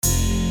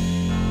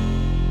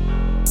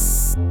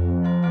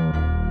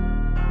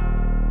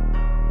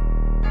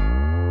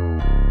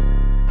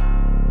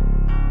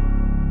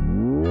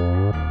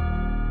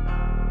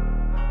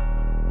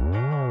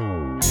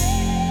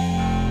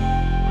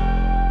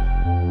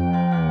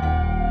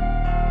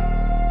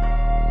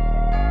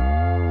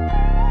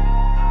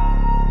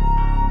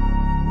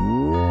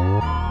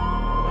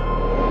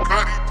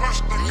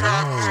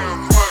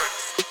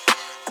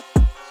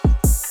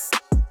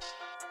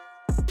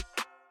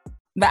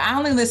The I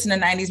Only Listen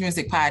to 90s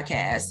Music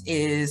podcast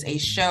is a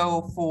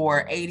show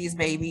for 80s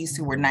babies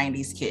who were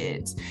 90s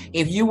kids.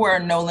 If you were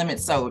a No Limit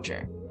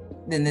soldier,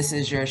 then this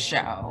is your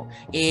show.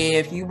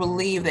 If you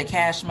believe that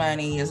Cash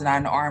Money is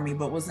not an army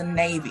but was a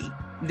Navy,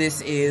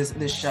 this is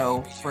the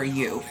show for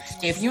you.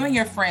 If you and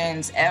your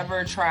friends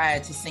ever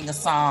tried to sing a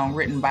song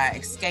written by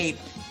Escape,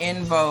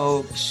 In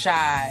Vogue,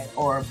 Shy,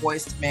 or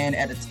Boyz II Men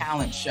at a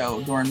talent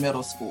show during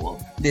middle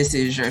school, this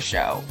is your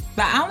show.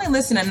 The I Only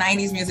Listen to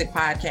 90s Music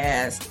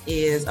podcast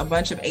is a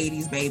bunch of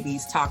 80s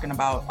babies talking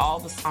about all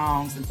the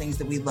songs and things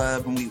that we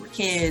loved when we were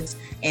kids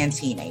and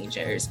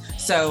teenagers.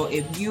 So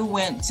if you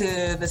went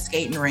to the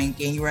skating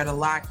rink and you were at a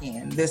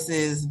lock-in, this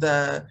is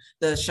the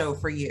show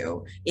for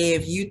you.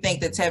 If you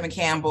think that Tevin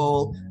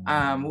Campbell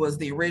was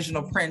the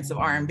original Prince of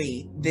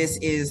R&B, this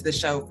is the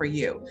show for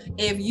you.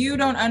 If you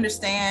don't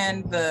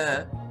understand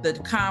the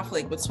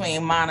conflict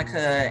between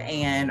Monica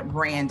and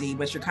Brandy,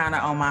 but you're kind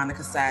of on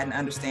Monica's side and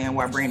understand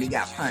why Brandy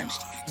got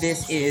punched,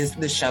 this is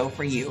the show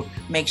for you.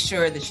 Make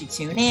sure that you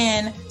tune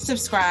in,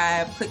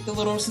 subscribe, click the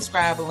little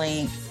subscribe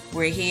link.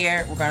 We're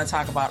here. We're going to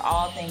talk about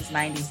all things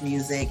 90s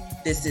music.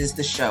 This is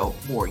the show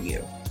for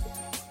you.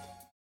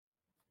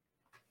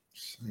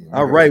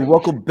 All right,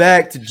 welcome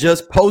back to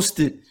Just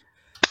Posted.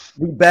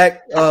 We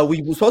back.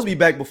 We were supposed to be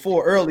back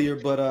earlier,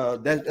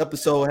 but that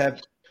episode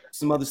had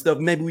some other stuff.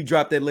 Maybe we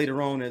dropped that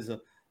later on as a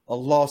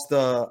lost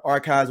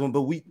archives one.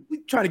 But we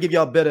trying to give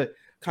y'all better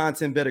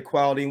content, better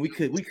quality, and we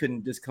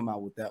couldn't just come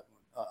out with that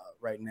one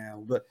right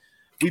now. But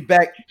we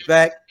back.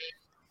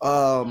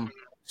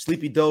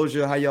 Sleepy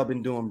Doja, how y'all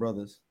been doing,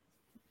 brothers?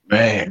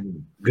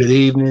 Man, good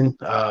evening.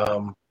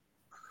 On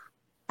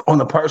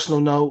a personal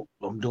note,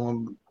 I'm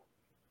doing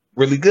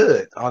really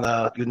good. On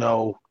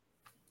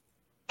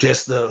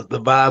just the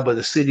vibe of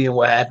the city and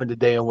what happened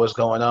today and what's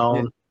going on.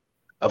 Yeah.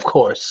 Of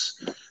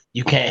course,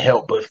 you can't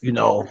help but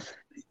feel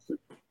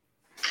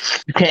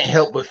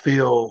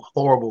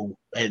horrible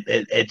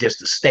at just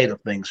the state of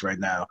things right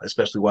now,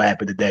 especially what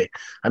happened today.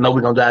 I know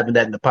we're gonna dive into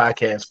that in the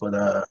podcast,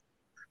 but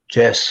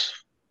just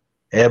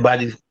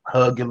everybody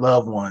hug your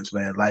loved ones,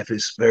 man. Life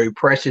is very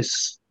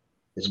precious.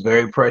 It's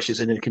very precious,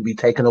 and it can be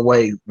taken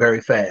away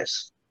very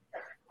fast.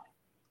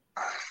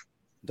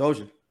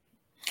 Doja.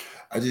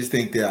 I just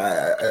think that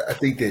I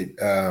think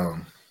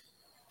that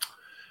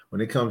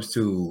when it comes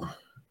to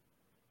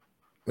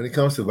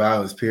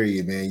violence,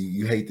 period, man,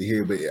 you hate to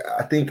hear, but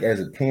I think as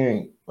a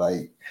parent,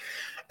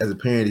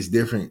 it's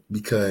different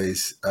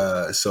because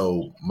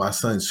so my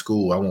son's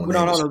school, I won't.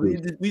 No.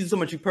 We so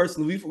much you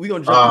personally. We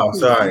gonna jump. Oh,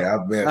 sorry.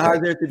 How's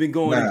everything been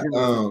going?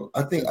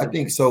 I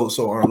think so.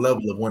 So on a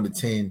level of 1 to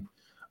 10,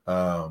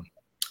 I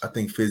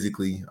think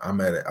physically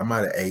I'm at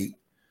an 8.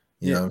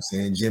 You know what I'm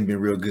saying? Jim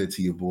been real good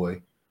to you,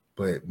 boy.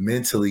 But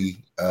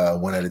mentally,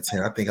 1 out of 10,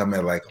 I think I'm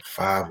at like a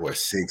 5 or a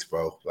 6,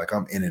 bro. Like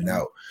I'm in and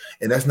out,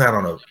 and that's not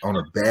on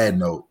a bad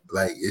note.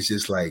 Like it's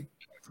just like,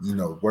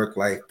 work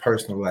life,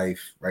 personal life,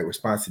 right?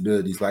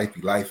 Responsibilities, life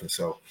be life, and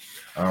so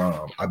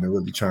I've been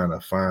really trying to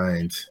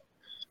find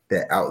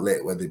that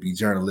outlet, whether it be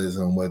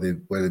journalism, whether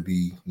it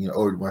be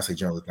or when I say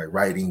journalism, like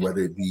writing,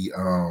 whether it be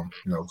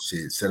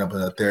set up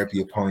a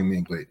therapy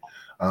appointment,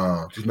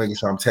 but just making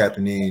sure I'm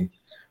tapping in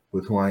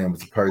with who I am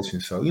as a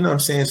person. So, you know what I'm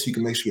saying? So you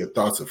can make sure your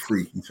thoughts are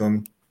free. You feel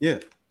me? Yeah.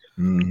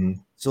 Mm-hmm.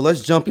 So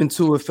let's jump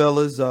into it,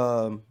 fellas.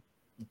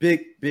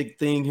 Big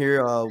thing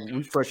here.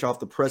 We fresh off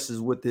the presses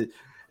with it.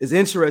 It's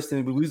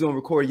interesting, but we was on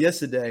record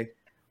yesterday.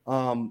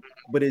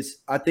 But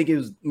I think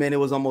it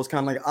was almost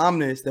kind of like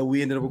ominous that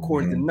we ended up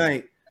recording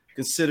tonight,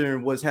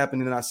 considering what's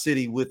happening in our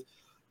city with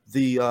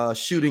the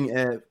shooting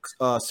at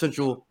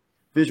Central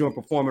Visual and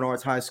Performing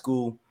Arts High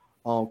School,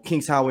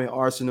 Kings Highway and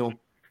Arsenal.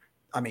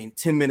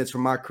 10 minutes from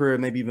my career,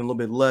 maybe even a little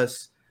bit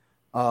less.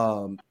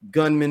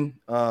 Gunman,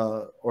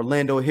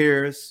 Orlando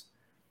Harris,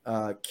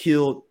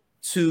 killed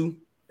 2,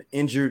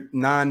 injured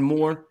 9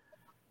 more.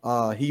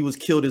 He was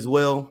killed as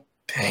well.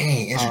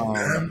 Dang, injured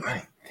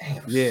 9.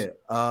 Damn. Yeah.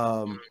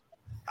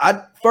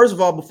 First of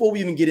all, before we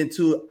even get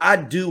into it, I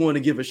do want to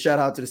give a shout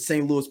out to the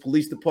St. Louis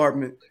Police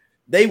Department.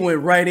 They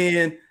went right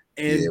in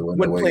and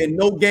wasn't playing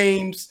no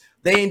games.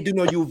 They ain't do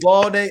no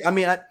Uvalde.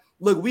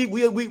 Look, we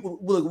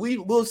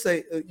will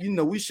say,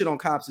 we shit on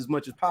cops as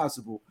much as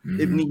possible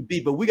if need be,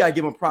 but we gotta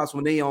give them props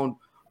when they on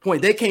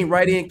point. They came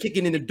right in,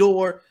 kicking in the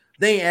door.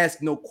 They ain't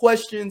asking no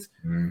questions.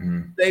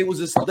 They was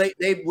just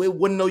they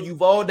wouldn't know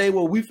Uvalde.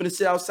 Well, we finna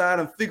sit outside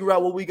and figure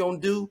out what we gonna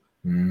do.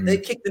 They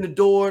kicked in the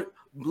door,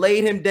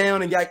 laid him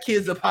down, and got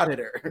kids up out of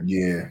there.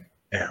 Yeah,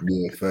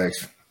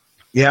 facts.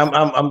 Yeah,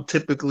 I'm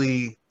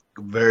typically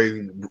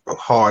very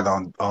hard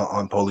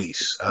on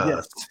police.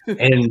 Yes.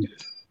 And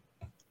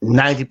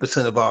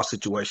 90% of all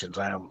situations,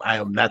 I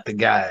am not the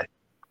guy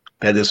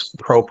that is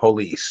pro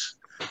police.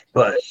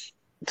 But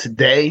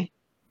today,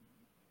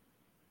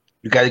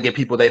 you got to get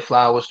people their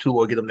flowers too,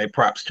 or get them their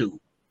props too.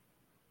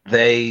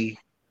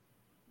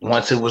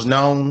 Once it was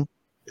known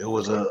it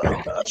was a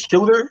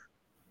shooter,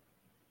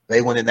 they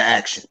went into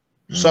action.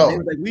 So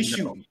like we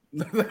shoot.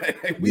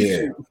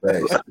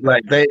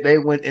 Like they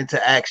went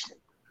into action,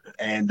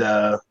 and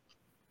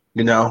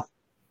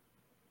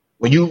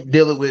when you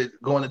dealing with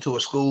going into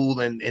a school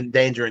and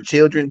endangering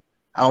children,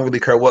 I don't really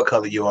care what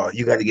color you are.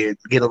 You got to get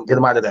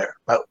them out of there.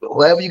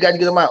 Whoever you got to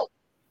get them out.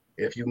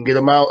 If you can get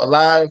them out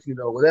alive,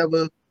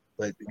 whatever,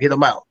 but get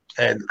them out.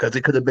 And because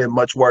it could have been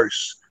much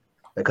worse.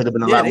 There could have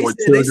been a lot more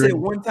children. They said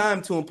one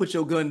time to him, put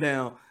your gun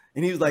down.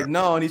 And he was like,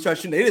 no. And he tried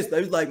shooting. He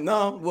was like,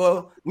 no,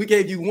 well, we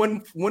gave you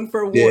one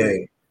for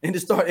warning. And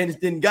it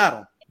didn't got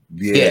him.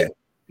 Yeah.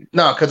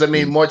 No, because I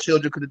mean, more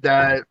children could have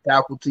died,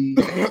 faculty.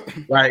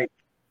 Like,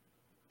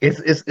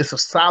 it's a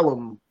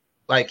solemn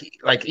like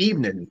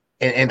evening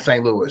in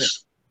St.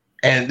 Louis.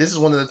 Yeah. And this is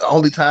one of the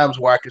only times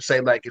where I could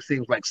say, like, it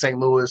seems like St.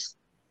 Louis,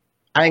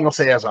 I ain't gonna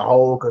say as a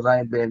whole because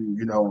I ain't been,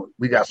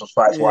 we got some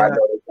spots where I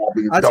know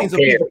they probably don't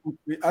care.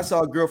 I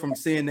saw a girl from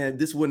saying that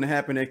this wouldn't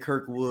happen at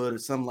Kirkwood or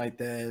something like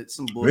that.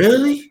 Some bullshit.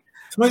 Really?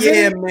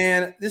 Yeah,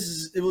 man.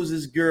 It was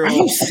this girl. Are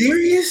you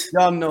serious?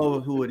 Y'all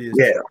know who it is.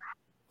 Yeah.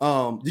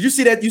 Did you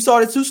see that? You saw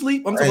that too,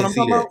 Sleep? I'm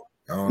talking about.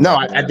 No,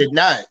 I did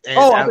not. And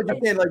I thought you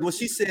said like what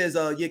she says.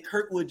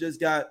 Kirkwood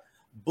just got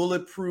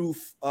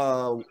bulletproof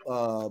doors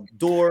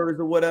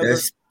or whatever.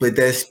 But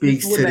that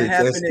speaks to the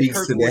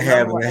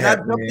having to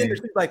happen.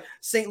 Like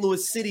St.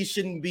 Louis City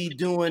shouldn't be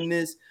doing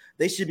this.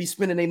 They should be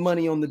spending their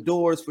money on the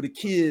doors for the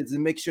kids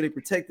and make sure they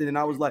protect it. And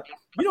I was like,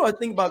 a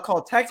thing about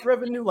called tax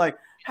revenue, like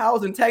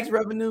housing tax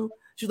revenue.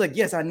 She was like,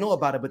 yes, I know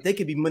about it, but they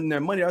could be spending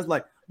their money. I was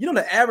like,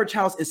 the average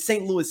house in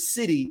St. Louis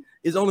City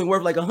is only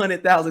worth like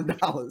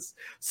 $100,000.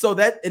 So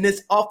and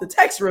it's off the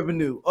tax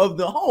revenue of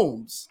the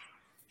homes.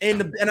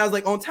 And I was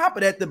like, on top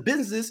of that, a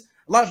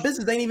lot of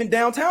business ain't even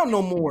downtown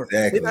no more.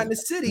 Exactly. They're not in the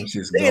city.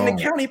 They're in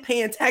the county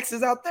paying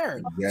taxes out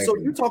there. Exactly. So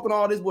you talking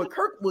all this what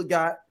Kirkwood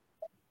got?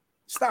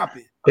 Stop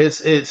it.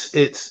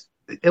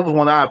 It was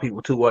one of our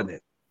people too, wasn't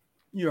it?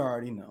 You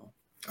already know.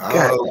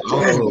 I don't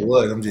know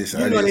what. I'm just.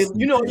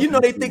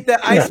 They think that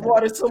ice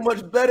water is so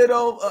much better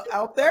though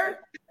out there.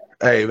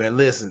 Hey man,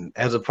 listen.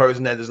 As a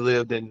person that has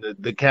lived in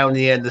the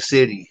county and the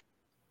city,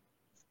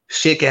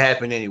 shit can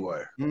happen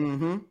anywhere.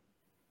 Mm-hmm.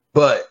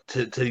 But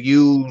to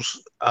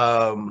use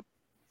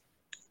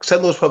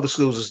St. Louis Public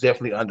Schools is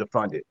definitely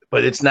underfunded,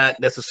 but it's not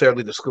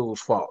necessarily the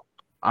school's fault.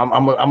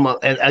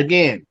 And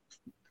again,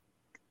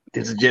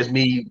 this is just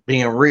me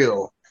being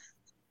real.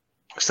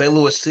 St.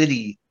 Louis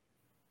City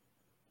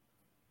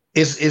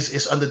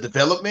is under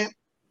development.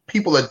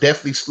 People are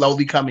definitely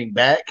slowly coming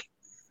back,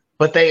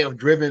 but they have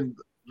driven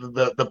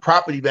the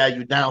property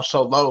value down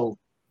so low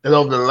that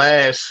over the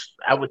last,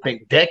 I would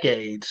think,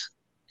 decades,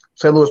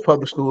 St. Louis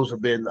Public Schools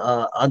have been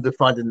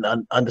underfunded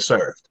and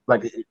underserved.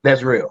 Like,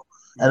 that's real.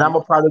 And I'm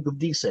a product of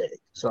DSEG.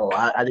 So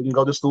I didn't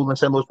go to school in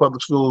St. Louis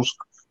Public Schools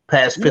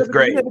past fifth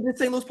grade. You never did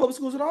St. Louis Public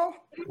Schools at all?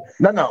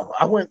 No.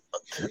 I went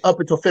up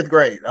until fifth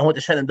grade. I went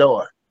to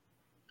Shenandoah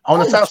on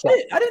the south side.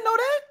 I didn't know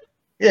that.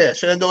 Yeah,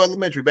 Shenandoah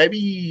Elementary,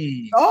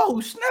 baby.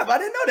 Oh, snap. I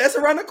didn't know that's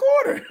around the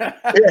corner.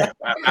 Yeah,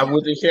 I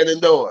went to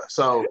Shenandoah.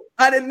 So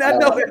I did not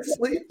know that,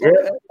 Sleep.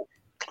 Yeah.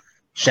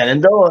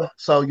 Shenandoah.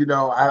 So,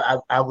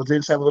 I was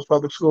in St. Louis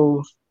Public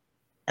Schools,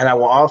 and I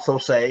will also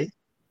say,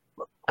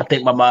 I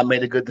think my mom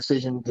made a good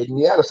decision getting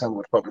me out of St.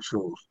 Louis Public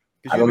Schools.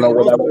 I don't know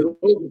what I would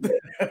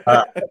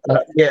have.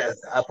 Yeah,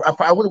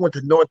 I would have went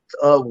to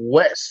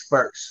Northwest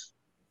first.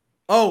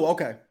 Oh,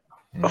 okay.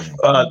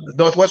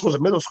 Northwest was a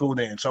middle school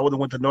then, so I would have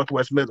went to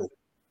Northwest Middle.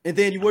 And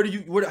then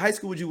where high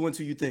school would you went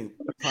to? You think?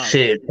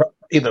 Shit,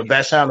 either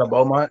Vashon or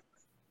Beaumont.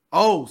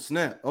 Oh,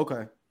 snap.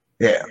 Okay.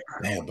 Yeah.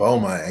 Man,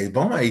 Beaumont. Hey,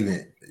 Beaumont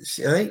even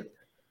shit.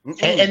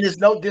 And there's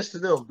no diss to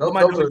them.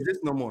 Beaumont don't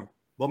exist no more.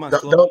 Beaumont.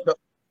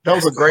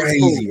 Those are great crazy,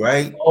 schools,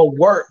 right?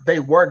 They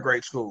were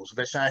great schools.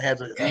 Vashon has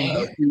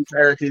a huge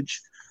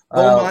heritage.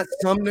 Beaumont,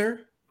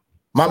 Sumner.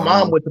 My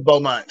mom went to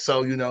Beaumont,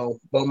 so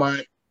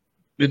Beaumont.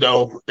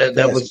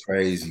 That was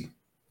crazy.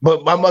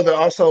 But my mother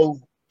also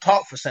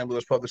taught for St.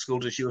 Louis Public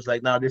Schools, and she was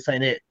like, "No, this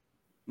ain't it."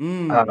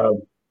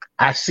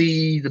 I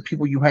see the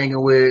people you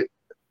hanging with.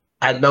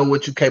 I know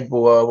what you're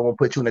capable of. I'm gonna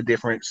put you in a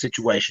different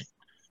situation.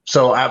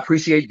 So I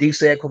appreciate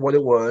DSEG for what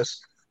it was,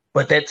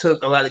 but that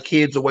took a lot of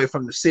kids away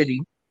from the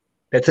city.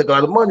 That took a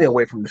lot of money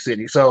away from the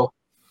city. So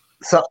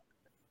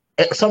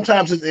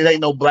sometimes it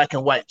ain't no black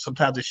and white.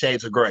 Sometimes it's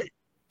shades of gray.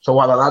 So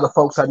while a lot of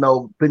folks I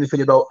know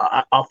benefited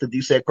off the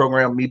DSEG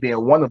program, me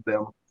being one of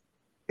them,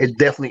 it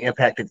definitely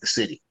impacted the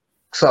city.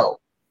 So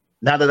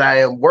now that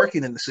I am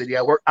working in the city,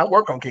 I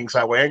work on Kings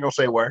Highway. I ain't gonna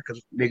say where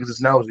because niggas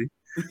is nosy,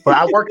 but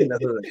I work in the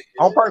hood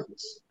on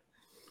purpose.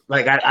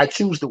 Like I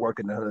choose to work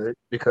in the hood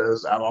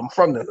because I'm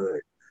from the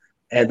hood,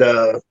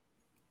 and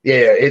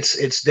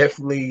it's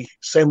definitely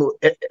St.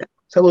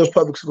 Louis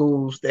Public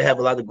Schools. They have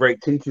a lot of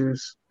great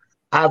teachers.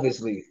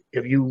 Obviously,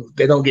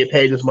 they don't get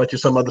paid as much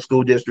as some other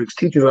school districts.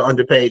 Teachers are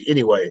underpaid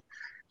anyway.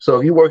 So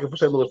if you're working for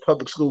St. Louis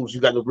Public Schools,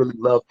 you got to really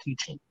love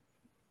teaching.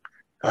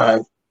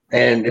 And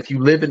if you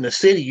live in the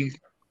city,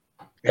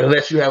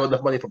 unless you have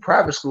enough money for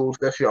private schools,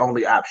 that's your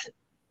only option.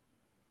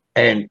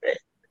 And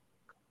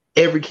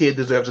every kid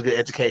deserves a good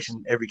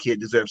education. Every kid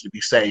deserves to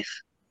be safe.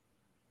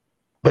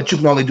 But you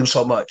can only do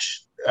so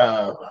much.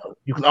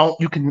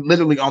 You can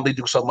literally only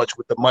do so much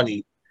with the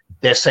money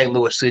that St.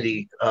 Louis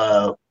City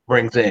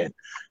brings in.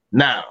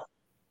 Now,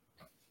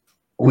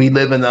 we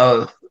live in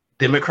a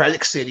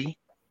democratic city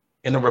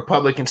in a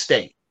Republican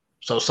state.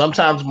 So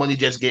sometimes money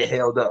just get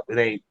held up. It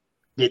ain't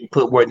getting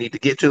put where it need to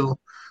get to.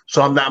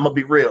 So I'm gonna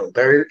be real.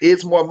 There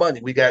is more money.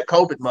 We got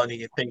COVID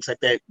money and things like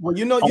that. Well,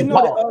 you know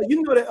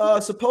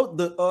suppose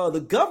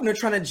the governor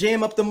trying to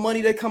jam up the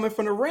money that coming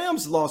from the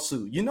Rams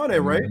lawsuit. You know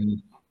that, right?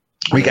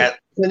 We got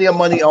plenty of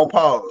money on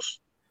pause.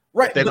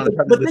 Right,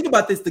 but think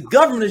about this: the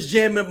government is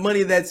jamming up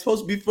money that's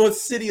supposed to be for the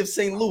city of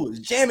St. Louis,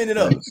 jamming it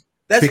up.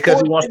 That's because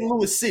St.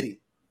 Louis City.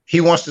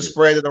 He wants to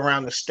spread it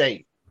around the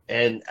state,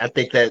 and I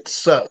think that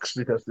sucks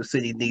because the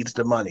city needs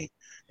the money,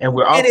 and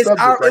we're all. And it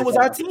was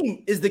our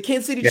team. Is the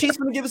Kansas City Chiefs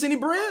going to give us any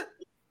bread?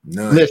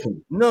 None.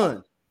 Listen,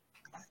 none.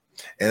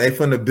 And they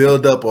finna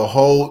build up a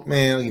whole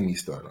man. Let me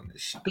start on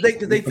this shit.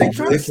 Because they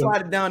trying to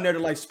slide it down there to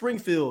like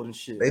Springfield and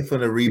shit. They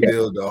finna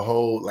rebuild the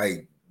whole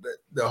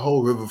the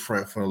whole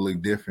riverfront finna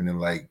look different in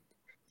like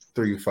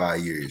 3 to 5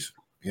 years.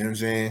 You know what I'm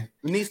saying?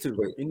 It needs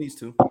to. It needs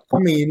to. I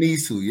mean, it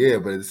needs to, yeah.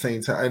 But at the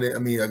same time, I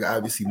mean,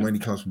 obviously, money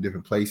comes from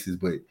different places.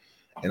 But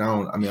I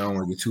don't want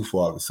to get too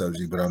far off the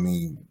subject. But I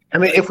mean,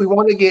 if we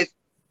want to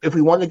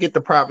get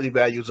the property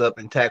values up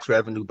and tax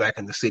revenue back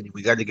in the city,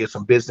 we got to get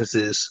some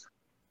businesses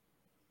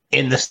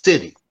in the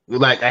city.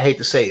 Like, I hate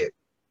to say it,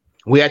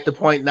 we're at the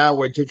point now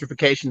where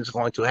gentrification is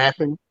going to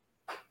happen.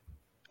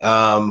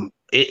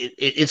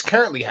 It's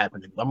currently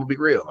happening. I'm gonna be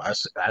real. I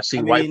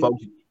see white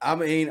folks.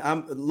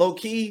 I'm low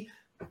key.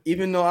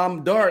 Even though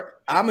I'm dark,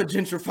 I'm a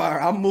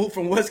gentrifier. I moved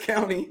from West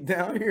County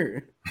down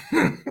here.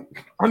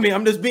 I mean,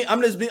 I'm just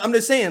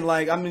saying.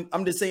 Like,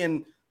 I'm just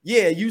saying.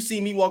 Yeah, you see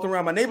me walking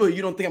around my neighborhood,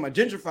 you don't think I'm a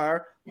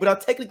gentrifier,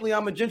 but technically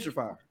I'm a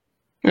gentrifier.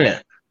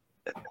 Yeah,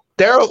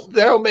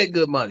 Daryl make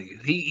good money.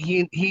 He's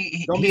in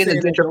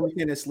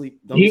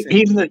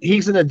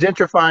a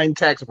gentrifying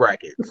tax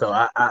bracket. So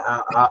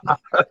I'm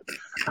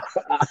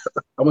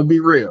gonna be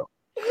real.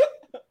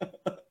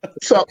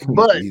 So,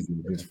 but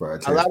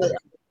a lot of.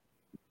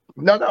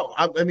 No.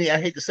 I mean, I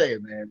hate to say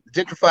it, man.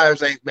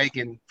 Gentrifiers ain't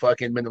making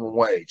fucking minimum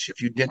wage. If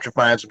you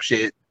gentrifying some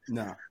shit,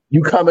 no.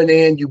 You coming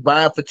in, you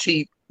buying for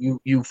cheap,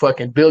 you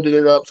fucking building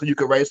it up so you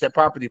can raise that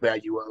property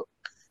value up,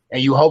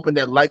 and you hoping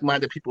that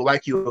like-minded people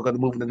like you are going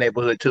to move in the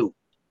neighborhood too,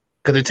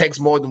 because it takes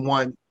more than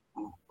one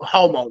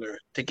homeowner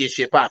to get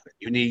shit popping.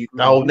 You need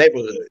the whole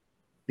neighborhood.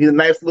 You need a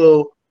nice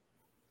little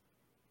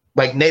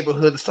like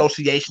neighborhood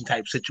association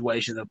type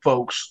situation of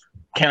folks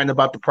caring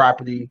about the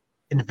property,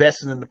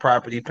 investing in the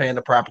property, paying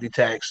the property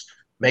tax,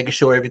 making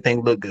sure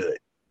everything look good.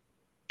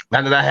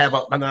 Now that I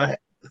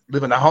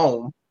live in a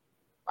home,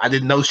 I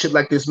didn't know shit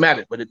like this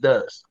mattered, but it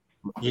does.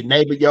 Your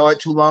neighbor yard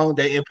too long,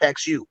 that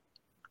impacts you.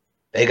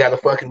 They got a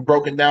fucking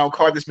broken down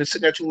car that's been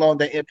sitting there too long,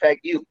 that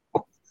impact you.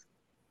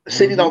 The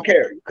city don't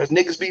care because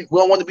niggas we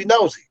don't want to be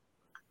nosy.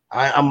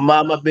 I'm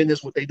mind my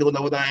business what they doing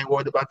over there. I ain't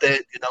worried about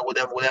that.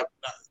 Whatever.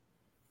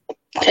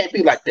 Can't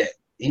be like that.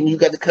 And you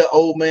got to cut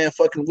old man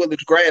fucking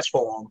Willis grass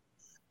for them.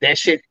 That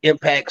shit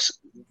impacts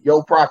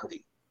your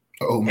property.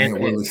 Oh man,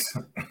 Willis.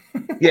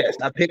 Yes,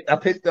 I picked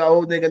the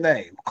old nigga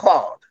name,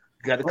 Claude.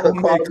 You got to cut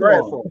Claude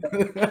grass for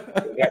him.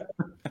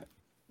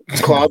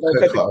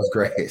 Claude's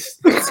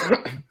grass.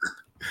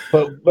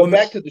 But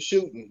back to the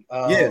shooting.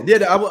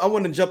 I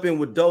want to jump in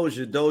with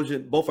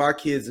Doja. Both our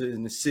kids are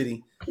in the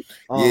city.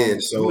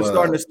 So we're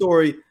starting the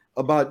story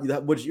about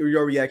what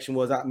your reaction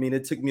was. I mean,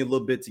 it took me a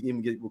little bit to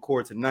even get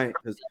recorded tonight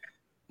because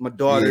my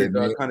daughter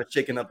kind of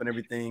shaking up and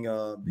everything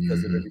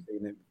because of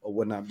everything or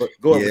whatnot. But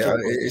go ahead.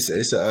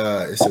 It's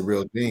a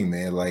real thing,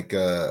 man. Like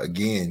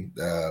again,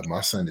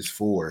 my son is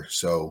 4,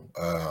 so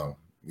I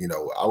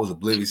was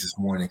oblivious this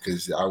morning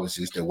because I was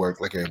just at work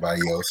like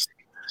everybody else.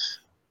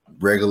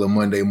 Regular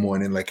Monday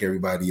morning like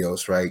everybody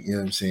else, right? You know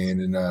what I'm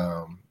saying? And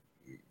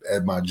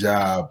at my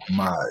job,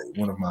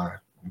 one of my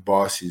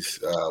bosses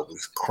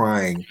was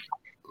crying,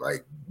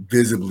 like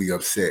visibly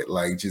upset,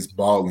 like just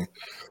bawling.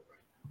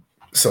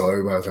 So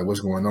everybody's like, what's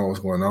going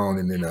on?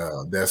 And then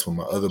that's when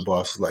my other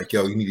boss was like,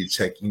 yo, you need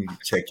to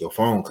check your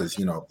phone because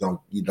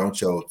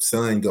don't your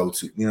son go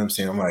to, you know what I'm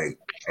saying? I'm like,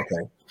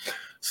 okay.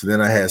 So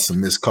then I had some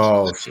missed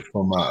calls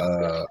from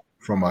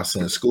my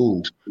son's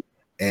school.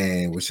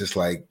 And was just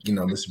like,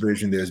 Mr.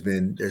 Bridgen, there's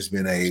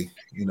been a,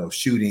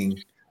 shooting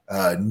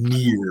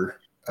near,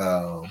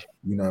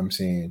 you know what I'm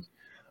saying,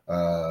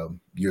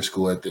 your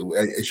school at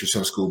your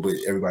son's school, but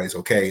everybody's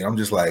okay. And I'm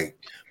just like,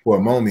 for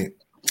a moment,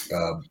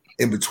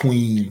 in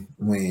between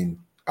when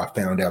I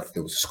found out that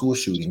there was a school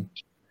shooting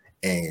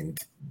and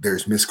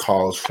there's missed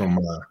calls from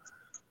my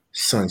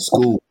son's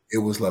school, it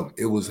was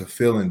a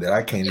feeling that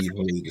I can't even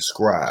really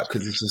describe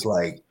because it's just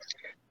like,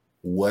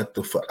 what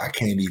the fuck? I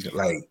can't even,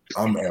 like,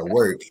 I'm at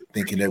work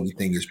thinking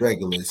everything is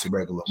regular. It's a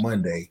regular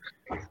Monday,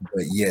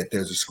 but yet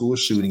there's a school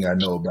shooting I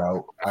know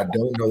about. I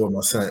don't know what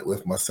my son, it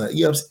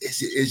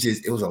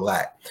was a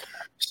lot.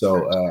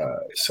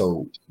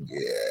 So yeah,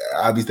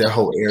 obviously that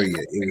whole area,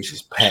 it was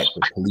just packed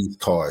with police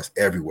cars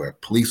everywhere.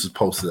 Police was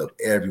posted up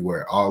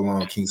everywhere, all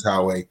along Kings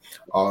Highway,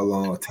 all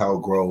along Tower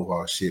Grove,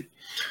 all shit.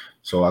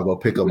 So I go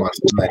pick up my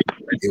son.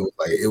 It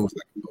was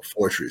like a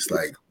fortress.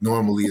 Like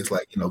normally it's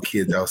like,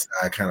 kids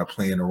outside kind of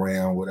playing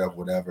around,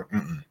 whatever.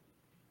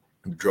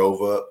 Drove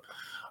up.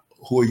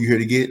 who are you here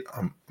to get?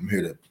 I'm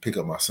here to pick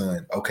up my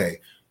son. Okay,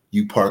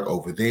 you park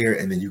over there,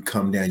 and then you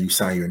come down, you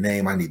sign your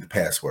name. I need the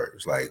password.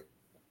 It's like,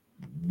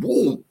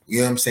 whoa, you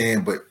know what I'm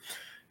saying? But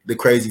the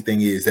crazy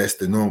thing is that's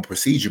the normal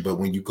procedure. But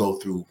when you go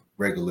through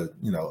regular,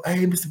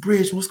 hey, Mr.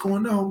 Bridge, what's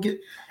going on?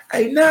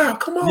 Hey, now,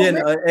 come on. Yeah,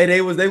 man. no, and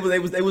they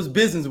was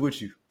business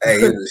with you.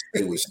 Hey,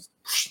 it was.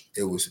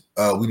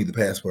 We need the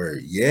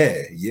password.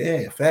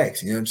 Yeah,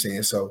 facts. You know what I'm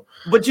saying? So,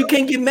 but you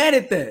can't get mad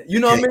at that. You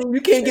know what I mean?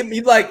 You can't get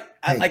me like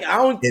I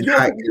don't. You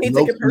can't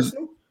take it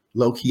personal.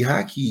 Low key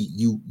hockey,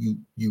 you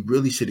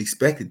really should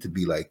expect it to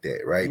be like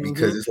that, right? Mm-hmm.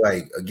 Because it's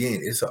like,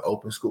 again, it's an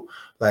open school.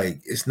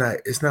 Like it's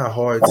not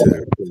hard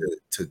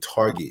to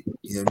target.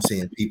 You know what I'm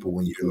saying? People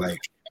when you're like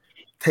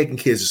taking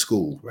kids to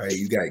school, right?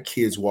 You got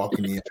kids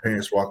walking in,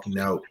 parents walking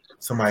out.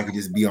 Somebody could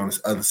just be on the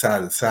other side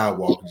of the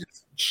sidewalk, and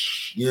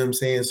just, you know what I'm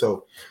saying?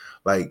 So,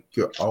 like,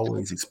 you're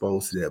always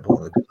exposed to that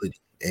vulnerability,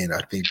 and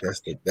I think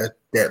that's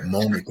that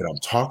moment that I'm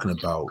talking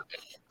about.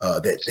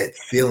 That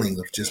feeling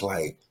of just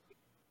like,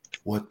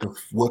 what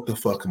the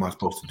fuck am I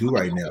supposed to do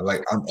right now?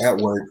 Like, I'm at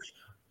work,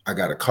 I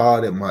got a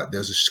call that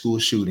there's a school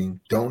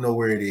shooting, don't know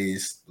where it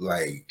is,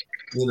 like,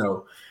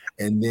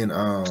 and then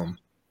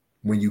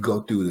when you go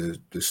through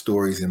the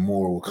stories, and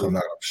more will come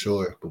out, I'm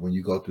sure, but when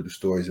you go through the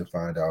stories and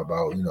find out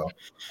about,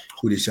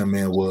 who this young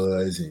man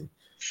was, and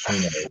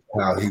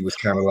how he was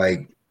kind of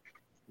like,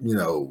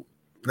 not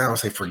to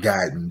say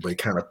forgotten, but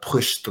kind of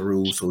pushed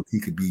through so he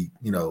could be,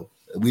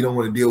 we don't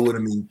want to deal with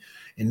him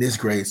in this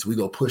grade, so we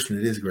go push him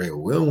to this grade. Or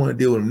we don't want to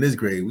deal with him in this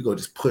grade, we go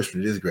just push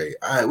him to this grade.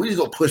 All right, we just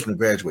go push him to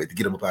graduate to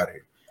get him up out of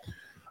here.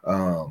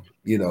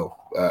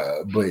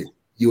 But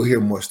you'll hear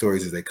more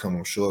stories as they come,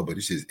 I'm sure. But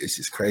it's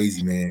just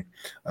crazy, man.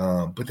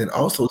 But then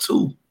also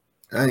too,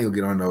 I ain't gonna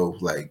get on no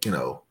like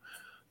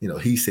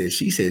he said,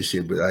 she said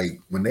shit. But like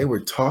when they were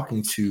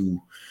talking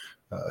to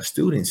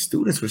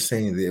students were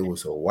saying that it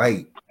was a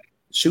white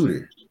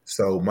shooter.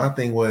 So my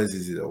thing was,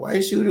 is it a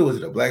white shooter? Was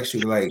it a black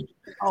shooter? Like,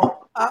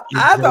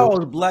 I thought it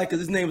was black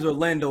because his name is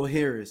Orlando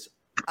Harris.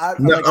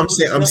 I'm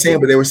saying,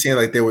 but they were saying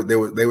like they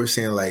were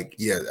saying like,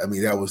 yeah, I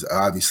mean that was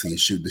obviously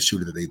the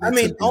shooter that they I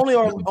mean,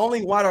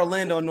 only white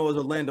Orlando knows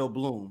Orlando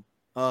Bloom,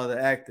 the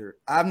actor.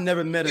 I've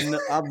never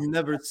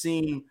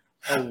seen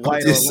a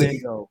white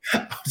Orlando.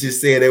 I'm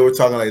just saying they were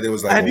talking like there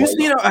was like.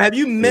 Have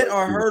you met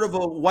or heard of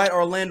a white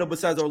Orlando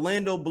besides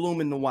Orlando Bloom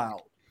in the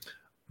wild?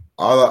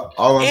 All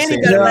I'm and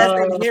saying, he got a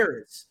last name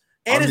Harris.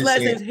 And his last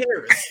name's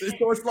Harris.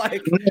 So it's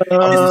like,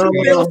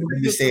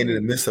 I'm just saying in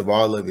the midst of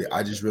all of it,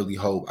 I just really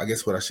hope, I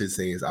guess what I should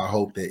say is I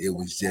hope that it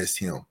was just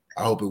him.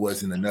 I hope it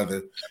wasn't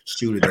another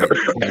shooter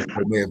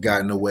that may have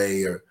gotten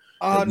away or.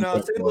 Oh no,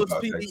 St. Louis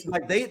PD,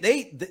 like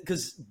they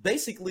because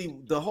basically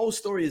the whole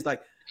story is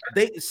like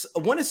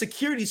when the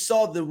security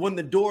saw when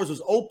the doors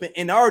was open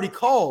and already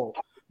called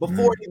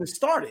before it even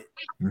started.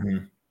 Mm-hmm.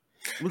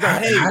 It was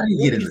like, how did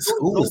he get into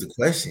school is the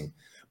question.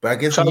 But I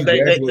guess so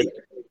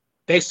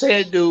they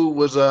said dude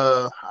was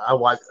I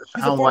don't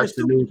watch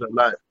the news a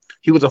lot.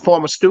 He was a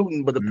former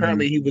student, but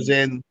apparently he was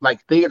in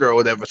like theater or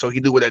whatever, so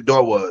he knew where that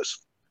door was.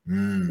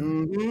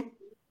 Mm-hmm.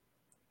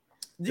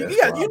 You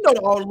know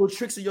all the little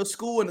tricks of your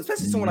school, and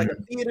especially someone like a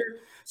theater,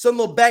 some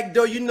little back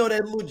door. You know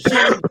that little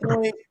jam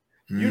joint.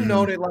 You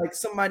know that like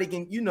somebody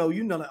can. You know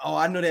like, oh,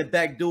 I know that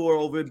back door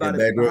over by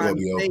the behind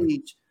the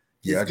stage.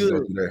 Yeah, I just go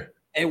through there.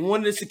 And one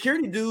of the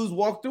security dudes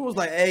walked through, was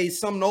like, hey,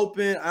 something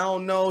open. I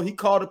don't know. He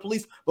called the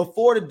police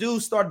before the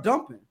dudes start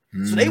dumping.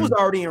 So they was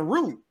already en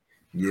route.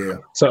 Yeah.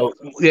 So,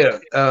 yeah,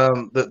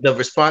 the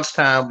response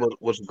time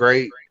was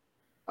great.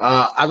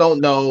 I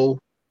don't know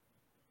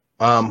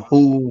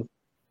who.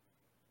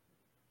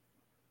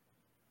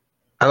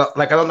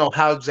 I don't know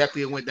how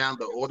exactly it went down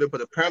the order, but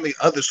apparently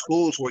other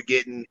schools were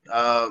getting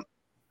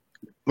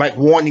like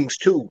warnings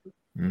too.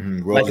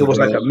 Like it was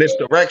like a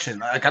misdirection.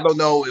 Like I don't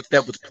know if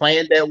that was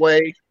planned that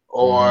way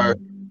or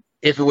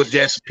if it was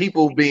just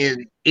people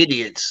being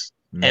idiots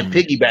and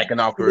piggybacking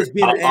off of it.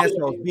 Being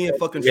assholes, being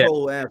fucking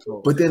troll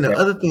assholes. But then the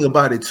other thing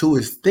about it too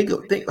is think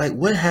like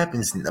what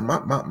happens.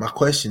 My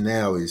question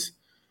now is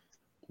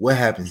what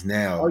happens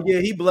now? Oh yeah,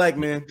 he black,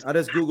 man. I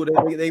just googled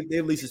it. They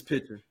released his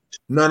picture.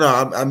 No,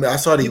 I mean I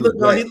saw that he looked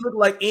black. He looked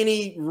like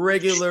any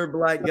regular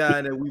black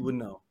guy that we would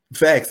know.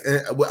 Facts.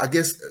 And I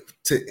guess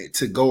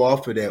to go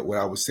off of that, what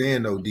I was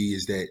saying though, D,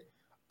 is that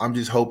I'm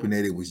just hoping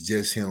that it was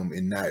just him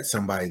and not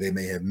somebody they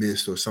may have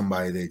missed or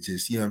somebody that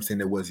just, you know what I'm saying,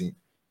 that wasn't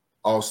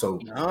also.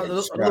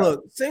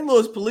 Look, St.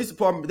 Louis Police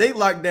Department, they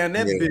locked down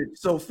that bitch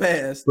so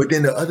fast. But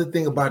then the other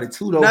thing about it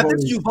too, though. Not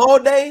this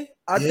Uvalde,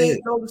 I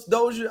think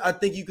Dozier, I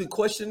think you could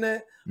question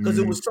that because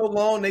it was so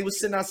long. They were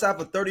sitting outside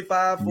for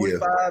 35,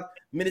 45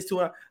 minutes to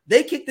an hour.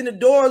 They kicked in the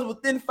doors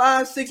within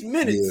 5-6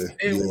 minutes.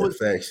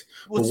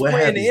 Was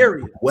spraying the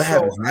area. What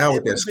happens now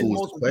with that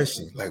school is the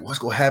question. Like, what's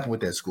going to happen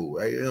with that school,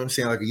 right? You know what I'm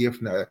saying? Like a year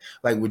from now,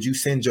 like, would you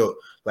send your,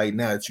 like,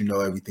 now that you know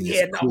everything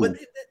is cool?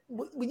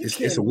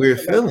 It's a weird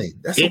feeling.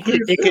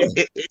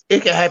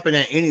 It can happen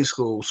at any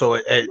school. So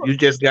you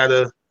just got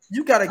to.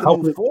 You gotta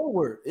move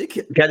forward.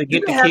 Got to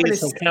get the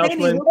kids some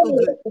counseling.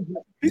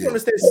 People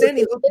understand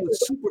Sandy Hook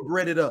was super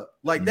breaded up.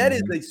 Like that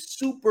is a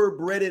super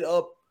breaded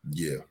up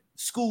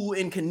school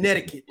in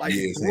Connecticut, like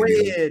Yeah,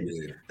 bread.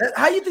 yeah.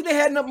 How you think they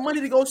had enough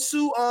money to go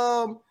sue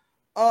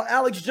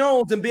Alex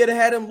Jones and be able to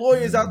have them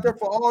lawyers out there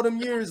for all them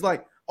years?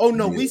 Like, oh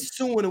no, we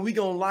suing and we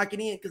gonna lock it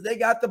in because they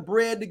got the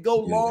bread to go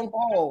long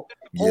haul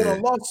on a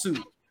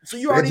lawsuit. So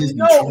you that already just be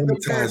know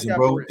the parents traumatizing, got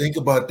bro. bread. Think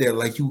about that.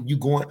 Like you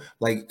going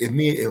like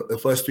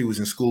if us three was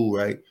in school,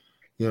 right?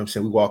 You know what I'm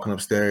saying? We walking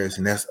upstairs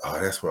and that's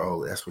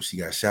where she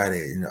got shot at.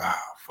 And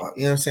fuck,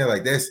 you know what I'm saying?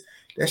 Like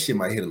that shit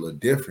might hit a little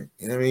different.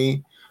 You know what I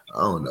mean? I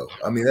don't know.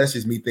 I mean, that's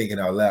just me thinking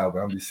out loud, but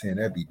I'm just saying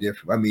that'd be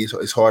different. I mean,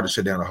 it's hard to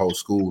shut down a whole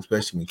school,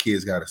 especially when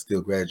kids gotta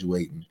still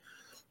graduate and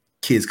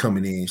kids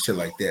coming in, shit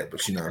like that.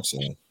 But you know what I'm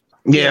saying?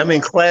 Yeah, I mean,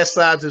 class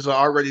sizes are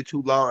already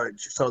too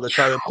large, so to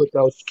try to put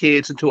those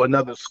kids into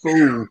another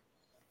school,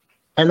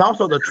 and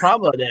also the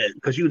trauma of that,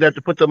 because you'd have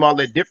to put them all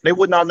at different. They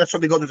would not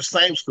necessarily go to the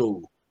same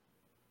school,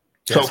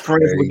 so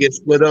friends would get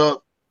split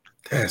up.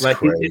 That's like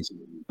crazy.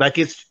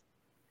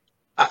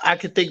 I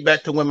could think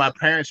back to when my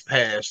parents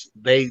passed.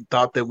 They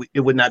thought that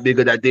it would not be a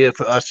good idea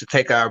for us to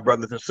take our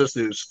brothers and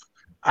sisters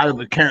out of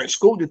the current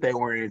school that they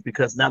were in,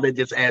 because now that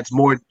just adds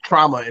more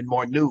trauma and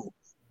more new.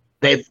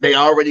 They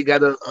already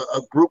got a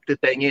group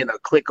that they in, a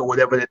clique or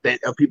whatever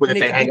of people that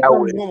they hang out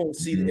with.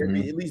 Normalcy there,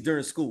 at least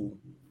during school.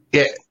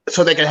 Yeah,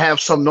 so they can have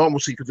some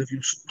normalcy, because if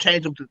you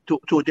change them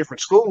to a different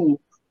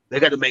school, they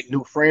got to make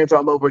new friends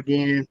all over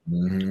again.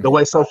 The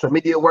way social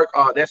media work,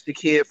 that's the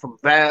kid from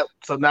VAP.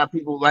 So now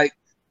people like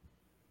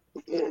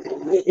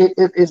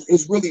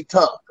it's really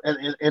tough,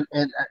 and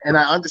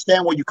I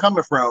understand where you're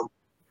coming from,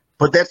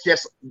 but that's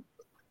just,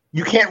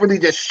 you can't really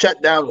just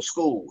shut down a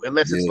school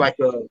unless it's like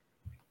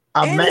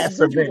a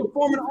massive event.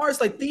 Performing arts,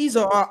 like these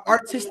are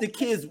artistic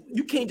kids.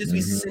 You can't just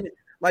be sitting,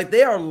 like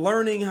they are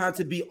learning how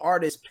to be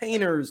artists,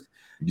 painters,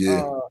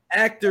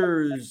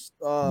 actors,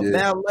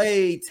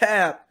 ballet,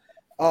 tap,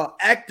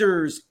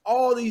 actors,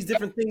 all these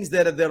different things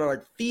that are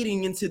like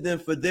feeding into them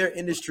for their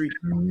industry.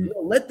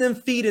 Let them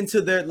feed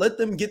into let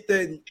them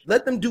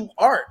do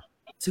art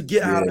to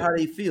get out how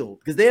they feel,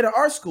 because they're at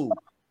art school.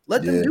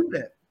 Let them do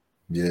that.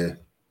 Yeah.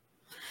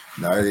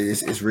 No,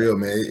 it's real,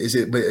 man.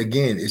 But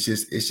again, it's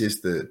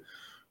just the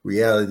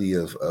reality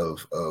of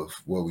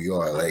where we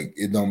are. Like,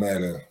 it don't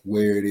matter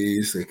where it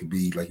is. It could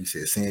be, like you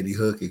said, Sandy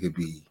Hook. It could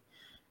be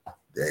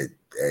that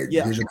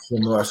Vision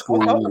Seminar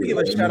School. I want to give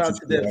a shout out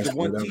to the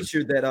one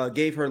teacher that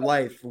gave her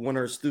life for one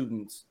of her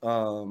students.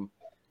 One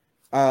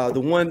of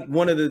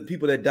the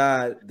people that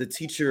died, the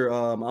teacher,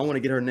 I want to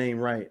get her name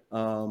right.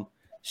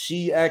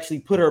 She actually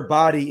put her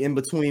body in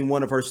between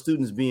one of her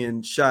students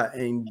being shot,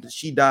 and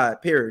she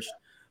perished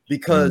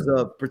because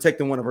of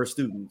protecting one of her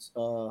students.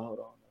 Hold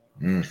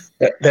on.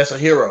 That's a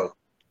hero.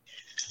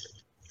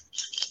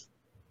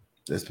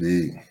 That's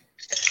big.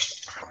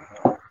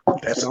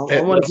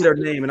 I want to get her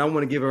name, and I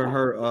want to give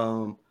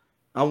her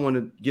I want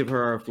to give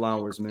her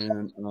flowers,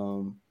 man.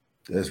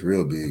 That's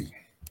real big.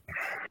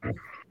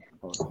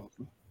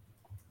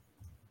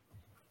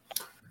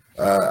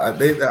 I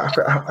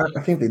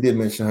think they did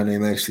mention her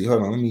name, actually.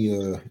 Hold on, let me.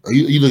 Are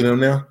you looking at them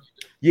now?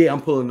 Yeah,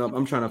 I'm pulling up.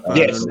 I'm trying to find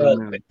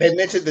her name. They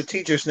mentioned the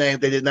teacher's name.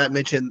 They did not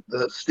mention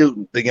the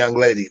student, the young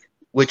lady,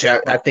 which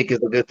I think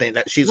is a good thing.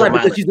 That she's right,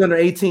 because she's under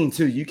 18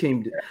 too. You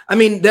came. I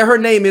mean, her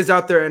name is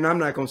out there, and I'm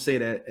not gonna say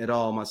that at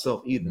all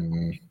myself either,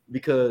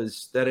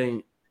 because that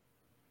ain't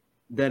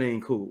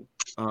cool.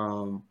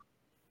 Hold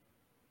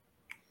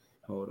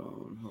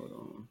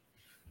on.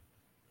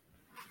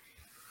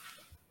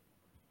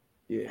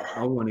 Yeah,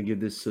 I want to give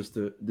this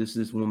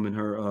woman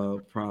her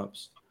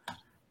props.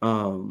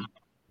 I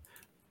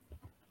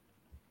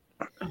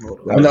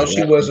know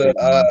she was a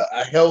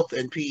health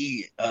and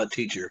PE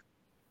teacher,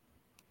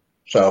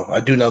 so I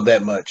do know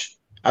that much.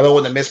 I don't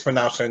want to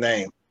mispronounce her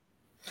name.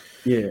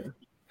 Yeah.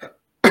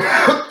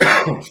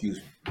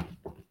 Excuse me.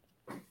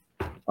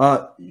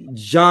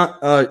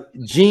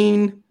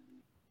 Jean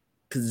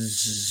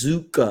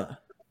Kazuka.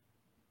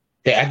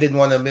 Yeah, I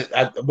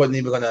wasn't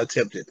even going to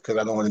attempt it because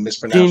I don't want to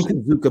mispronounce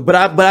Jean Kazuka, but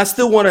I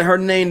still wanted her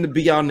name to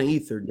be on the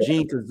ether.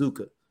 Jean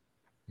Kazuka.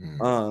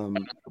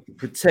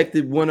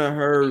 Protected one of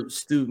her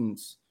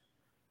students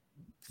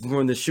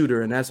from the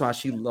shooter, and that's why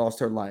she lost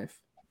her life.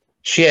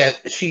 She had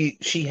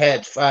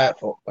five.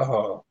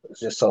 Oh, it's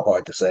just so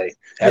hard to say.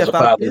 As a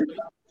father,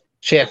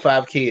 she had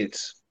 5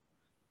 kids.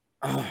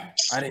 Oh,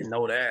 I didn't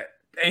know that.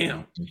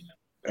 Damn.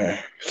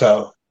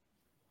 So.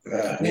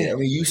 Yeah, I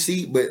mean, you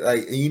see, but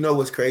like, you know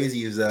what's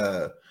crazy is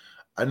I'm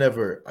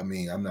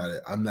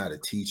not a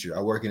teacher.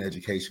 I work in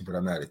education, but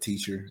I'm not a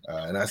teacher.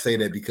 And I say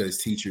that because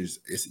teachers,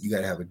 you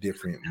got to have a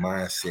different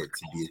mindset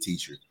to be a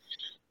teacher.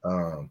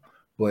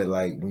 But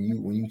like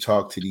when you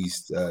talk to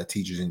these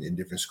teachers in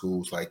different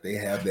schools, like they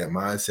have that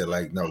mindset,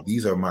 like, no,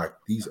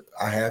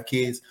 I have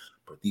kids,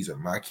 but these are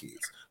my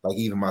kids. Like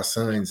even my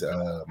son's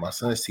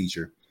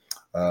teacher,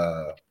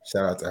 shout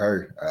out to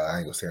her. I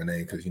ain't gonna say her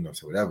name because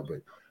say whatever,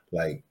 but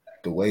like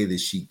the way that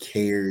she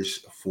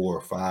cares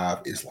for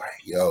 5 is like,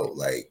 yo,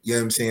 like, you know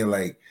what I'm saying?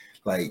 Like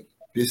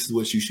this is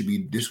what you should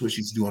be. This is what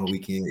you should do on the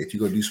weekend. If you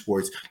go do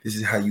sports, this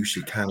is how you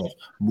should kind of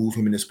move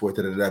him in the sport.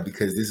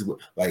 Because this is what,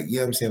 like, you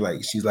know what I'm saying?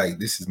 Like, she's like,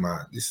 this is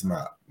my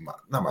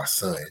not my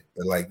son,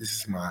 but like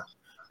this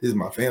is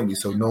my family.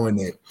 So knowing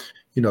that,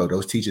 you know,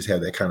 those teachers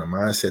have that kind of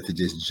mindset to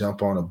just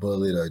jump on a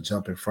bullet or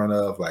jump in front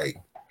of, like,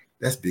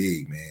 that's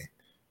big, man.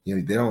 You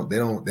know, they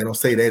don't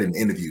say that in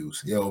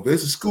interviews. You know, if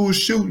it's a school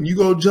shooting, you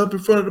go jump in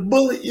front of the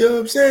bullet. You know what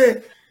I'm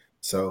saying?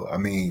 So I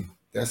mean,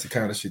 that's the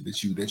kind of shit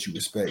that you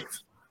respect.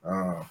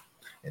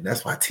 And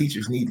that's why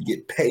teachers need to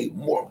get paid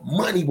more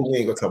money, but we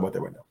ain't gonna talk about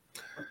that right now.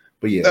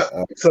 But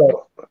yeah,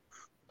 so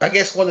I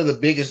guess one of the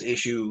biggest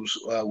issues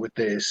with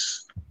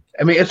this,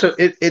 I mean,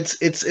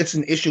 it's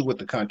an issue with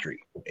the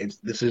country.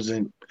 This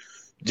isn't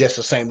just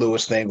a St.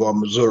 Louis thing or a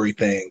Missouri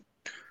thing,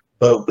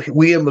 but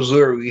we in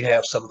Missouri, we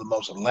have some of the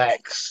most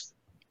lax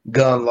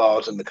gun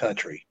laws in the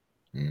country.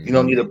 Mm-hmm. You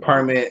don't need a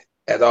permit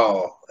at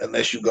all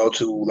unless you go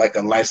to like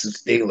a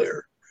licensed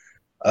dealer.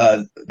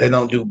 They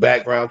don't do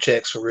background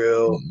checks for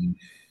real. Mm-hmm.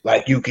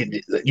 Like you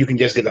can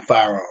just get a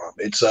firearm.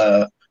 It's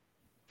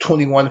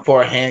 21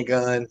 for a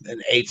handgun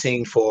and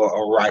 18 for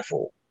a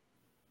rifle.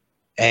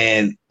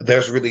 And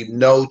there's really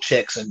no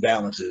checks and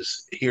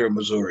balances here in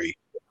Missouri.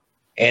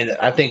 And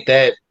I think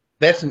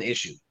that's an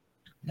issue.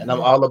 And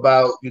I'm all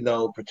about, you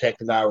know,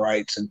 protecting our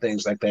rights and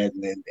things like that.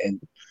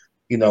 And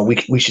you know,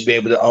 we should be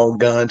able to own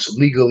guns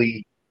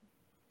legally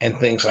and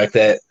things like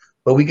that.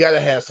 But we got to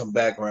have some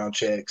background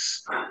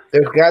checks.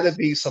 There's got to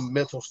be some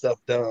mental stuff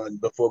done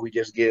before we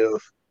just give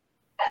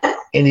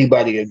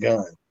anybody a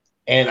gun.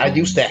 And I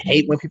used to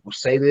hate when people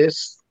say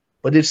this,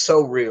 but it's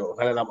so real.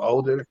 Now that I'm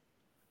older,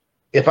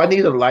 if I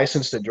need a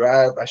license to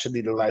drive, I should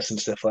need a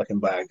license to fucking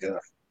buy a gun.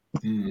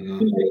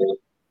 Mm-hmm.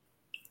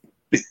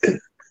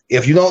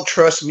 If you don't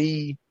trust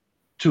me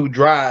to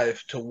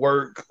drive to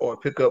work or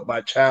pick up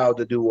my child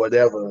to do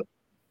whatever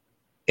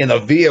in a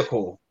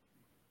vehicle,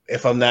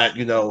 if I'm not,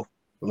 you know,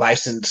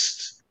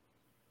 licensed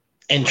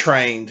and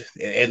trained,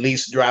 at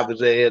least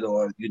driver's ed,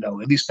 or, you know,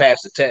 at least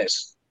pass the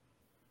test,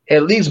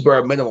 at least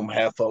bare minimum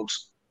have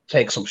folks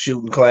take some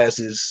shooting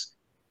classes,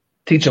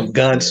 teach them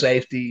gun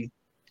safety,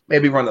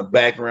 maybe run a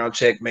background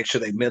check, make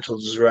sure their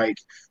mentals is right,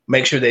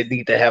 make sure they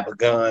need to have a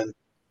gun.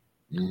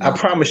 Mm-hmm. I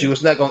promise you,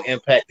 it's not going to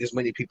impact as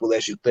many people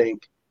as you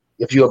think.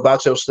 If you're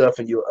about your stuff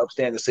and you're an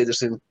upstanding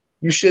citizen,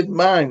 you shouldn't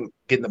mind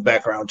getting a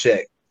background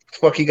check.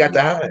 Fuck, you got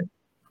to hide.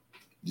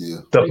 Yeah.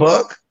 The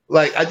fuck?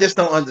 Like, I just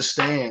don't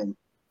understand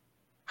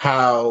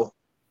how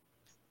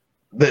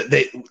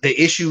the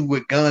issue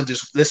with guns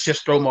is let's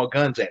just throw more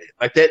guns at it.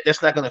 Like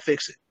that's not going to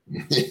fix it.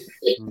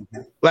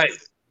 Like,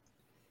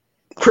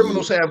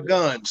 criminals have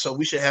guns, so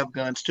we should have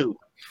guns too.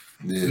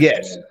 Yeah.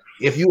 Yes.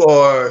 If you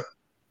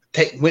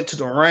went to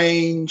the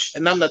range,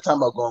 and I'm not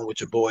talking about going with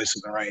your boys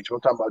to the range. I'm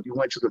talking about you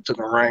went to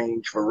the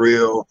range for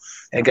real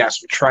and got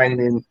some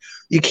training.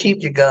 You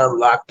keep your gun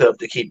locked up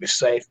to keep it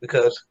safe,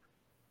 because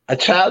a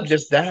child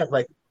just died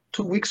like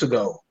 2 weeks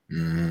ago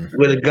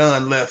with a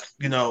gun left,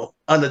 you know,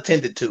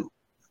 unattended to.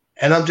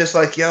 And I'm just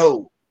like,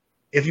 yo,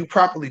 if you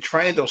properly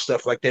trained on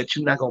stuff like that,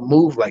 you're not gonna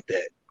move like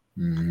that.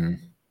 Mm-hmm.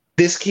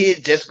 This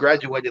kid just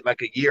graduated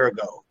like a year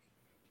ago.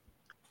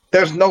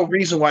 There's no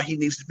reason why he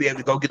needs to be able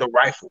to go get a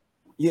rifle.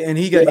 Yeah, and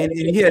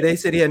they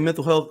said he had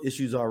mental health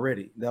issues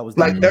already. That was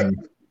like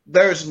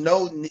there's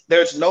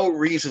no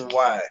reason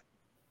why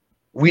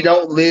we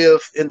don't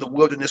live in the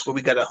wilderness where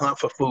we got to hunt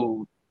for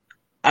food.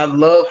 I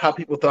love how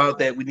people thought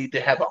that we need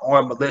to have an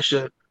armed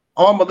militia.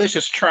 Armed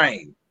militia's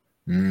trained.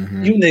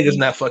 Mm-hmm. You niggas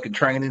not fucking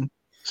training.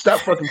 Stop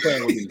fucking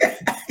playing with me.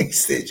 He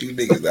said you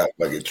niggas not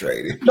fucking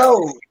training.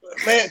 No,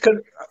 man, because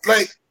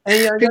like.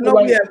 And you know,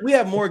 we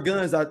have more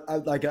guns. I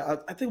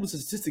think it was a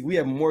statistic. We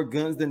have more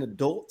guns than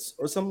adults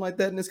or something like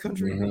that in this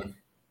country.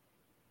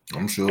 Mm-hmm.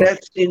 I'm sure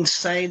that's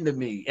insane to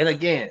me. And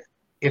again,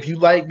 if you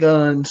like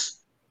guns,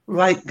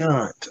 like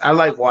guns. I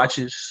like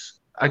watches.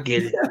 I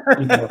get it.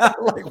 You know. I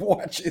like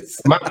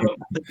watches.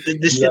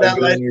 The shit I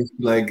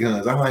like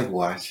guns. I like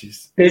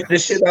watches. The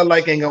shit I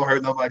like ain't gonna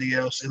hurt nobody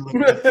else.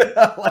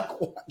 I like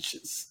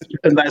watches.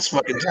 A nice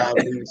fucking time.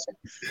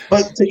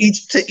 But to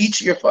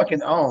each your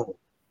fucking own.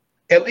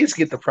 At least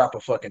get the proper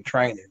fucking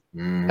training.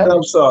 And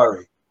I'm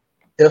sorry.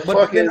 But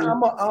fucking,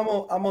 I'm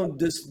gonna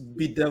just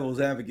be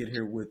devil's advocate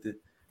here with it.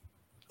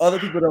 Other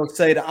people don't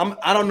say that.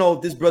 I don't know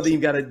if this brother even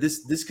got it.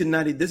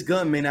 This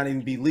gun may not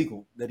even be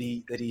legal that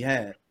he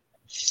had.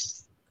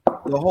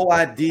 The whole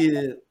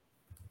idea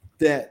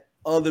that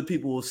other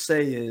people will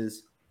say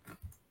is,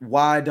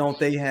 why don't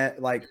they have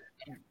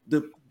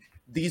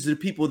these are the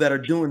people that are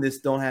doing this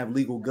don't have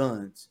legal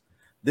guns.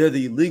 They're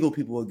the illegal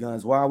people with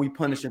guns. Why are we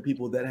punishing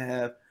people that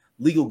have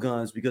legal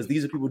guns? Because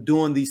these are people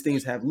doing these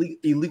things have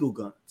illegal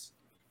guns.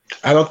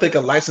 I don't think a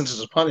license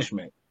is a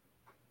punishment.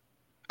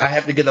 I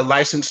have to get a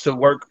license to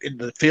work in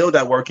the field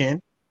I work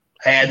in.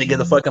 I had to get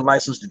a fucking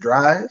license to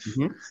drive.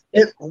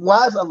 Mm-hmm.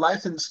 Why is a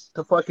license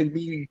to fucking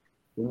be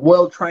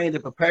well trained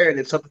and prepared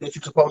and something that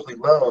you supposedly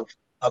love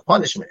a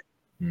punishment?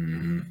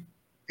 Mm-hmm.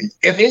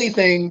 If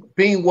anything,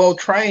 being well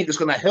trained is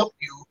going to help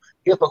you.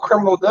 If a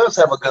criminal does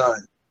have a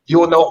gun, you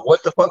will know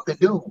what the fuck to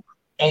do.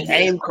 and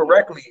aim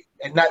correctly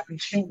and not be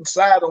shooting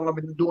side on them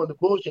and doing the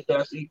bullshit that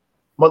I see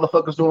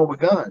motherfuckers doing with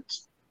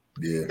guns.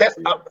 Yeah. That's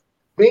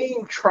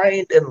being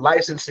trained and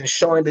licensed and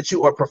showing that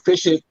you are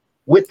proficient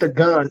with the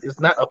gun is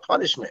not a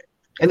punishment.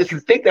 And if you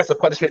think that's a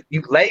punishment,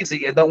 you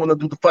lazy and don't want to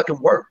do the fucking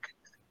work.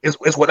 Is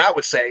what I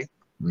would say.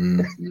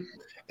 Mm.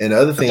 And the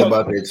other thing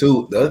about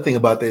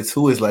that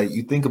too is like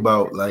you think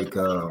about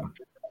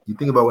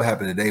what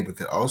happened today, but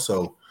then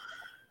also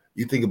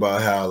you think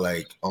about how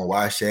like on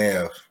Wash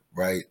Ave,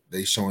 right?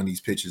 They showing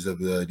these pictures of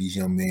these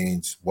young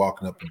men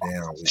walking up and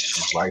down with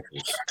these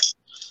rifles.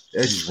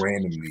 That's just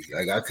randomly.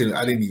 Like I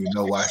didn't even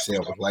know Wash Ave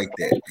was like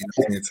that. You know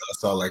what I'm saying? So I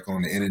saw like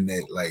on the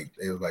internet, like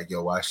they was like,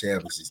 yo, Wash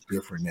Ave is just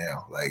different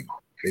now. Like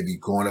they be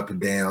going up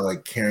and down,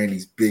 like carrying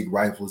these big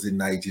rifles at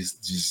night,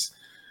 just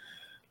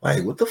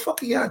like what the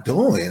fuck are y'all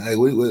doing? Like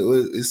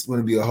it's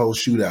gonna be a whole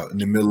shootout in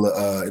the middle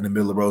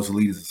of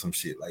Rosalitas or some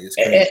shit. Like it's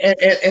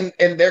crazy.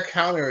 And their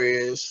counter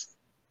is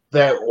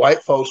that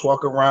white folks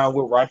walk around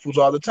with rifles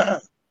all the time.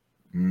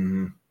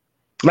 Mm-hmm.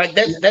 Like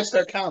that's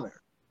their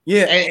counter.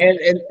 Yeah,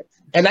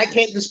 and I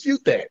can't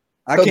dispute that.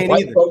 I can't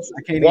white either. Folks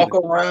I can't walk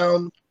either.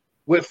 around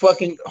with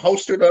fucking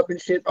holstered up and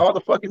shit all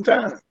the fucking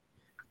time.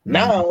 Mm-hmm.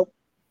 Now,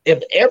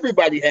 if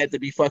everybody had to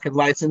be fucking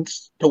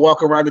licensed to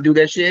walk around and do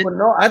that shit, Well,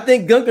 no, I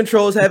think gun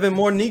control is having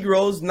more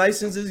Negroes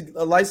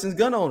licensed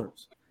gun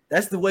owners.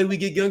 That's the way we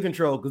get gun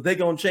control because they're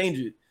gonna change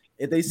it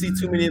if they see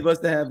too many of us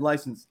that have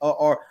license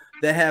or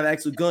that have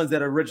actual guns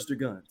that are registered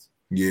guns.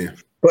 Yeah,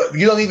 but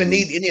you don't even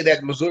need any of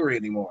that in Missouri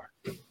anymore.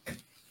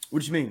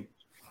 What do you mean?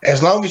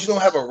 As long as you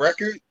don't have a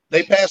record,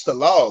 they passed the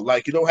law.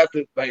 Like you don't have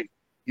to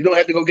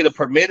go get a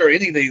permit or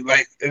anything.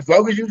 Like as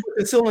long as you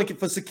concealing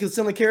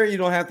carry, you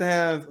don't have to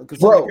have a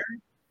concealing carry.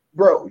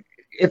 Bro,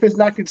 if it's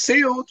not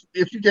concealed,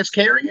 if you're just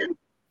carrying,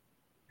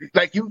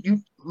 like you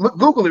look,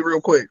 Google it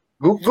real quick.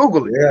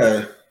 Google it.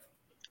 Yeah.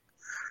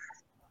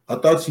 I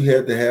thought you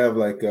had to have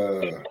like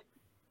I'm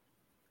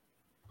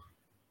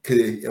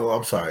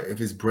sorry. If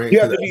it's brand,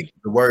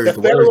 the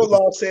federal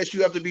law says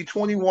you have to be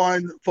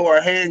 21 for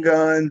a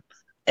handgun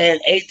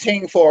and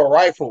 18 for a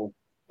rifle.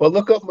 But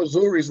look up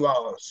Missouri's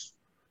laws.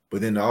 But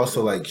then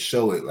also like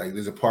show it. Like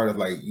there's a part of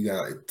like you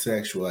got like, to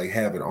actually like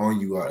have it on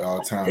you at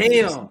all times.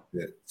 Damn.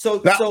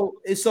 So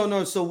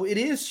it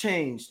is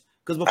changed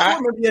because before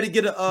you had to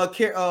get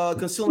a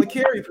conceal and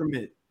carry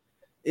permit.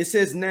 It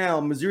says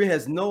now Missouri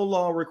has no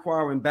law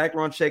requiring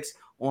background checks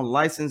on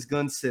licensed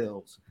gun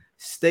sales.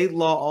 State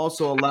law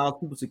also allows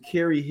people to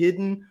carry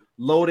hidden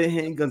loaded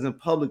handguns in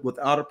public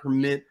without a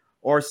permit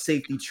or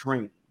safety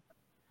training.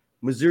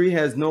 Missouri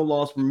has no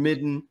laws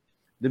permitting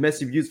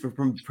domestic use for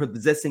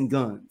possessing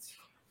guns.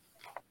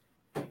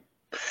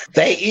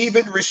 They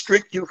even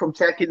restrict you from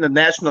checking the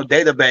national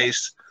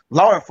database,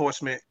 law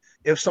enforcement,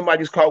 if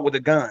somebody's caught with a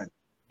gun,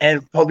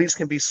 and police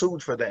can be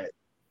sued for that.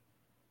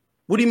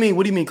 What do you mean?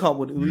 What do you mean caught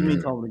with? What do you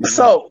mean caught with a gun?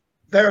 So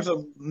there's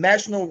a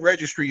national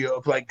registry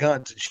of like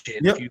guns and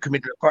shit. Yep. If you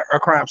commit a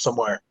crime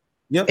somewhere,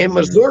 yep. In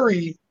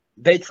Missouri,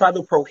 they try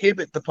to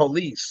prohibit the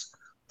police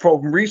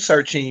from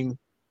researching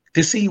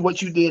to see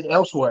what you did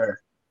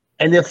elsewhere,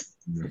 and if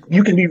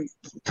you can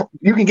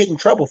get in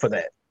trouble for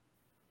that,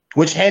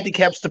 which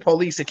handicaps the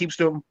police. It keeps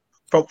them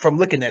from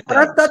looking at that.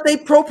 I thought they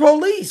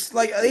pro-police.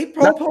 Like they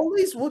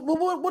pro-police. What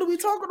are we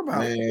talking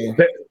about? Man.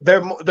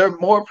 They're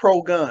more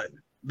pro-gun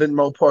than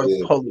more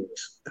police.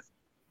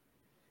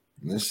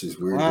 This is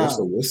weird. Wow. It's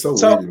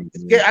so weird.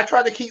 Yeah, I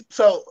try to keep.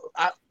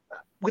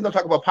 We don't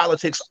talk about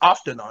politics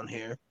often on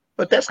here,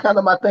 but that's kind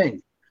of my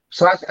thing.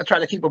 So I try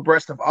to keep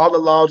abreast of all the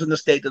laws in the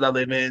state that I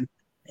live in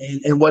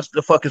and what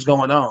the fuck is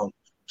going on.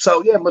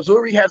 So yeah,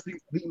 Missouri has the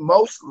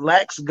most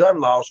lax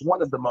gun laws,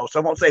 one of the most. I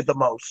won't say the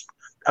most.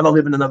 I don't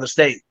live in another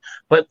state,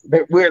 but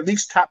we're at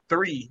least top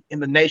 3 in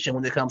the nation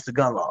when it comes to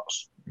gun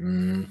laws.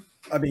 Mm.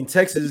 I mean,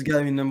 Texas has got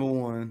to be number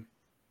 1.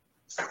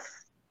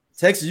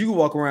 Texas, you can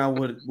walk around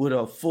with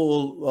a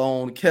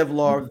full-on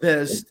Kevlar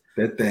vest.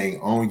 That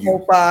thing on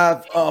you.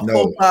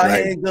 4.5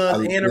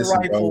 handgun and a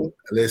rifle. Bro,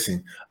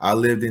 listen, I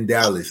lived in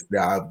Dallas.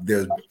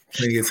 There's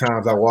plenty of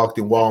times I walked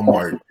in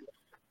Walmart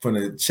from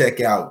the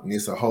checkout, and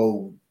it's a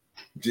whole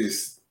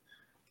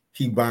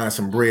he buying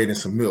some bread and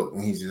some milk,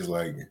 and he's just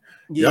like,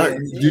 "Yeah,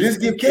 you just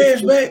give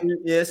cash back."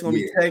 Yeah, it's gonna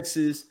be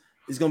Texas.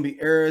 It's gonna be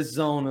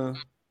Arizona.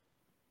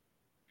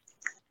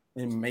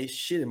 And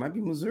it might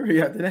be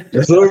Missouri after that.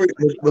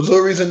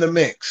 Missouri's in the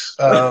mix.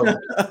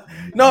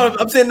 No,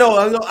 I'm saying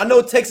no. I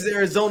know Texas,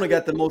 Arizona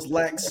got the most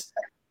lax.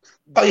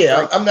 Oh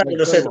yeah, I'm not going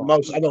to say the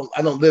most. I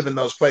don't live in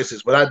those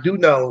places, but I do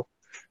know.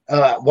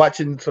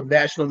 Watching some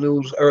national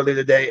news earlier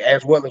today,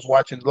 as well as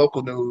watching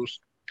local news,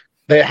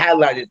 they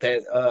highlighted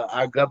that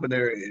our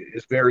governor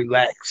is very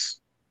lax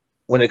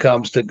when it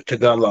comes to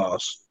gun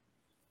laws.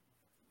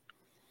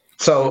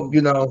 So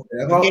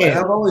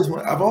I've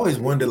always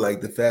wondered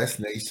like the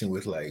fascination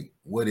with like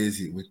what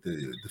is it with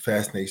the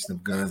fascination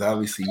of guns?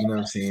 Obviously, you know what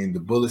I'm saying. The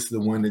bullets are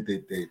the one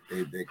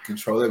that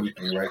control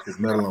everything, right? Because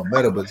metal on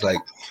metal, but it's like,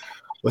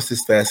 what's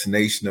this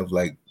fascination of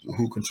like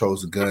who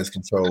controls the guns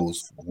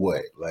controls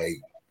what?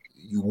 Like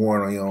you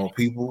warn on your own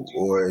people,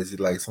 or is it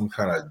like some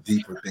kind of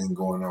deeper thing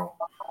going on?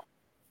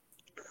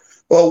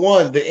 Well,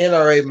 one, the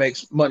NRA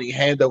makes money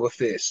hand over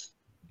fist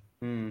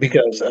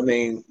because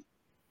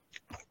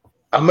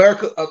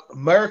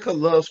America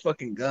loves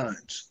fucking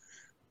guns.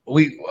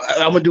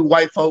 I'm gonna do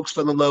white folks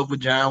fell in love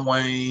with John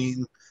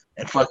Wayne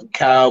and fucking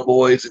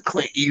cowboys and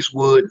Clint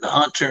Eastwood and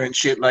Hunter and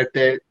shit like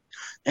that.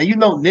 And you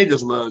know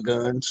niggas love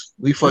guns.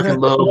 We fucking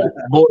love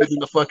Boys in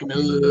the fucking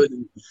Hood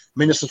and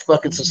Menace to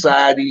fucking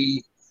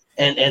Society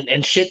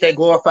and shit that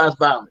glorifies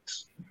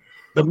violence.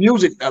 The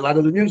music, a lot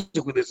of the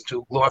music we listen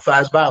to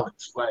glorifies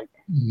violence. Like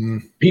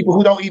people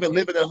who don't even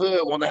live in the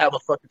hood want to have a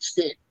fucking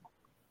stick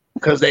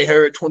because they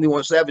heard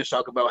 21 Savage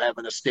talk about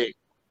having a stick.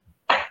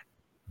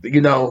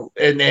 You know,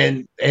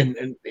 and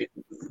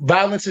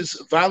violence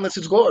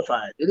is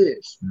glorified. It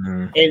is.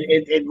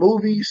 In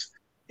movies,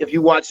 if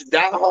you watch Die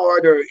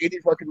Hard or any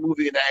fucking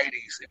movie in the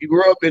 80s, if you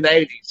grew up in the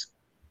 80s,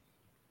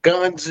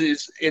 guns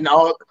is in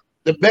all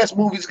the best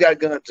movies got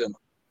guns in them.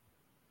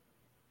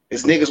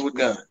 It's niggas with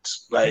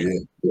guns. Like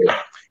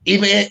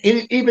even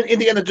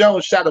Indiana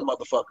Jones shot a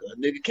motherfucker. A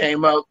nigga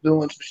came out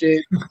doing some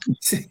shit.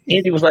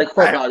 Indy was like,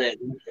 fuck all that,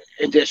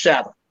 and just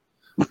shot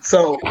him.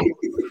 So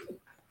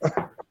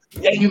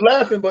yeah, you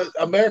laughing, but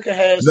America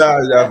has.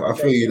 I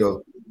feel you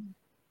though.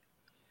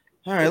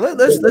 All right,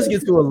 let's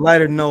get to a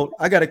lighter note.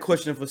 I got a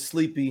question for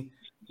Sleepy.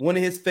 One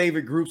of his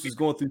favorite groups is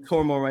going through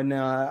turmoil right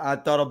now. I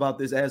thought about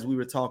this as we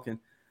were talking.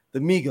 The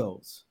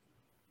Migos.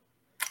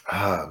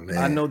 Ah man,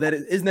 I know that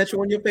isn't that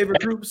one of your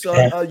favorite groups?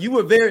 You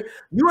were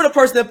the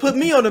person that put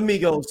me on the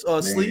Migos.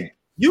 Sleep.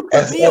 You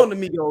put me on the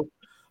Migos.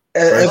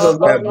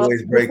 Bad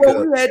boys break up.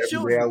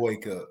 Every day I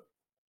wake up.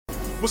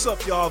 What's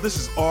up, y'all? This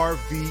is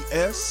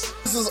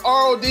RVS. This is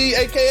ROD,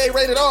 aka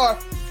Rated R.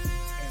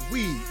 And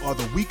we are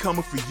the We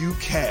Coming For You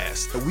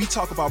cast. And we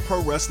talk about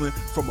pro wrestling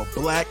from a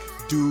black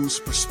dude's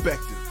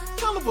perspective.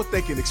 Tell them what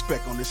they can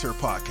expect on this here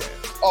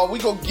podcast. Oh, we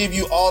gonna give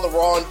you all the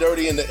raw and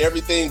dirty and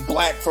everything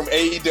black from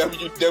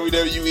AEW,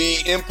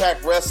 WWE,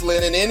 Impact Wrestling,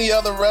 and any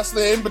other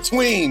wrestling in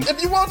between.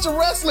 If you want your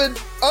wrestling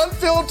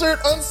unfiltered,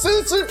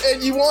 uncensored,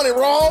 and you want it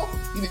raw,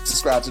 you need to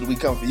subscribe to the We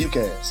Come For You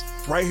cast.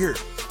 Right here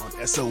on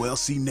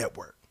SOLC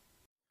Network.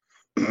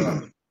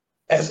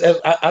 As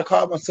I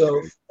call myself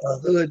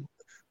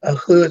a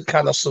hood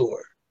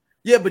connoisseur.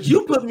 Yeah, but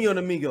you put me on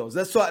the Migos.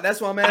 That's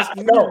why I'm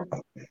asking you.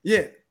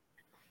 Yeah.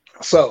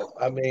 So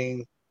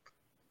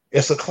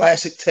it's a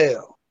classic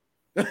tale.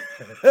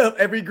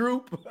 Every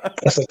group.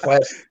 It's a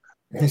classic.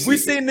 We've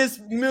seen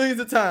this millions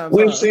of times.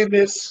 We've seen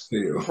this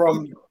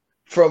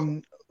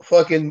from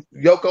fucking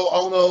Yoko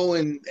Ono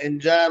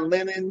and John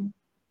Lennon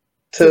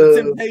to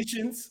the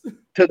Temptations,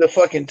 to the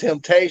fucking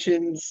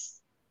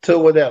Temptations, to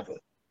whatever.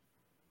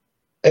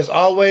 There's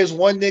always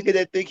one nigga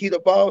that think he the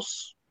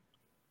boss,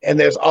 and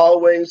there's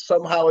always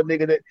somehow a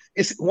nigga that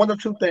it's one of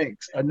two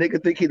things: a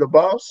nigga think he the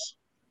boss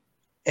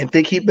and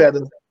think he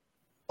better,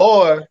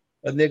 or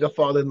a nigga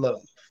fall in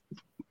love.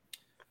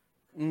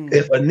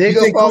 If a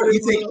nigga fall in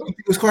love,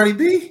 it was Cardi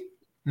B?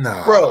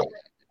 Nah, bro.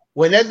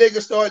 When that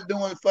nigga started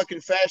doing fucking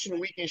Fashion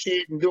Week and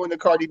shit and doing the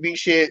Cardi B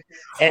shit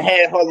and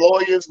had her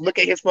lawyers look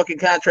at his fucking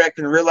contract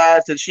and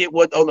realize that shit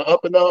was on the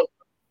up and up,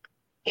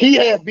 he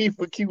had beef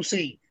with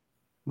QC.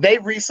 They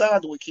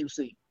re-signed with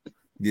QC.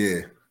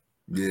 Yeah.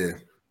 That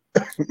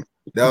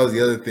was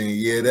the other thing.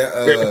 Yeah,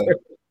 that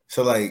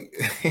so like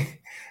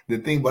the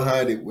thing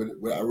behind it,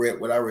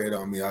 what I read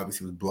on me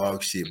obviously was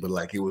blog shit, but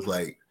like it was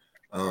like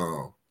Quavo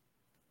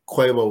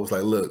was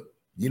like, look,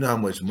 you know how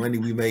much money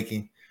we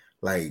making?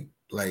 Like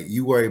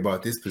you worry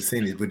about this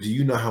percentage, but do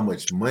you know how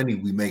much money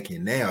we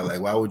making now? Like,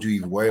 why would you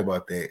even worry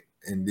about that?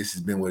 And this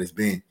has been what it's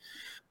been.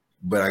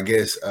 But I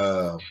guess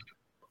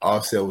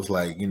Offset was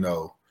like, you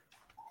know,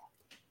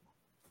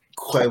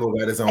 Quavo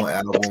got his own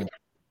album.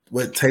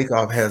 What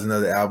Takeoff has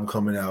another album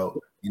coming out.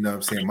 You know what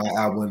I'm saying? My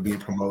album being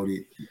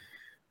promoted.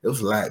 It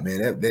was a lot,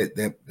 man.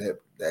 That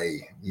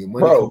hey,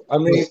 bro. I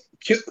mean,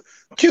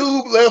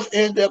 Cube left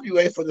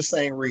NWA for the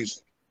same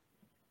reason.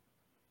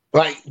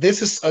 Like,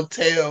 this is a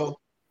tale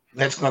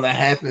that's gonna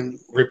happen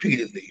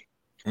repeatedly.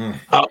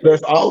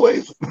 There's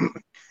always,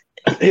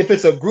 if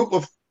it's a group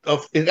of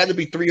it got to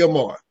be three or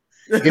more.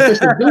 If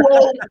it's a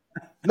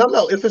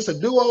duo, if it's a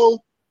duo,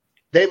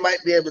 they might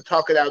be able to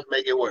talk it out and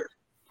make it work.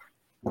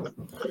 But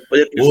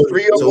if it's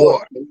three or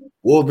more,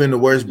 what would have been the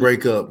worst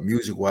breakup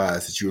music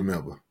wise that you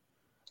remember?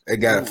 It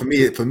got for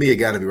me. It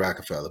got to be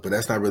Rockefeller, but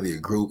that's not really a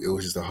group. It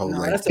was just a whole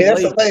that's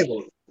a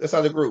label. That's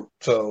not a group.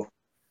 So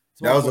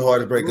that was the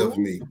hardest breakup for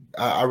me.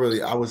 I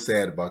was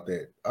sad about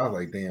that. I was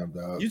like, damn,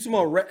 dog. You talking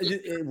about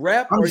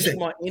rap or you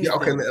talking about anything?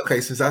 Yeah, okay.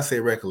 Since I say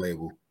record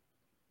label,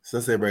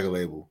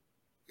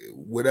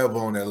 whatever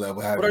on that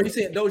level. What are you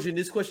saying, Doja? In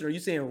this question, are you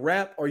saying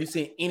rap or are you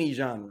saying any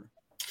genre?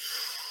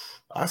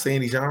 I say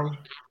any genre.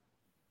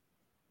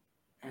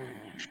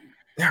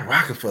 That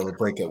Rockefeller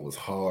breakup was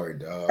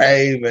hard, dog.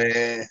 Hey,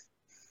 man.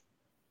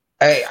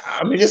 Hey,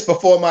 I mean, it's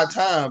before my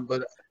time,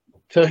 but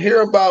to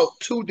hear about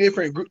two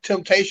different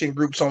Temptation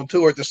groups on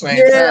tour at the same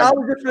time. Yeah, I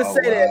was just going to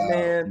say that,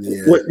 man.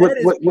 Yeah. That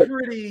is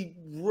pretty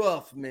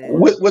rough, man.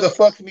 Would have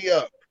fucked me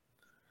up.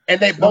 and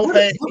they both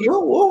had.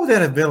 What would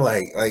that have been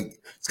like? Like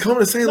it's coming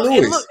to St. Louis.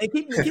 And look, and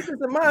keep this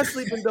in mind,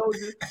 Sleeping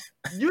Doja.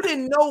 You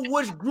didn't know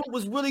which group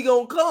was really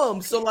gonna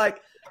come, so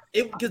like,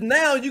 because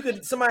now you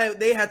could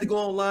they had to go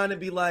online and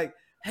be like,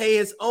 hey,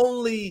 it's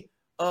only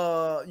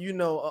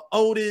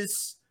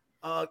Otis,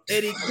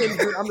 Eddie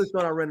Kendricks. I'm just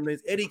throwing out random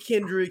names. Eddie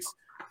Kendricks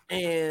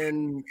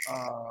and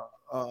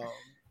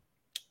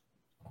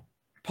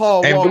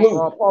Paul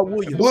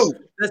Williams. Blue.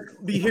 Let's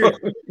be here.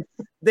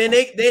 then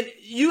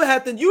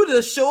you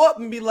just show up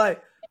and be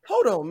like,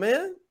 hold on,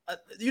 man.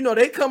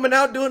 They coming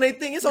out doing their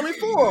thing. It's only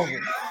 4 of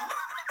them.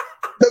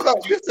 No,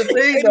 just the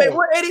thing. Hey, man,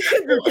 where Eddie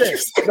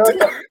Kendricks at? No,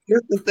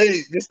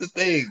 just the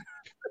thing.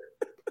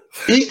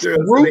 Each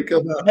group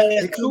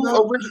had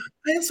 2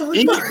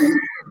 original.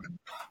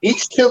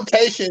 Each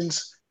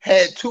Temptations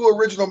had 2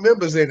 original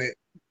members in it.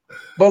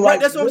 But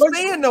like that's what I'm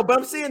saying, though. But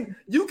I'm saying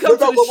you come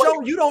to the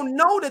show, you don't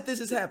know that this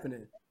is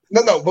happening.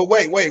 No, but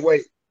wait.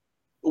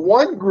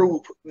 One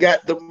group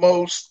got the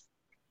most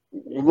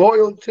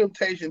loyal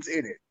Temptations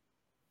in it.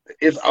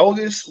 It's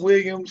Otis,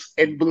 Williams,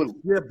 and Blue.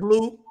 Yeah,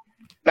 Blue.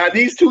 Now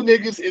these 2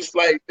 niggas is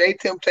like they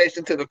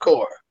Temptation to the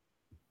core.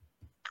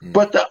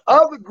 But the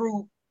other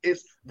group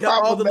is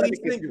got all the lead as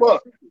singers.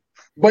 fuck.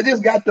 But it's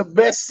got the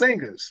best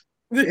singers.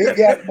 It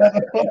got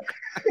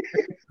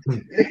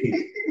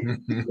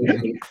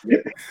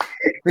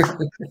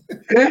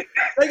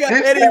They got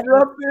Eddie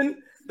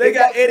Ruffin, they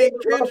got Eddie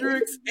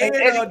Kendricks, and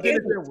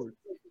Dennis Edwards.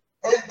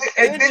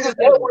 And Dennis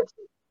Edwards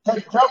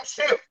had jumped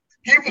ship.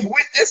 He was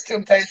with this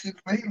Temptation,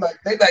 but he like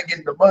they not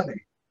getting the money.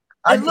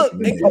 And look,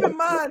 and keep in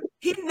mind,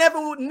 he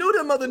never knew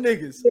them other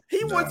niggas.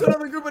 He went to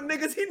another group of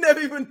niggas he never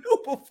even knew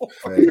before.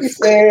 He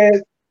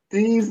said,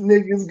 these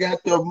niggas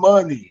got the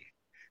money.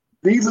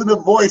 These are the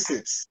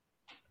voices.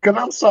 Cause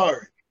I'm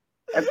sorry.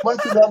 As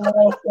much as I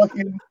love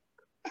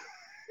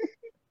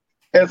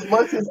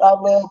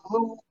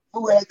Blue,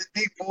 who had the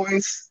deep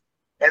voice,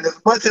 and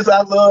as much as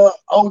I love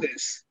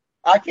Otis,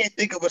 I can't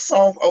think of a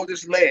song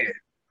Otis led.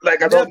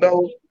 Like I don't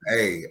know.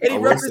 Hey, Eddie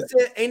Ruffin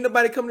said, "Ain't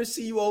nobody coming to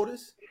see you,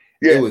 Otis."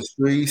 Yeah. It was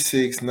 3,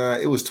 6,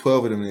 9. It was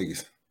 12 of them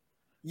niggas.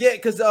 Yeah,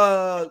 because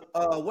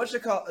what's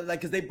it called?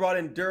 Like, because they brought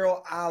in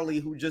Daryl Ali,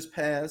 who just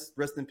passed.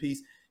 Rest in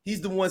peace.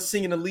 He's the one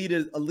singing a lead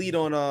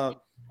on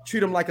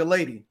 "Treat 'Em Like a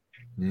Lady."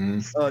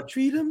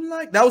 Treat 'em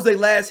like that was their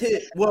last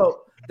hit.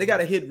 Well, they got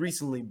a hit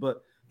recently,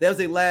 but that was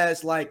their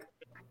last like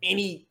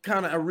any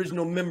kind of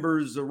original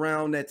members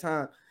around that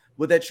time.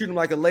 With that "Treat 'Em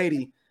Like a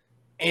Lady,"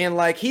 and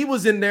like he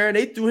was in there, and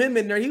they threw him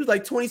in there. He was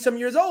like 20-some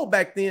years old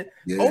back then.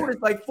 Yeah. Otis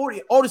like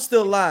 40. Otis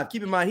still alive.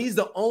 Keep in mind, he's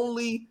the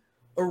only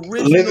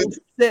original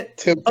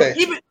set.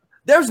 Even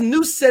there's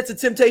new sets of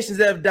Temptations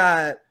that have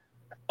died.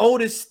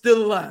 Otis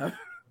still alive.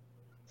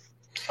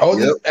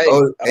 Otis,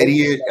 yep. 80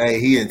 years. Hey,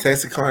 he in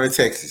Texarkana,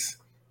 Texas.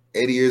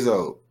 80 years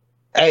old.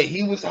 Hey,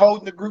 he was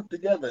holding the group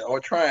together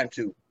or trying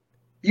to.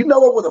 You know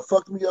what would have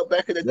fucked me up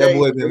back in the day? That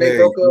boy been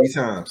married 3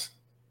 times.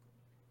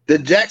 The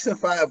Jackson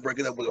 5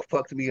 breaking up would have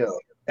fucked me up.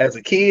 As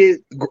a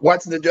kid,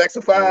 watching the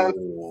Jackson 5,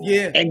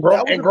 and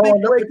growing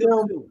up with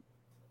them,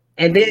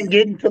 and then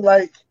getting to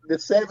like the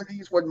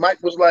 70s when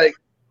Mike was like,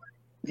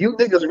 "You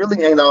niggas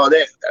really ain't all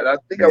that," and I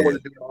think I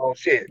want to do my own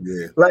shit.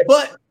 Yeah, like,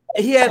 but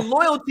he had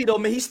loyalty though,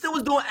 man. He still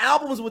was doing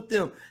albums with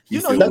them.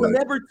 He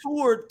never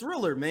toured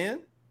Thriller,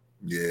 man.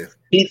 Yeah,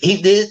 he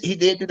did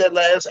do that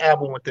last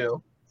album with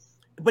them,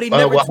 but he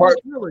never toured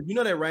Thriller. You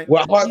know that, right?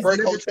 Well,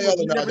 Heartbreak Hotel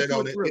and all that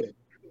on it.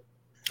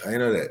 I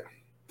know that.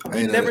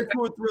 He never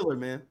toured Thriller,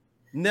 man.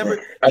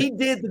 Never. He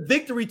did the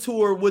Victory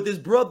Tour with his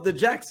brother, the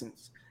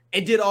Jacksons,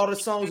 and did all the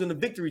songs on the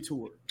Victory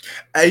Tour.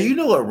 Hey, you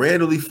know what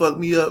randomly fucked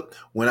me up?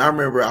 When I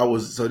remember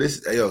this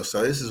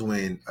is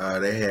when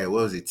they had,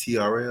 what was it,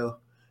 TRL?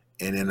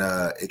 And then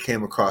it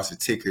came across a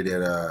ticker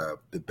that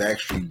the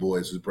Backstreet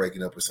Boys was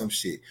breaking up or some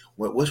shit.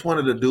 What's one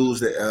of the dudes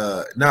that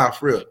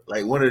for real,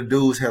 like one of the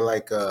dudes had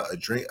like a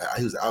drink,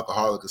 he was an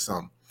alcoholic or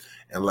something.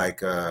 And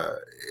like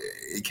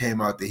it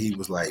came out that he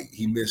was like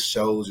he missed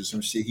shows or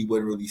some shit. He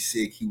wasn't really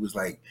sick. He was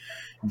like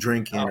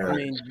drinking or whatever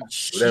it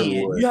was.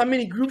 You know how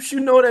many groups you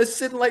know that's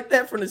sitting like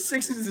that from the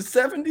 60s and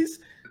 70s?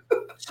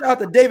 Shout out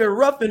to David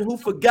Ruffin, who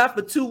forgot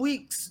for 2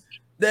 weeks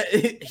that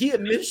he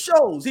had missed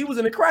shows. He was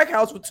in the crack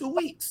house for 2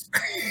 weeks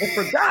and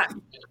forgot.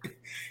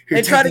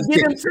 And tried to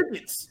get him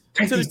tickets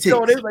to the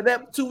show. They was like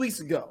that 2 weeks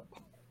ago.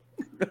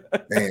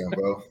 Damn,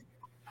 bro.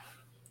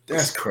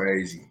 That's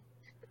crazy.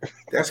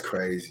 That's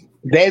crazy.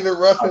 David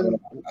Ruffin.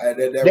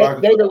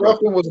 David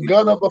Ruffin was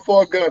Gunna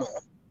before Gunna.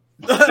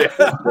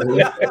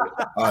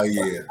 Oh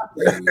yeah.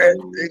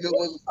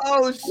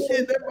 Oh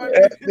shit!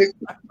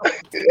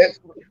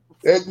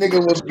 That nigga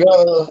was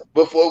Gunna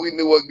before we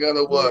knew what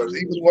Gunna was.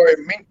 He was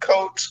wearing mink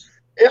coats.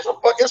 It's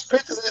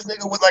pictures of this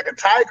nigga with like a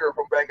tiger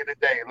from back in the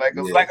day. Like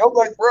I'm like,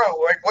 bro,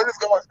 like what is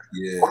going?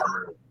 Yeah.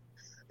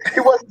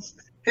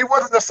 He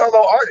wasn't a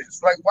solo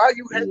artist. Like why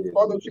you had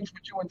photo shoots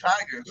with you and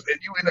tigers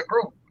and you in a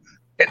group?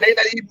 And they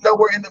not even know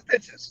we're in the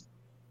pictures.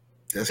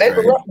 That's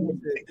David Ruffin was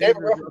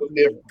different.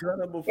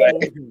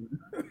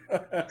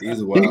 He's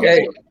a wild.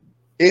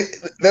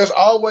 There's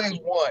always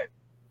one.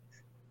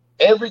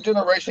 Every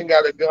generation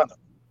got a Gunna.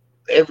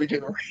 every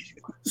generation.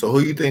 So who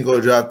you think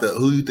gonna drop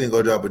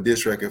a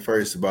diss record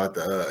first about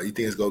the? You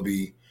think it's gonna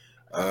be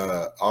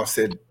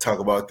Offset talk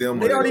about them?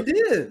 They already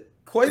did.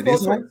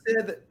 Quavo one?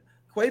 said that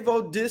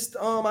Quavo dissed.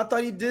 I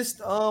thought he dissed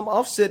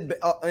Offset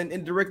and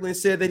indirectly and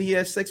said that he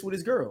had sex with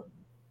his girl.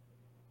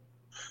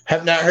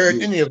 Have not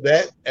heard any of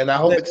that, and I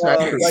hope it's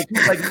not true. Like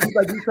you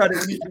try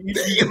to you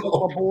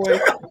my boy.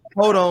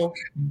 Hold on.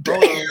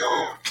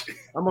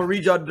 I'm gonna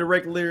read y'all the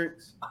direct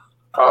lyrics.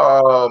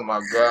 Oh my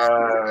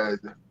god!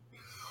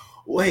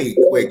 Wait,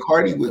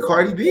 Cardi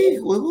B?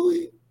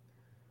 Who?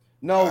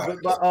 No,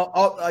 but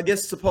I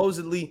guess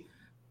supposedly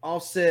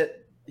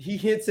Offset he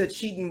hints at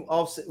cheating.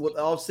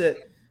 Offset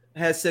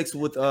has sex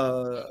with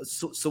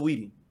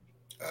Saweetie.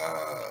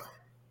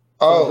 It's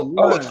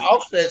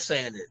Offset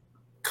saying it.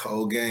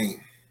 Cold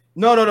game.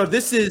 No.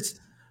 This is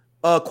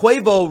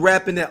Quavo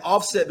rapping that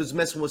Offset was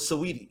messing with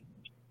Saweetie.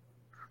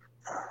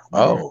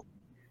 Oh.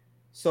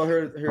 So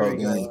here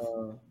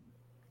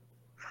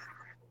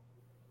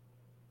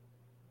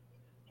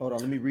hold on,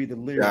 let me read the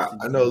lyrics. Yeah,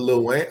 I know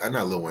Lil Wayne.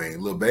 Not Lil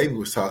Wayne. Lil Baby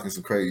was talking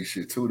some crazy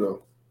shit too,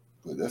 though.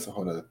 But that's a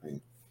whole other thing.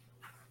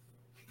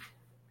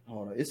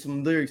 Hold on, it's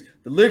some lyrics.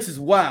 The lyrics is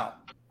wild.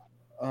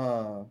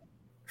 Hold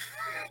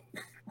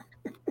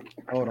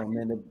on,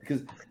 man,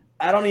 because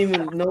I don't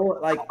even know.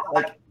 Like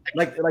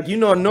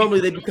normally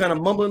they be kind of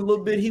mumbling a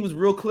little bit. He was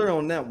real clear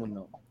on that one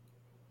though.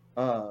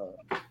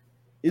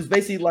 It's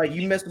basically like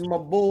you messed with my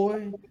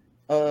boy,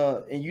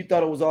 and you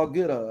thought it was all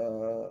good.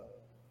 Let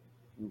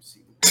me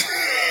see.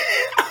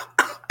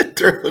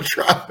 Turtle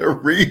trying to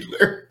read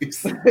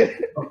lyrics.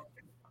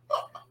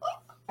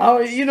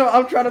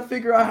 I'm trying to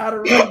figure out how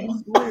to read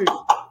these lyrics.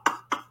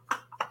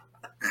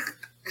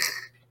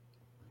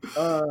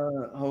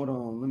 Hold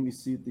on. Let me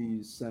see what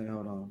these say.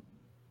 Hold on.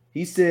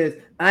 He says,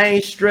 I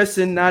ain't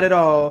stressing, not at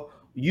all.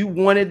 You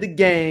wanted the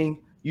gang.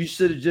 You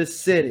should have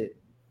just said it.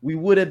 We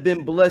would have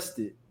been blessed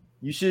it.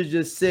 You should have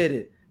just said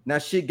it. Now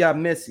shit got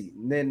messy.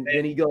 And then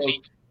he goes,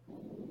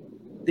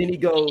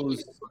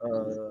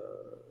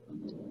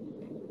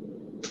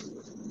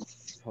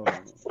 hold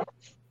on.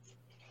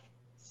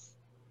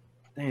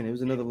 Dang, there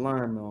was another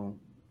line though.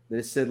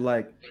 That said,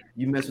 like,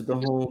 you mess with the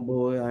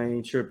homeboy, I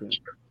ain't tripping.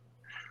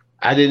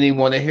 I didn't even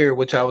want to hear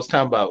what y'all was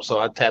talking about, so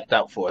I tapped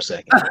out for a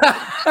second.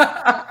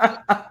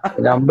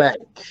 And I'm back.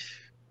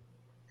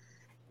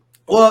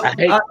 Well,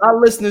 our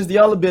listeners,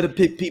 y'all better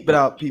pick it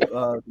out.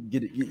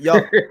 Get it.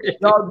 Y'all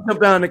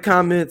jump down in the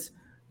comments.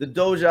 The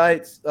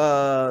Dojaites,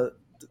 the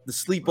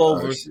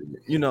sleepovers,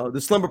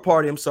 the slumber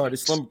party. I'm sorry, the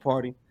slumber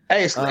party.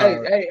 Hey.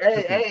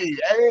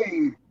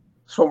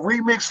 Some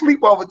remix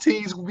sleepover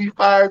teams will be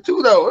fired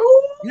too, though.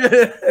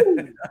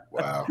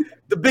 Wow.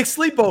 The big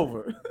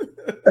sleepover.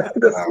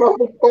 The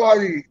slumber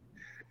party.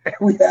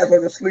 We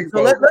having a sleepover.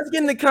 So let's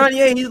get into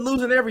Kanye. He's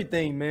losing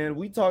everything, man.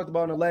 We talked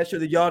about in the last year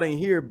that y'all didn't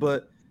hear,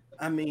 but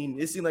I mean,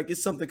 it seems like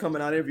it's something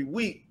coming out every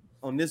week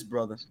on this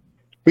brother.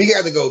 We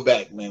got to go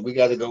back, man. We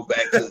got to go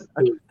back.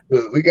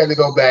 We got to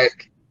go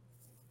back.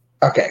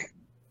 Okay.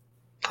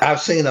 I've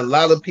seen a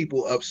lot of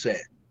people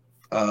upset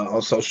on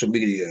social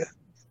media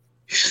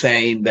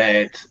saying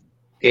that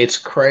it's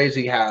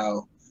crazy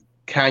how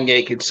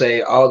Kanye can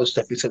say all the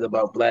stuff he said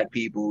about black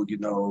people,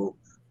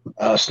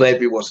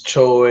 slavery was a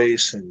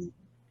choice and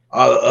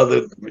all the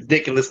other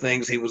ridiculous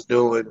things he was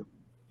doing,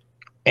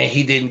 and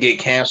he didn't get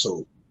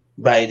canceled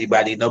by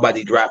anybody.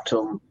 Nobody dropped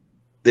him,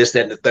 this,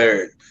 that, and the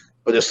third.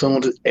 But as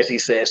soon as he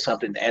says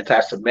something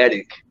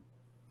anti-Semitic,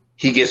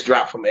 he gets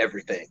dropped from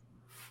everything.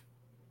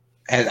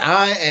 And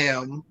I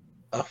am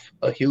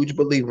a huge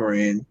believer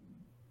in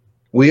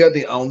we are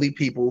the only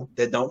people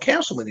that don't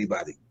cancel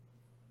anybody.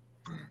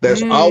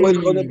 There's always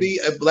going to be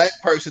a black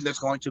person that's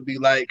going to be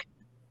like,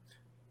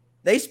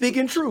 they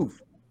speaking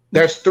truth.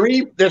 There's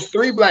three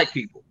black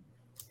people.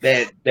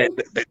 That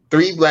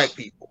three black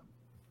people.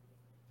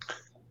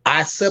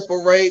 I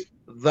separate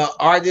the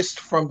artist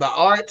from the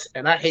art,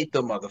 and I hate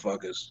them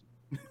motherfuckers.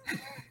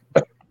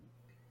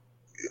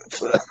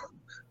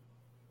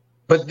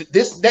 But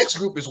this next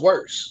group is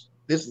worse.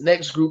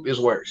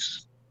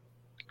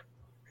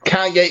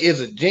 Kanye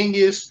is a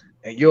genius,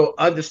 and you'll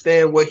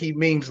understand what he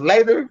means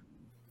later.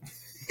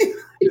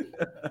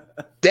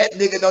 That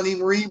nigga don't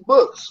even read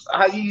books.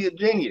 How he a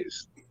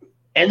genius?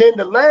 And then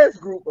the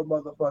last group of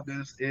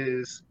motherfuckers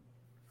is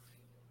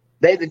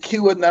they the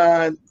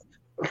QAnon.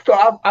 So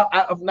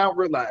I've now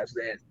realized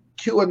that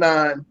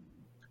QAnon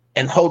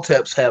and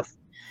Hoteps have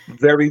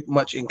very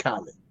much in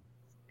common,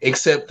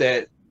 except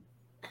that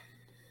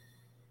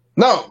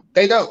no,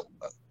 they don't.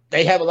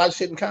 They have a lot of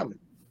shit in common.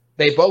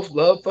 They both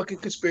love fucking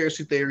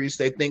conspiracy theories.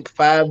 They think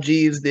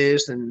 5G is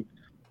this and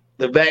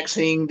the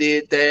vaccine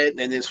did that,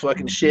 and it's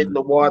fucking shit in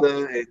the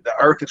water and the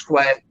earth is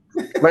flat.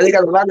 But they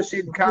got a lot of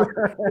shit in common.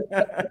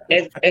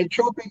 And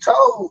truth be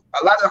told,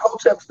 a lot of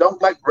Hoteps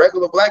don't like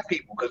regular black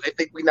people because they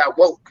think we not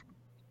woke.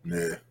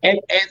 Yeah. And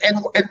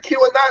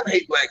QAnon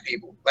hate black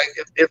people. Like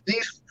if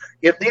these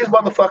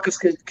motherfuckers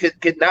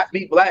could not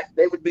be black,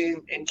 they would be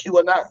in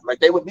QAnon. Like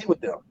they would be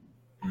with them.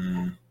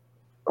 Mm.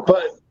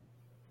 But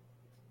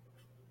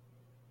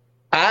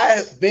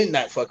I've been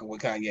not fucking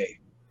with Kanye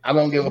I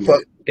don't give a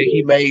fuck that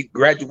he made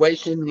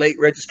graduation, late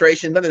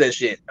registration, none of that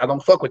shit. I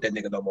don't fuck with that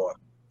nigga no more.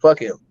 Fuck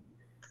him.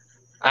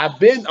 I've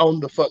been on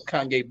the fuck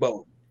Kanye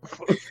boat.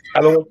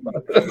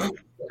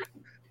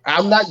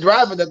 I'm not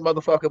driving that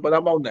motherfucker, but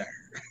I'm on there.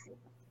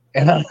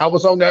 And I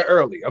was on there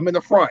early. I'm in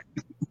the front.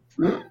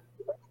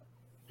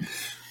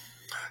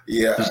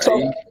 Yeah.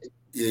 So,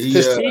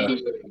 this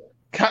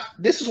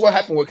is what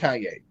happened with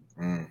Kanye.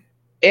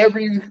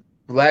 Every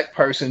black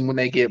person, when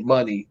they get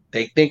money,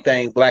 they think they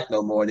ain't black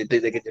no more, and they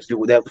think they can just do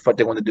whatever the fuck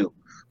they want to do.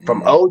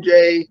 From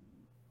OJ,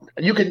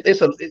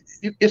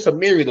 it's a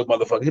myriad of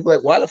motherfuckers. You'd be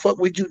like, why the fuck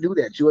would you do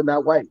that? You are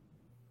not white.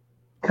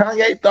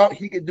 Kanye thought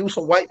he could do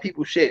some white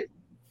people shit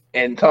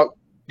and talk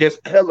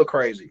just hella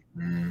crazy.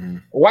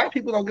 White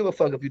people don't give a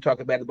fuck if you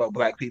talk bad about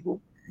black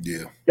people.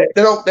 Yeah,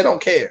 they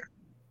don't care.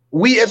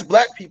 We as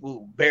black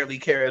people barely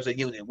care as a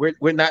unit.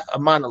 We're not a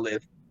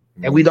monolith,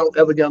 and we don't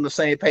ever get on the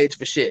same page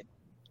for shit.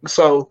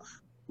 So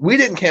we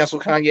didn't cancel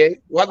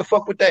Kanye. Why the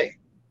fuck would they?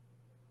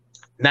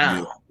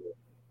 Now,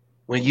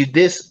 when you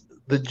diss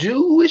the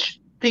Jewish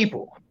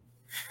people,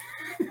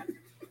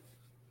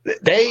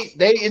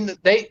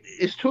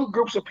 it's two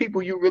groups of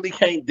people you really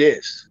can't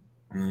diss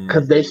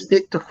because they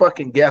stick to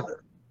fucking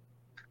together.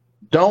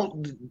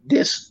 Don't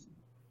diss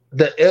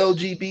the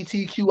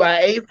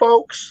LGBTQIA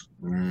folks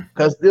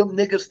because them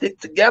niggas stick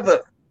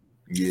together.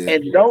 Yeah.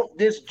 And don't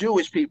diss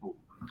Jewish people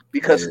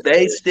because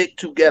they stick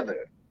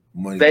together.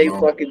 They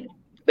vote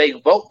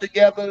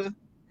together.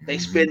 They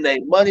spend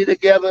their money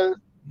together.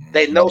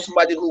 They know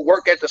somebody who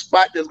work at the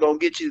spot that's gonna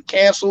get you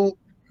canceled.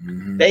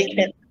 They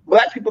can't.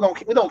 Black people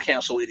don't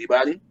cancel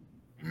anybody.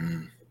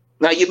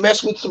 Now you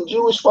mess with some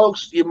Jewish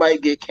folks, you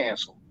might get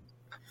canceled.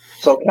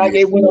 So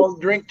Kanye went on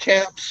Drink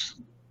Champs.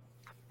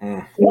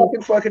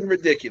 Fucking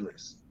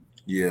ridiculous.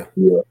 Yeah.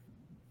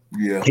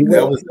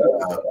 That was.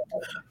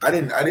 I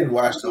didn't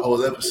watch the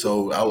whole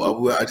episode. I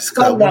just.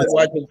 I'm not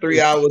watching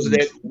 3 hours of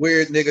that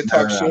weird nigga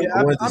talk shit.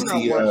 I'm not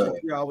watching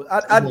 3 hours.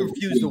 I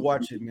refuse to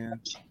watch it, man.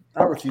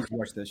 I refuse to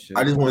watch that shit.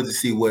 I just wanted to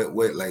see what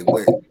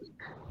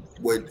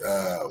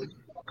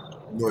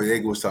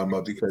Noriega was talking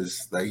about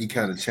because like he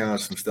kind of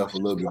challenged some stuff a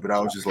little bit, but I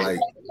was just like,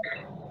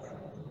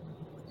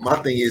 my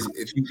thing is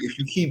if you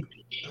keep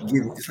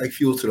giving, it's like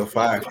fuel to the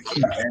fire. If you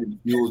keep adding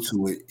fuel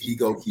to it, he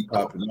go keep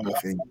popping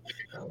off. And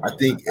I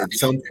think at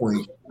some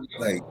point,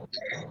 like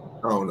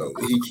I don't know,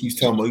 he keeps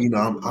telling me,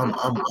 I'm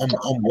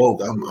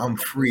woke, I'm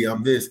free,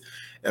 I'm this,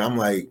 and I'm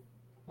like,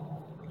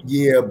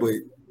 yeah, but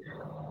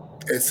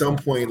at some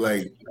point,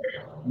 like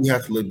you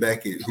have to look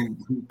back at who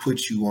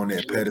put you on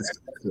that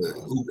pedestal,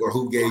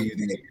 who gave you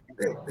that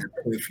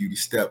point for you to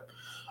step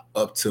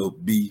up to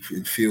be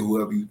and feel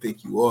whoever you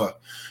think you are.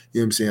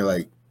 You know what I'm saying?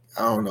 Like,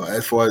 I don't know.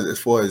 As far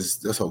as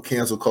this whole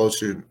cancel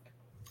culture,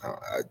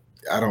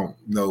 I don't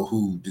know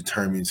who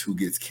determines who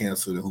gets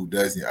canceled and who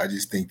doesn't. I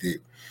just think that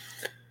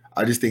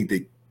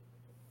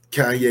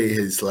Kanye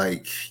has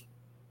like,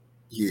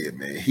 yeah,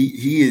 man,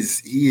 he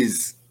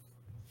is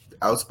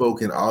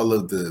outspoken all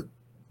of the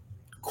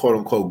quote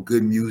unquote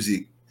good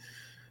music,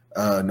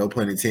 no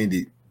pun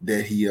intended,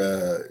 that he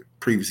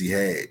previously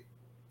had.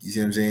 You see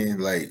what I'm saying?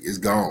 Like it's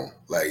gone.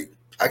 Like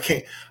I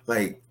can't,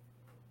 like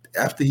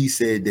after he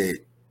said that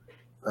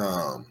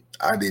I'm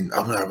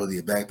not really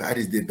a backpack. I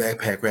just did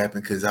backpack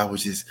rapping because I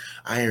ain't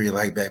really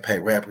like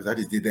backpack rappers. I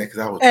just did that because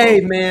I was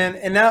man,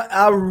 and now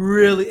I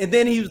really, and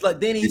then he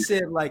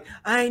said like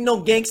I ain't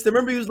no gangster.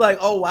 Remember he was like,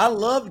 oh, I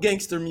love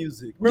gangster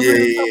music. Remember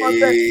he was talking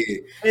about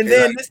that? And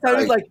then this time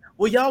he was like,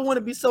 well, y'all want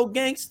to be so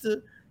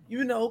gangster,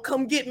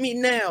 come get me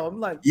now. I'm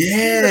like,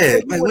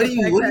 yeah, like what do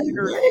you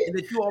and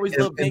that you always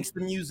love gangster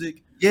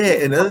music. Yeah,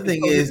 and the other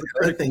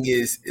thing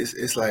is,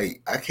 it's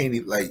like I can't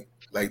even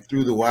like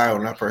Through the Wire.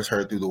 When I first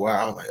heard Through the Wire,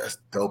 I was like, that's a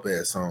dope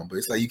ass song. But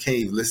it's like you can't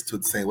even listen to it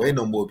the same way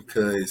no more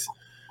because,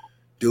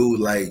 dude,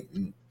 like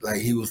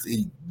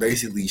he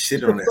basically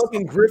shit on that.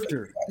 Fucking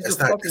grifter. He's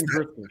a fucking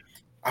grifter.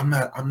 I'm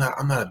not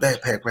a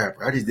backpack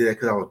rapper. I just did that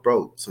because I was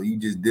broke. So you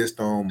just dissed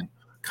on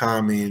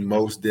Common,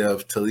 Mos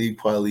Def, Talib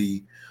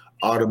Kweli,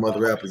 all the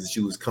other rappers that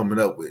you was coming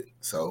up with.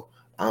 So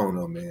I don't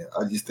know, man.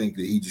 I just think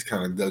that he just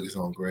kind of dug his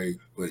own grave.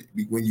 But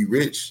when you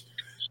rich,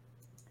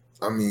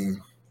 I mean,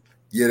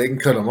 yeah, they can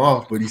cut him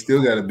off, but he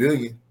still got $1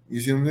 billion.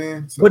 You see what I'm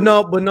saying? So, but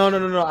no.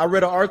 I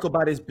read an article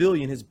about his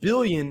billion. His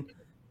billion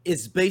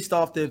is based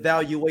off the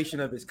evaluation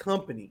of his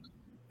company,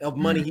 of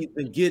money he's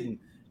been getting.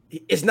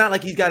 It's not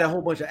like he's got a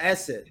whole bunch of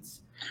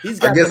assets.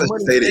 He's got. I guess I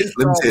should say this.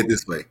 Let me say it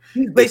this way.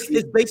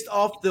 It's based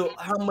off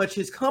how much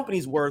his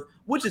company's worth,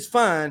 which is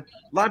fine.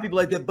 A lot of people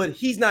like that, but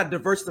he's not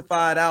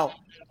diversified out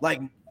like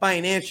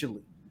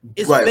financially.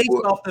 It's based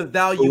off the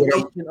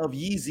valuation of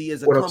Yeezy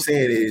as a company. What I'm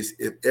saying is,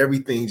 if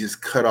everything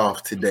just cut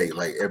off today,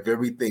 like if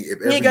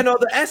he ain't got no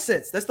other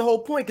assets. That's the whole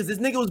point. Because this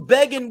nigga was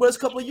begging us a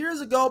couple of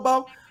years ago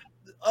about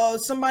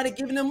somebody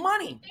giving him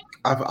money.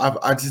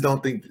 I just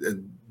don't think,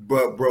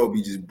 bro,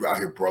 be just out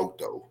here broke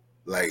though.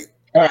 Like,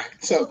 all right.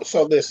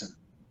 So listen,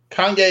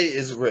 Kanye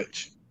is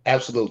rich,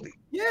 absolutely.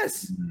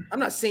 Yes, I'm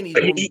not saying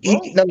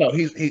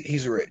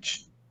he's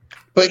rich.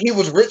 But he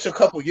was rich a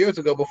couple years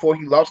ago before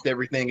he lost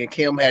everything and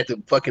Kim had to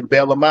fucking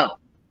bail him out.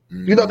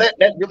 You know that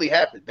really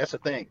happened. That's a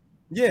thing.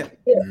 Yeah.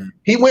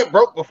 He went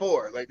broke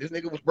before. Like this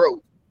nigga was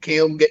broke.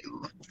 Kim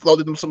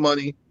floated him some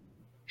money.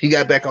 He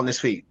got back on his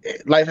feet.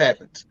 Life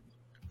happens.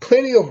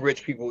 Plenty of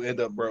rich people end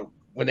up broke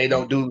when they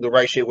don't do the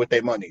right shit with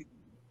their money.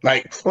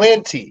 Like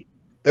plenty.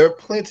 There are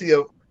plenty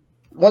of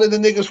one of the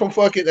niggas from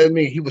fucking. I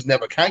mean, he was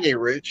never Kanye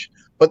rich,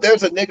 but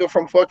there's a nigga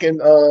from fucking.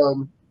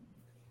 Oh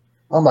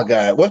my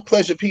god, what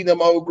Pleasure P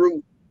them old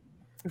group?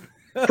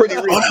 Pretty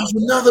rich. Oh, that was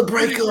another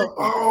breakup.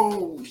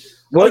 Oh.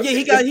 Well,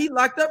 yeah, he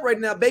locked up right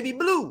now, Baby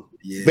Blue.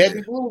 Yeah.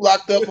 Baby Blue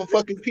locked up for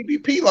fucking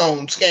PPP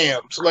loan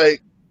scams.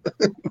 Like,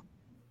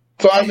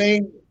 so I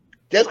mean,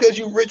 just because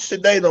you rich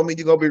today don't mean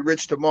you're gonna be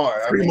rich tomorrow.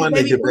 Free my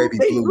nigga Baby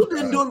Blue. Blue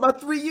been doing about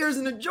 3 years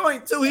in the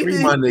joint too.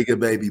 Free my nigga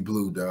Baby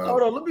Blue, dog.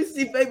 Hold on, let me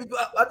see Baby Blue.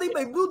 I think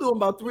Baby Blue doing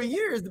about 3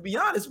 years, to be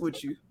honest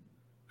with you.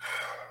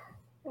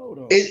 Hold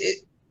on.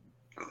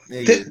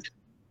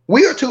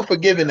 We are too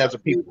forgiving as a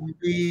people.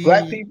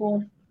 Black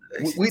people,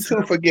 we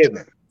too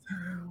forgiving.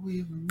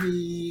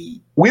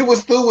 We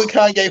was through with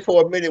Kanye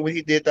for a minute when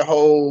he did the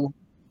whole,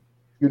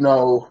 you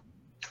know,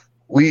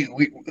 we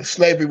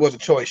slavery was a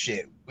choice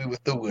shit. We were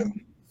through with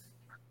him.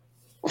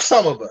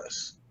 Some of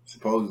us.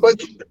 But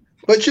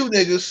you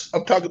niggas,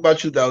 I'm talking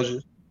about you,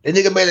 Doja. The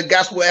nigga made a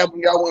gospel album,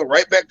 y'all went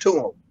right back to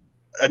him.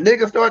 A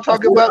nigga started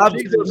talking about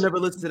Jesus. I've never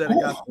listened to that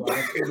gospel.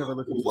 I've never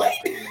listened to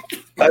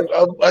that.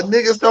 A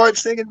nigga started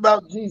singing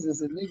about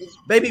Jesus and niggas.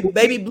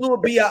 Baby Blue will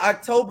be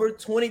October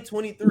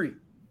 2023.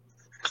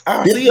 He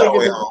on the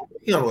way home.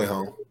 He on the way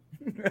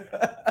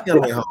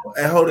home.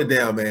 And hold it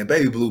down, man.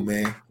 Baby Blue, man.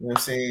 You know what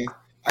I'm saying?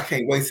 I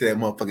can't wait till that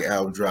motherfucking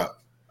album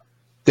drop.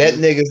 That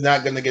nigga's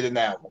not gonna get an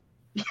album.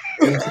 You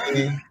know what I'm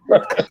saying?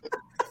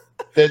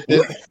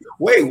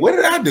 Wait, what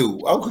did I do?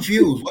 I'm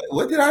confused.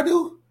 What did I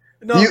do?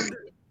 No,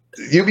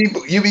 you be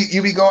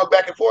going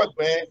back and forth,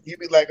 man. You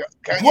be like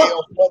Kanye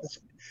on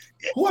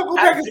who I go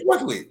back and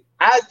forth with?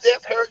 I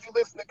just heard you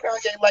listen to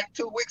Kanye like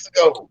 2 weeks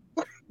ago.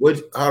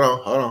 Hold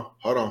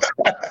on.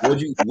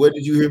 What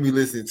did you hear me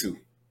listen to?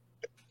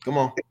 Come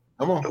on.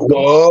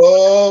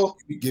 Whoa.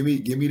 Give me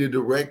the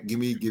direct. Give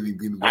me.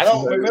 I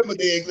don't remember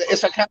the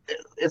exact.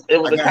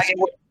 It was a Kanye.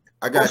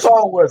 What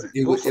song was it?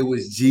 It was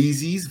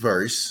Jeezy's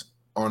verse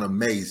on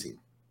Amazing.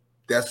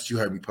 That's what you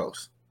heard me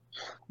post.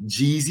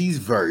 Jeezy's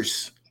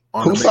verse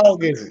on Whose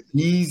song is it?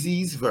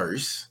 Jeezy's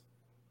verse.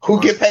 Who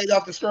get paid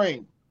off the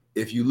stream?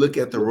 If you look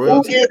at the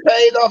royalty, who get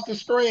paid off the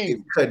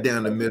stream? Cut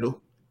down the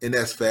middle, and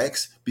that's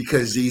facts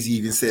because Jeezy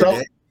even said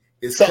that.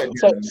 It's so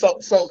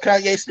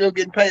Kanye still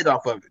getting paid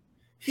off of it.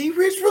 He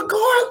rich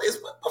regardless.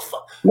 What the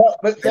fuck? No,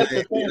 but that's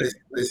the thing.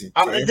 Listen,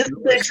 this is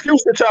the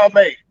excuse that y'all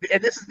make,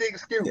 and this is the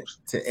excuse.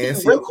 To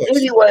answer your question,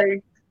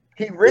 anyway,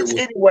 he rich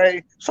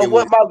anyway. So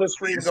what my little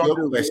stream gonna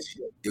do?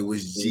 It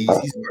was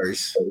Jeezy's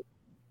verse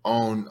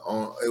on.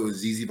 It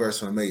was Jeezy's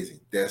verse on Amazing.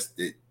 That's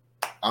it.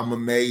 I'm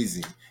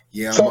amazing.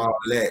 Yeah, I'm all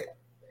that.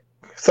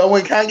 So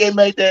when Kanye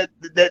made that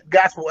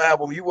gospel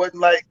album, you wasn't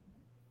like,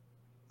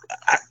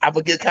 I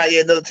would give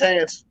Kanye another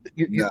chance.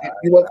 You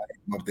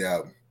off the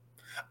album.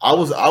 I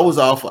was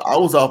off of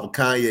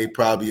Kanye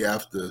probably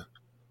after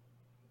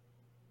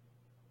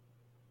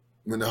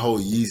when the whole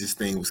Yeezus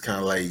thing was kind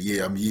of like,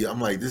 I'm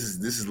like, this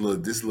is a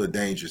little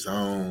dangerous. I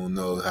don't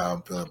know how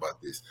I'm feeling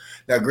about this.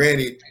 Now,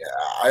 granted,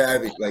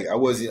 I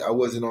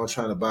wasn't on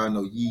trying to buy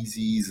no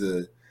Yeezys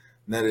or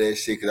none of that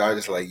shit because I was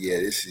just like,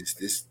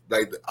 this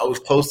like I was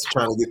close to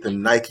trying to get the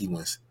Nike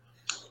ones.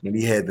 And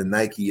he had the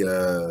Nike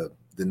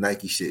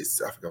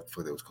shits. I forgot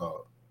what that was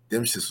called.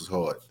 Them shits was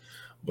hard.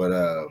 But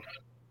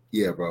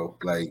yeah, bro.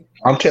 Like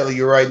I'm telling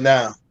you right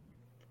now,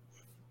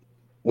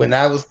 when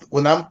I'm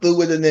through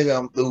with a nigga,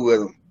 I'm through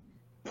with him.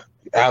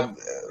 I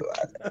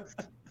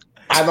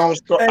don't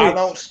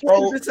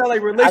stroll. This sound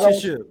like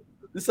relationship.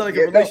 This sound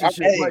like a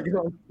relationship.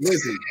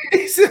 Listen,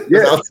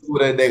 I'll throw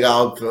that nigga.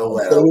 I'll throw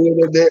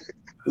that.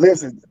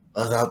 Listen,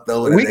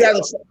 we got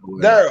a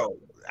Daryl.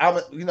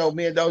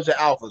 Me and Doja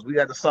Alphas. We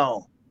got a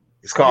song.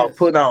 It's called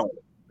 "Put On."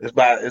 It's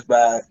by.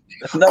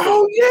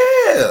 Oh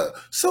yeah.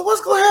 So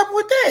what's gonna happen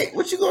with that?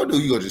 What you gonna do?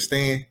 You gonna just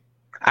stand?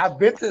 I've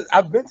been to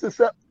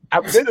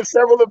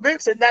several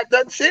events and not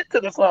done shit to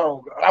the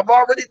song. I've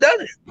already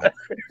done it.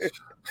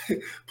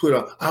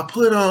 I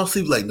put on.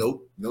 Sleep like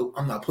nope.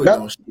 I'm not putting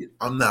on shit.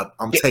 I'm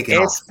taking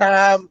off. It's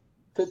time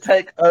to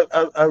take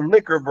a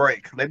liquor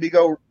break. Let me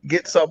go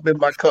get something in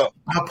my cup.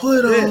 I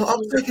put on.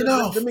 I'm taking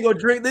off. Let me go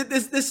drink.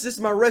 This is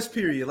my rest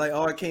period. Like,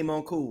 I came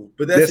on cool.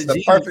 But that's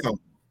the perfect song.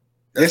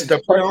 It's the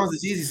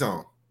Jeezy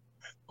song.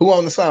 Who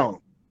on the song?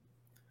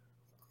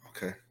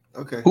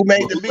 Okay. Who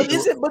made the beat?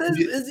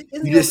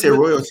 You just said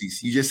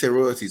royalties. You just said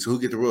royalties. So who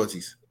get the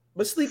royalties?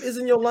 But Sleep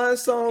isn't your line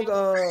song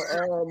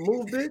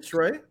Move Bitch,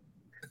 right?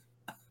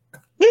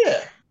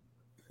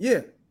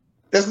 Yeah.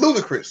 That's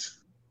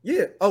ludicrous.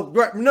 Yeah. Oh,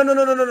 right. No.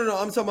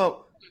 I'm talking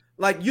about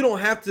like you don't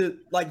have to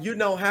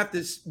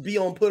be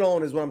on Put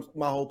On is what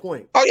my whole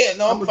point. Oh yeah,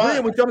 no, I'm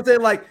agreeing with you. I'm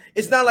saying like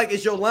it's not like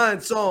it's your line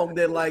song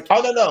that like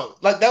no.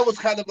 Like that was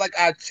kind of like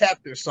our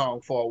chapter song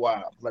for a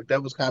while. Like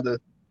that was kind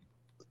of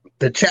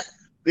the chapter.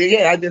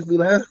 Yeah, I just be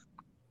like,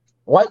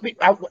 Wipe me.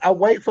 I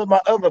wait for my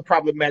other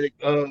problematic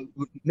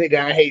nigga.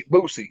 I hate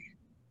Boosie.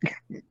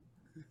 You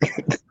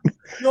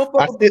don't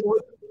fuck with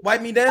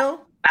Wipe Me Down?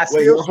 I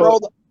still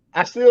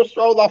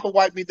stroll off of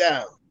Wipe Me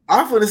Down.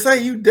 I'm gonna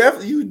say you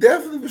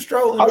definitely was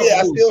strolling. Oh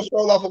yeah, I still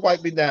stroll off of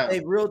Wipe Me Down. Hey,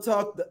 real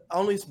talk. The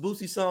only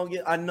Boosie song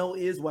I know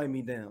is Wipe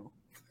Me Down.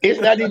 It's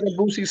not even a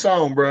Boosie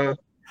song, bro.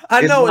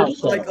 I know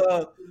it's like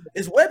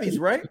it's Webby's,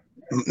 right?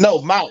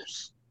 No,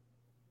 Mouse.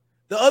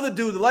 The other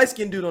dude, the light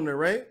skinned dude on there,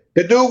 right?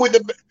 The dude with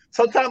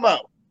the time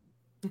out.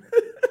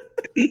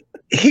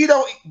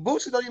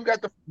 Boosie don't even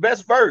got the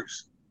best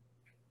verse.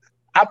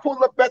 I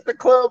pull up at the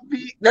club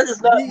beat. That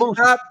is not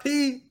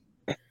Boosie.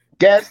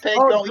 Gas tank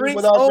don't eat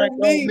without drink on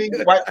me.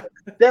 Right?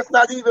 That's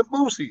not even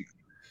Boosie.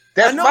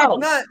 That's Mouse.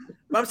 It's not.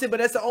 But I'm saying, but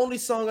that's the only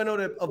song I know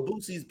that of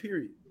Boosie's.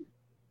 Period.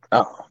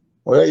 Oh,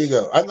 well, there you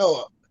go. I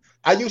know.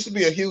 I used to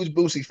be a huge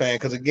Boosie fan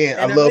because again,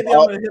 I love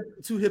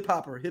hip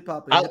hopper.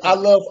 I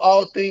love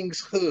all things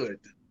hood.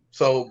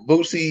 So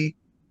Boosie,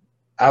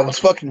 I was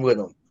fucking with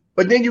him.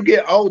 But then you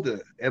get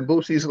older, and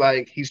Boosie's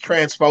like he's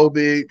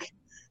transphobic,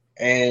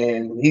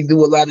 and he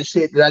do a lot of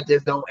shit that I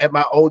just don't. At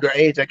my older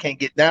age, I can't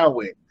get down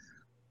with.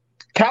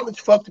 College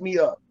fucked me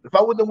up. If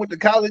I wouldn't have went to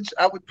college,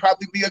 I would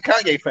probably be a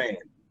Kanye fan.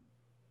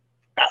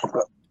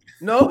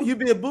 No, you'd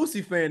be a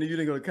Boosie fan if you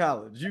didn't go to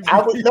college.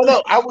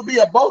 I would be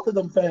a both of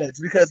them fans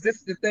because this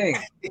is the thing.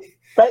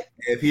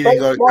 If he didn't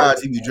go to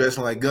college, he'd be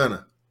dressing like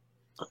Gunna.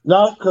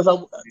 No, because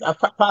I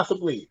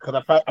possibly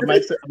because I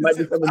might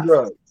be selling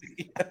drugs.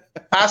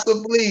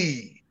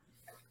 Possibly.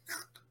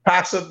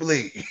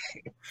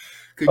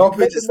 Could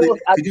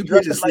you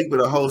picture sleep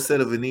with a whole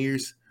set of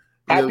veneers?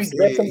 I be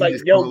dressing like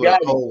Yo Gotti.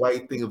 A whole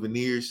white thing of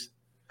veneers.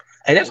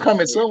 And that's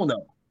coming soon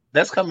though.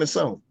 That's coming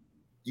soon.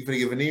 You finna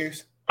get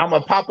veneers? I'm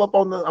gonna pop up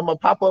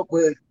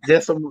with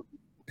just some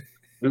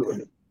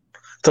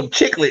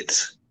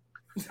chiclets.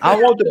 I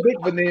don't want the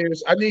big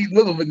veneers. I need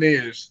little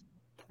veneers.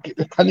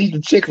 I need the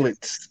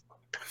chiclets.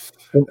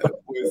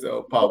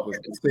 So pop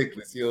with the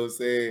chiclets, you know what I'm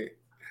saying?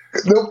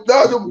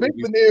 The big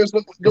veneers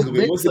look.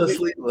 What's up,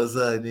 sleepless,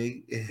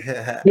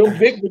 nigga? Them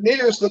big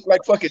veneers look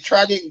like fucking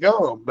Trident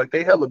gum. Like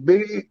they hella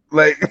big.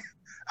 Like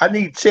I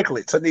need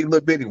chiclets. I need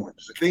little bitty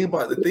ones. The thing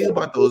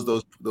about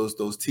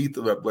those teeth.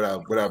 What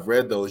I've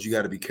read though is you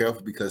got to be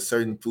careful because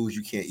certain foods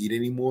you can't eat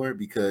anymore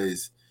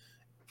because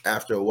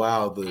after a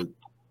while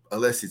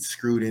unless it's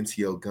screwed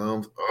into your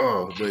gums.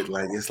 But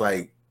like it's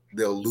like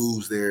they'll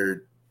lose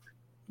their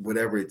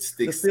whatever it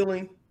sticks. The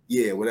feeling.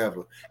 Yeah,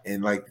 whatever,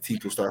 and like the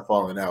teeth will start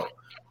falling out.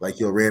 Like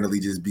you'll randomly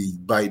just be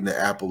biting the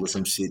apple or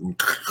some shit and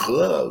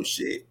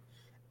shit.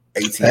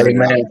 18. Hey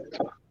man,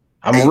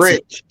 I'm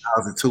rich.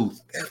 1,000 tooth.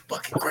 That's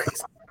fucking crazy.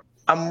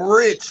 I'm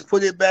rich.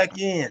 Put it back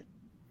in.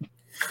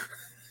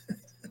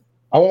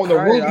 I want the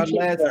our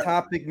last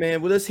topic,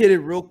 man. Well, let's hit it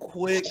real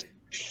quick.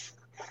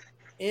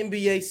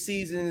 NBA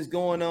season is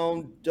going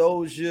on.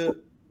 Doja,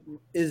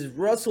 is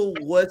Russell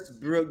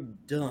Westbrook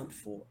done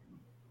for?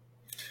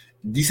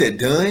 You said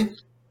done?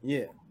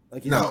 Yeah.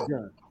 Like he's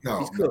done. No,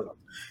 he's cooked.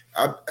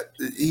 I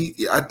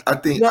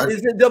think. No,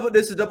 is it double?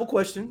 This is a double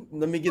question.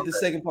 Let me get the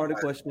second part of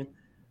the question.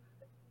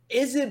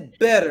 Is it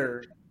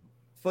better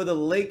for the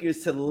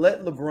Lakers to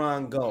let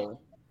LeBron go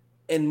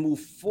and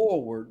move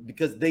forward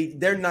because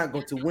they're not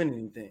going to win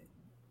anything?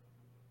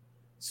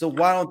 So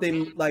why don't they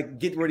like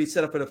get ready,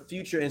 set up for the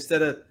future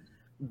instead of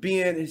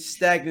being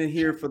stagnant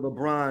here for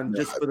LeBron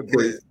just for the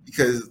break?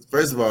 Because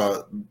first of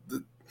all,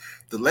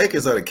 the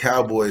Lakers are the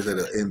Cowboys of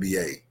the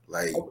NBA.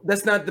 Like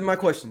that's not my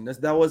question.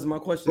 That wasn't my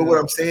question. But what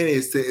I'm saying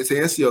is to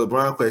answer your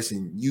LeBron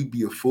question, you'd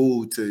be a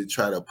fool to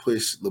try to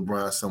push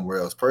LeBron somewhere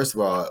else. First of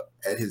all,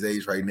 at his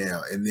age right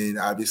now, and then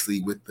obviously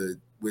with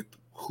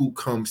who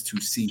comes to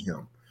see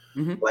him.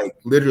 Mm-hmm. Like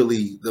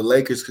literally, the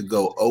Lakers could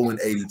go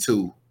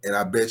 0-82, and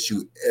I bet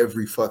you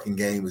every fucking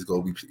game is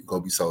gonna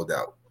be sold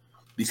out.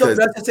 Because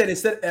so that's what I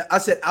said. I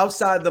said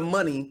outside the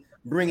money,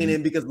 bringing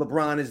in because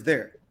LeBron is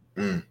there.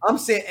 I'm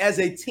saying as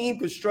a team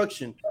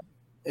construction.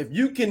 If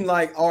you can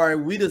all right,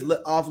 we just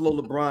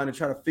offload LeBron and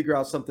try to figure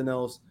out something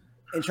else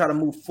and try to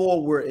move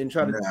forward and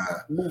try to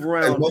move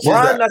around.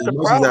 LeBron's not the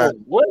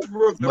problem.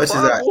 Westbrook the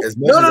problem.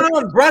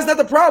 No. LeBron's not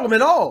the problem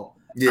at all.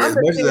 Yeah, as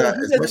much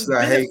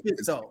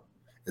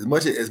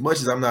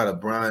as I'm not a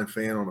Bron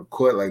fan on the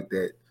court like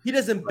that, he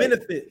doesn't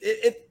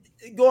benefit.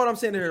 Go on, I'm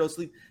saying here,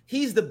 Sleep.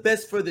 He's the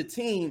best for the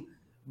team,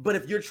 but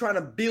if you're trying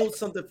to build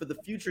something for the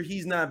future,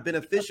 he's not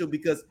beneficial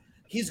because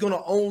he's going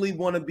to only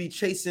want to be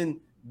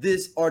chasing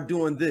this or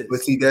doing this. But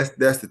see, that's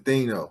the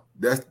thing though.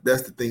 That's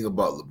the thing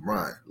about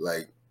LeBron.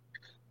 Like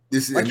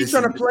this is you're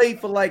trying to play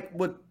for 6-7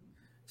 more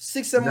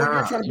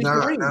years trying to beat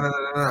the ring.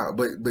 No.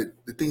 But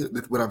the thing,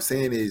 what I'm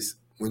saying is,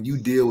 when you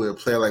deal with a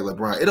player like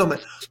LeBron, it don't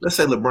matter. Let's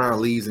say LeBron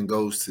leaves and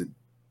goes to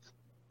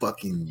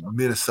fucking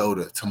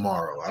Minnesota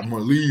tomorrow. I'm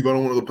gonna leave. I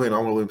don't want to go play. I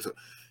want to live.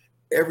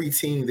 Every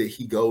team that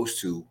he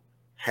goes to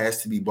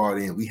has to be bought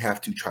in. We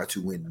have to try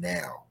to win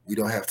now. We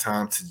don't have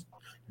time to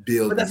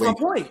build. But that's my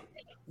point.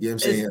 You know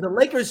what I'm saying? The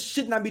Lakers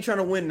should not be trying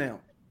to win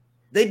now.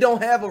 They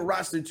don't have a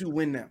roster to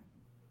win now.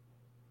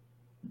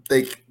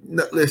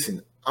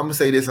 Listen. I'm gonna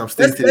say this. I'm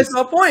sticking to That's this.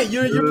 my point.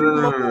 You're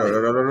proving my point.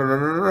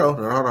 No.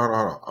 Hold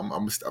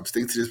on. I'm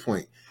sticking to this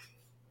point.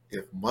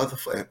 If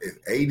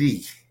AD,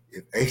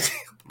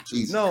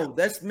 Jesus. No,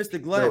 that's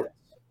Mr. Glass.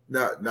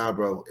 No,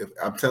 bro. If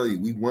I'm telling you,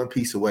 we one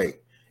piece away.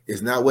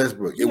 It's not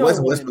Westbrook. It You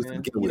wasn't don't want Westbrook it, to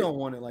man. begin You with. don't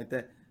want it like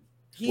that.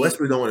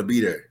 Westbrook don't want to be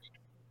there.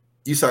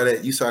 You saw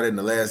that. You saw that in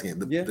the last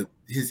game. Yeah.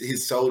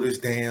 His shoulders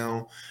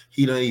down.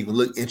 He don't even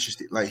look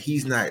interested. Like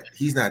he's not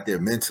there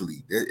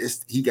mentally.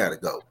 He got to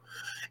go,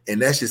 and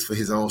that's just for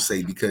his own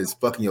sake because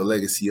fucking your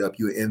legacy up.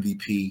 You're an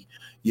MVP.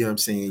 You know what I'm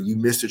saying? You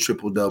missed a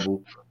triple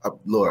double.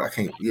 Lord, I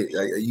can't.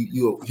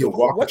 He'll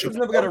walk. Westbrook's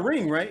never got a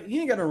ring, right? He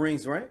ain't got no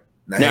rings, right?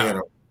 Nah, he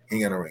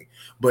ain't got no ring.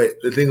 But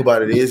the thing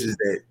about it is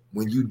that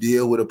when you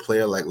deal with a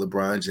player like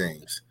LeBron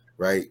James,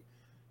 right?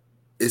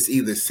 It's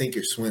either sink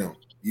or swim.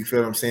 You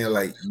feel what I'm saying?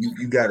 Like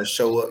you got to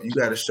show up. You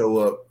got to show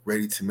up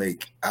ready to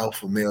make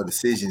alpha male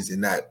decisions and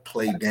not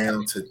play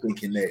down to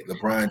thinking that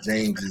LeBron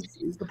James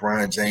is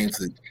LeBron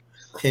James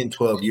 10,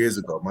 12 years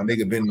ago. My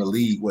nigga been in the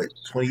league, what,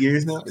 20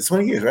 years now? It's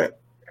 20 years, right?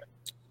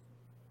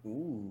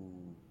 Ooh.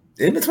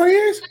 Isn't it 20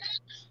 years?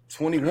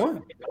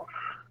 21.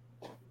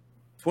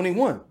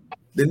 21.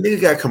 The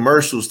nigga got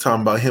commercials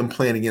talking about him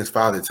playing against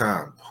Father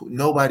Time.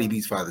 Nobody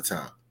beats Father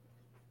Time.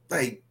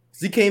 Like,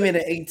 he came in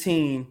at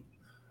 18.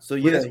 So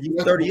yeah,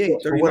 he's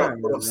 38,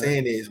 39. What I'm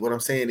saying is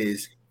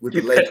with the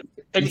Lakers,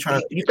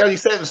 he's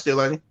 37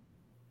 still, ain't he?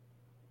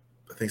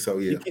 I think so,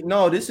 yeah.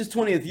 No, this is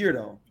 20th year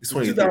though. It's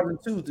 20th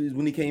 2002 is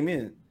when he came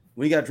in.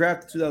 When he got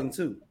drafted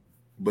 2002.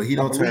 But he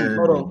don't turn.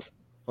 Hold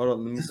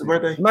on. Let me see. His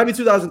birthday? It might be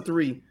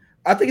 2003.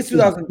 I think it's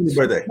 2000. His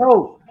birthday.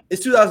 No,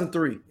 it's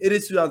 2003. It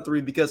is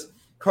 2003 because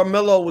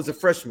Carmelo was a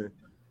freshman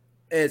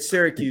at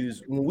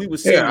Syracuse when we were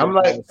seniors. Yeah,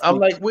 I'm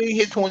like, we ain't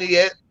hit 20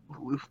 yet.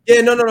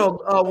 Yeah,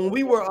 no. When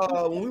we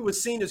were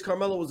seniors,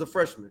 Carmelo was a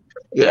freshman.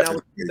 Yeah, and that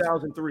was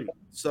 2003.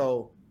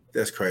 So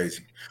that's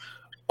crazy.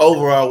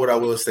 Overall, what I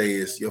will say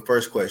is your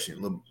first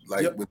question,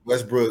 like with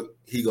Westbrook,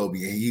 he gonna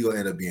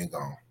end up being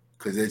gone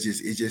because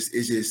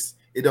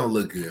it don't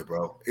look good,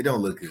 bro. It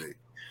don't look good.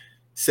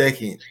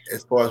 Second,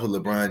 as far as with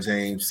LeBron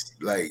James,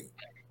 like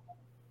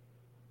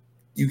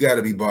you got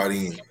to be bought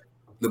in.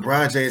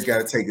 LeBron James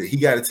got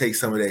to take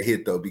some of that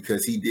hit though,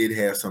 because he did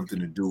have something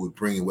to do with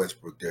bringing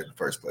Westbrook there in the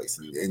first place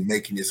and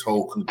making this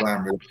whole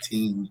conglomerate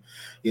team.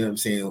 You know what I'm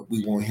saying?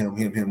 We want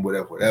him,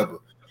 whatever.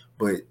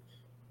 But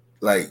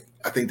like,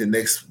 I think the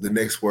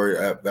next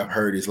word I've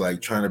heard is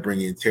like trying to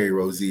bring in Terry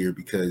Rozier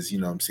because, you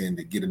know what I'm saying,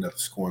 to get another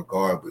scoring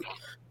guard. But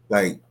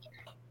like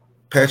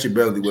Patrick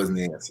Beverley wasn't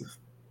the answer.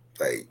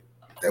 Like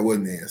that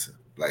wasn't the answer.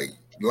 Like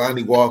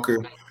Lonnie Walker,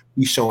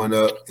 he's showing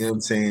up, you know what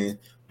I'm saying?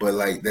 But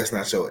like that's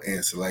not your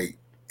answer. Like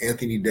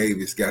Anthony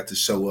Davis got to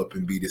show up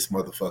and be this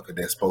motherfucker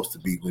that's supposed to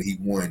be when he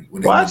won.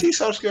 Why is he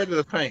so scared of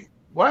the paint?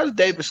 Why is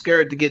Davis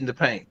scared to get in the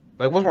paint?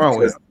 Like what's wrong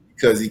with him?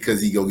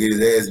 Because he go get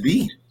his ass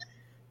beat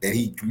and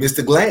he missed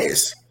the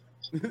glass.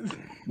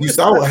 You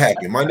saw what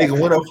happened. My nigga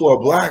went up for a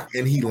block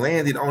and he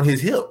landed on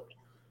his hip.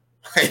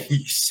 Like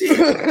shit.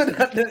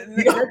 that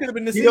could have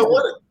been the season.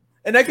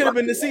 And that could have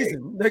been the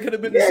season. That could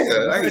have been the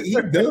season. Like he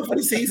done for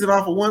the season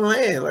off of one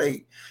land.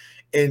 Like,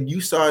 and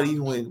you saw it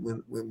even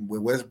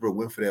when Westbrook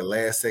went for that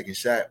last second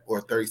shot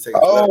or 30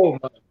 seconds left.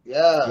 My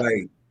God.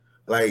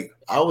 Like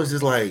I was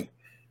just like,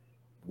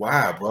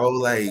 wow, bro.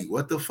 Like,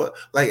 what the fuck?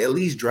 Like, at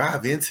least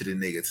drive into the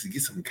nigga to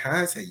get some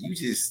contact.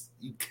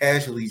 You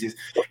casually just.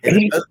 And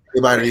the other thing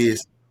about it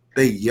is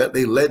they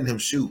letting him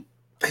shoot.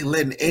 They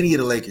letting any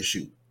of the Lakers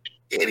shoot.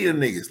 Any of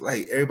the niggas.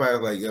 Like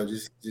everybody's like, yo,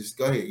 just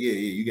go ahead. Yeah,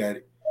 you got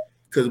it.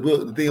 Because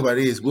the thing about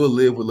it is we'll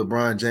live with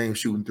LeBron James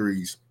shooting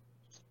threes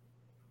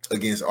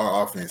against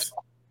our offense.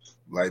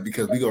 Like,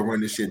 because we gonna run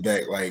this shit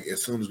back. Like,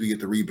 as soon as we get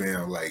the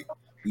rebound, like,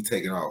 we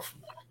taking off.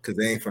 Because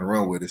they ain't finna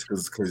run with us.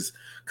 Because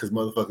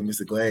motherfucking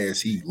Mr.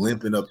 Glass, he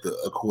limping up the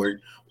court.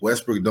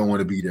 Westbrook don't want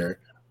to be there.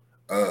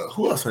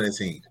 Who else on that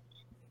team?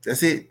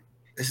 That's it.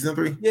 That's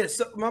number 3. Yeah.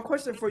 So my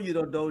question for you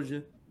though,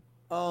 Doja,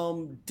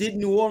 did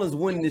New Orleans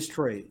win this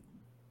trade?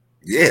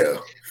 Yeah.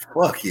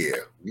 Fuck yeah.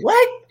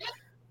 What?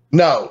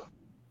 No.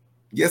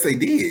 Yes, they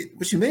did.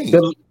 What you mean?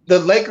 The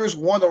Lakers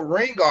won a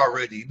ring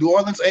already. New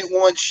Orleans ain't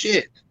won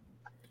shit.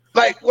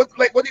 Like what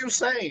are you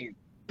saying?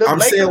 I'm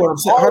saying what I'm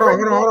saying.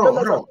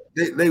 Hold on.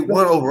 They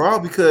won overall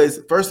because,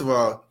 first of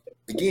all,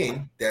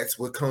 again, that's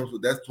what comes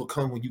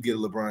when you get a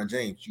LeBron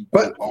James. You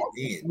go all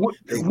in.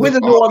 They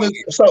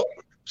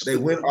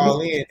went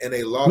all in and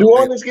they lost. New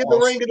Orleans get the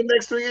ring in the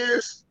next 3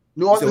 years.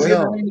 New Orleans get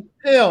the ring.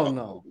 Hell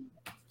no.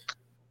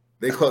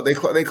 They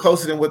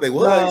closer than what they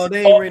was. No,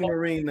 they ain't winning the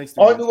ring next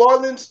 3 years. New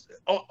Orleans,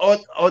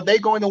 are they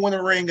going to win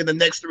a ring in the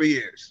next 3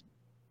 years?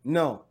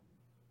 No.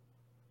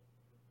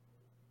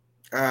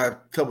 A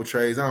couple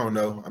trades, I don't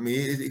know. I mean,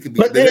 it could be.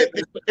 But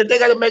if they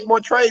got to make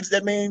more trades,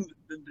 that means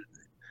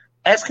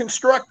as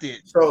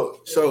constructed. So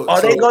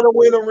are they going to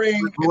win a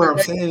ring? What I'm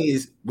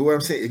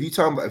saying, if you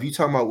talking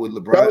about with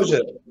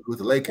LeBron with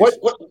the Lakers,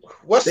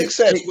 what's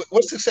success?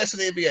 What's success in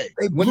the NBA?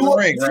 They blew up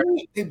the ring,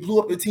 right? They blew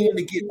up the team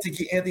to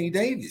get Anthony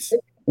Davis.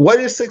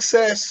 What is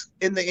success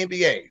in the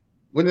NBA?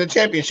 Winning the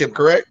championship,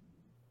 correct?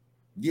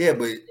 Yeah,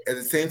 but at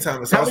the same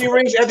time, it's How many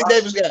rings Anthony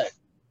Davis got?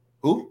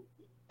 Who?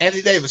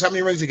 Anthony Davis. How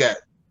many rings he got?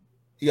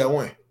 He got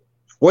one.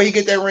 Where he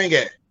get that ring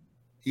at?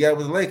 He got it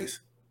with the Lakers.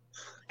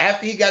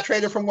 After he got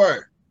traded from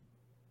where?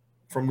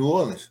 From New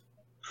Orleans.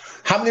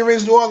 How many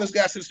rings New Orleans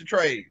got since the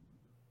trade?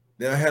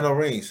 They don't have no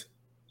rings.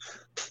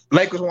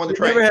 Lakers won the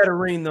trade. Never had a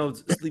ring though.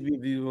 Sleepy,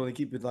 if you want to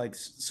keep it like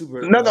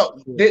super. No.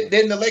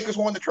 Then the Lakers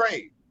won the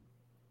trade.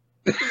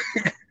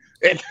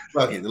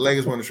 Fuck it. The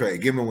Lakers won the trade.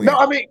 Give them a win. No,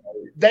 I mean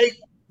they.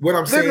 What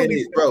I'm saying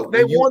is, bro,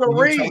 they won a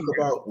ring.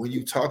 When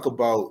you talk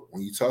about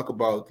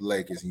the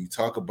Lakers and you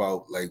talk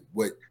about like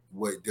what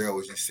Daryl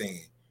was just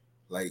saying,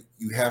 like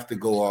you have to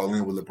go all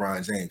in with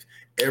LeBron James.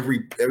 Every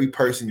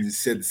person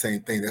just said the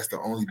same thing. That's the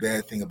only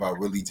bad thing about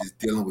really just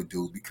dealing with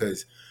dudes,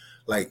 because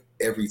like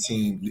every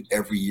team,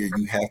 every year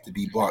you have to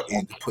be bought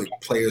in to put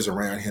players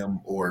around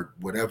him or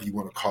whatever you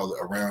want to call it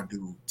around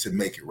dude to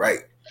make it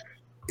right.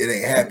 It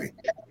ain't happening.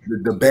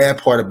 The bad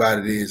part about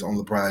it is on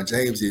LeBron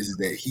James is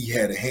that he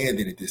had a hand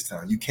in it this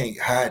time. You can't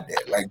hide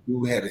that. Like,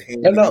 dude had a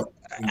hand in it.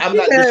 I'm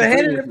not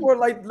disagreeing with it for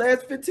like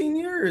last 15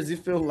 years. You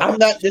feel like I'm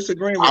not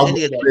disagreeing with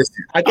any of that.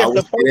 Listen, I guess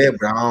the point, there,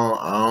 but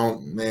I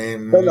don't,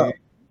 man. No.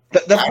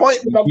 The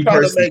point that I'm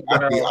trying to make,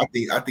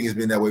 I think it's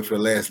been that way for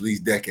the last at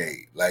least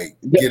decade. Like,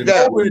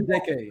 over a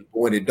decade.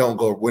 When it don't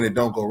go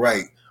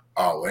right,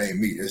 oh, it ain't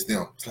me, it's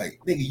them. It's like,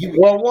 nigga, you.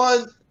 Well,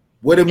 one.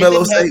 What did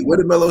Melo say? What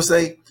did Melo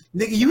say?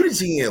 Nigga, you the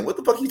GM. What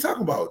the fuck are you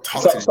talking about?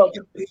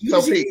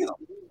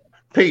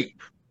 Pete,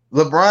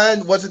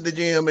 LeBron wasn't the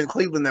GM in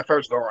Cleveland that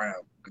first go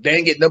around. They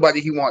didn't get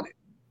nobody he wanted.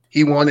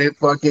 He wanted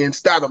fucking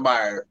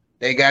Stoudemire.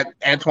 They got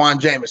Antoine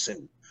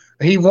Jameson.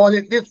 He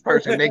wanted this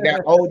person. They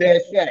got old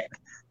ass Shaq.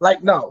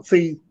 Like, no,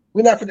 see,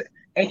 we're not for that.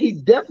 And he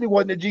definitely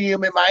wasn't the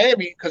GM in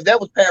Miami because that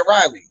was Pat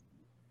Riley.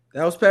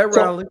 That was Pat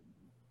Riley.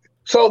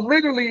 So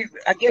literally,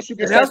 I guess you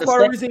can say that's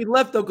part of the reason he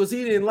left though, because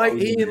he didn't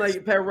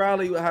like Pat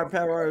Riley, how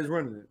Pat Riley was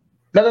running it.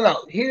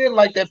 No. He didn't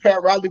like that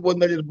Pat Riley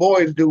wouldn't let his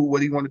boys do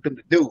what he wanted them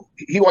to do.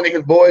 He wanted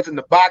his boys in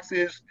the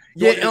boxes.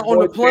 On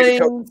the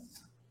planes.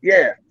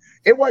 Yeah.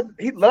 It wasn't.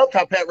 He loved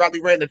how Pat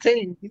Riley ran the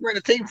team. He ran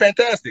the team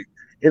fantastic.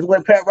 It's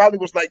when Pat Riley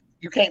was like,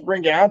 you can't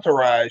bring your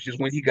entourage, is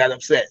when he got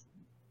upset.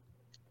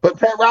 But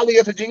Pat Riley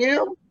as a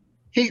GM,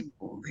 he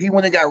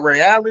went and got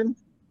Ray Allen,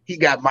 he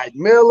got Mike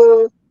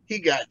Miller, he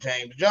got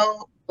James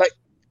Jones. Like,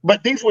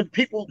 but these were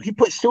people, he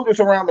put shooters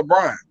around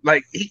LeBron.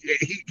 Like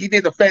he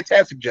did a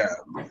fantastic job.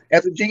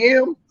 As a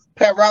GM,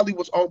 Pat Riley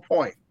was on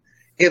point.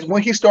 It's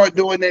when he started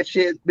doing that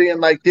shit, being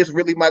like, this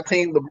really my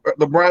team,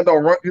 LeBron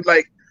don't run. He's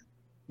like,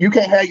 you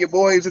can't have your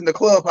boys in the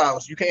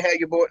clubhouse. You can't have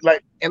your boys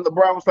like, and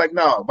LeBron was like,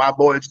 no, my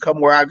boys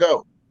come where I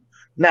go.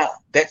 Now,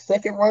 that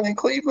second run in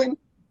Cleveland,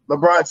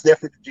 LeBron's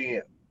definitely the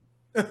GM.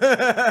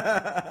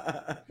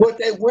 But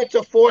they went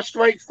to 4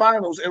 straight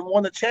finals and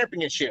won a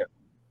championship.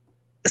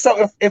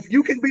 So if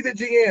you can be the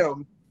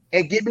GM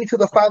and get me to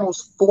the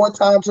finals 4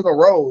 times in a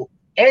row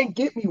and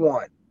get me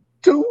 1,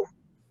 2,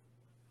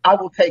 I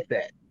will take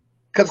that.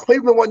 Because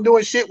Cleveland wasn't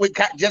doing shit with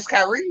just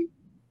Kyrie.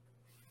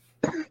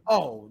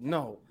 Oh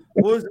no.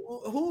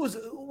 Who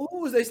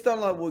was they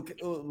starting out with?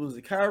 Was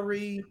it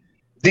Kyrie?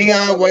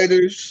 Dion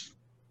Waiters.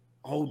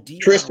 Oh,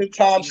 Tristan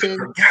Thompson. I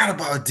forgot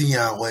about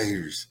Dion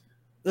Waiters.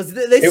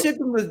 They shipped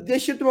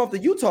him off to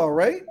Utah,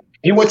 right?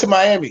 He went to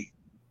Miami.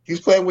 He was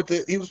playing with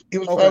the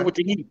playing with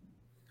the Heat.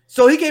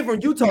 So he came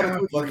from Utah.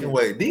 Dion fucking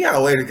Waiters.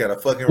 Dion Waiters got a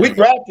fucking. We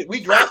drafted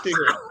him.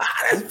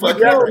 That's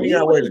fucking. He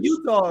went to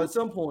Utah at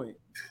some point.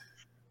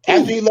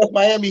 After he left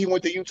Miami, he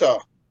went to Utah.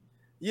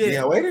 Yeah,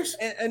 Dion Waiters?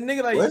 And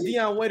nigga like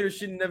Dion Waiters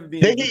should never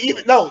be. Did he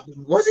even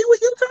was he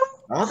with Utah?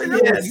 I don't think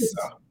he was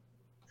Utah.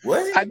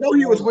 Was he? I know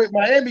he was with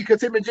Miami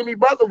because him and Jimmy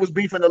Butler was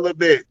beefing a little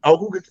bit.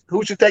 Oh,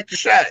 who should take the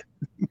shot?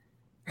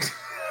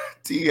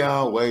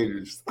 Dion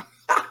Waiters.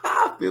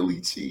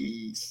 Philly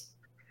cheese.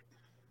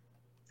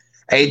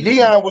 Hey,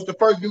 Dion was the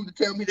first dude to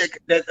tell me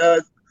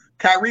that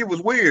Kyrie was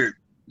weird.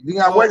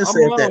 Dion Waiters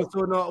said that.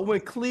 So no, I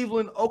went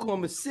Cleveland,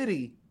 Oklahoma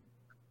City,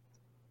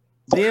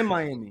 then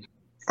Miami.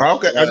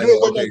 Okay, I knew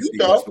it wasn't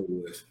Utah.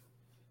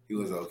 He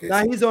was okay.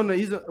 Now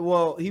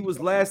he was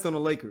last on the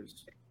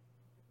Lakers.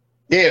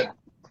 Yeah.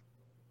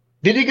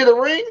 Did he get a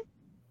ring?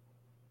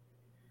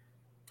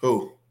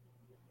 Who?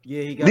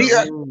 Yeah, he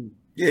got a ring.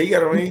 Yeah, he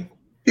got a ring.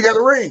 He got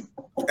a ring.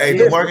 Hey,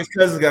 DeMarcus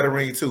Cousins got a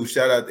ring too.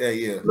 Shout out there,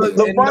 yeah. Look,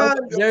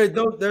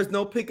 there's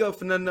no pickup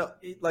for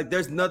nothing. Like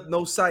there's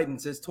no sighting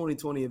since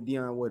 2020 of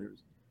Dion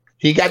Waiters.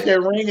 He got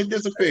that ring and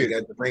disappeared. He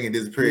got the ring and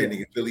disappeared.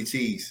 Nigga, Philly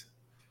cheese.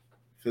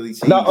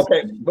 No,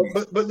 okay,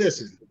 but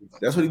listen.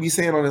 That's what he be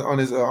saying on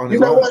his. You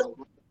know what?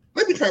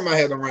 Let me turn my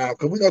head around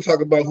because we're gonna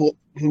talk about who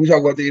we talk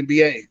about the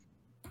NBA.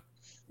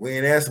 We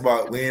ain't asked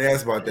about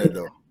that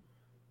though.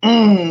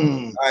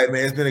 All right,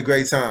 man. It's been a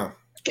great time.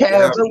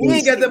 So we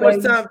ain't got that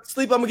much time.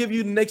 Sleep. I'm gonna give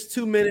you the next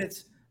 2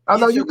 minutes. I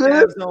know you good.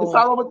 That's all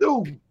I'm gonna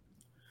do.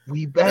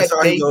 We back. That's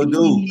all you gonna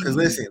do. Because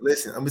listen.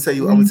 I'm gonna tell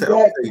you, girl. I'm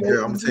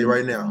gonna tell you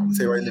right now.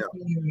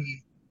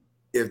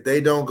 If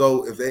they don't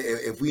go,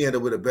 if we end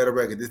up with a better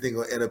record, this thing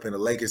gonna end up in the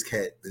Lakers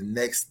cat the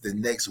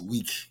next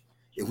week.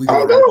 If we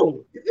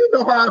go, you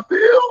know how I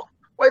feel.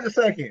 Wait a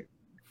second.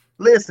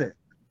 Listen,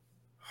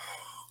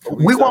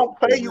 We won't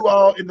play you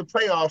all in the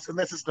playoffs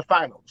unless it's the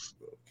finals.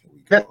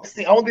 That's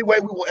the only way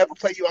we will ever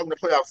play you all in the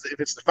playoffs if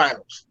it's the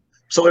finals.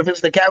 So if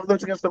it's the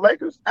Cavaliers against the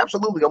Lakers,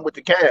 absolutely, I'm with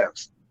the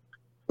Cavs.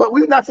 But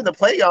we're not going to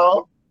play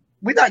y'all.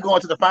 We're not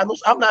going to the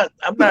finals. I'm not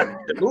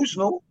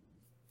delusional.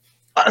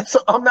 So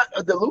I'm not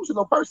a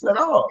delusional person at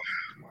all.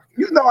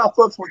 You know I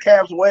fucks with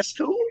Cavs West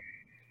too.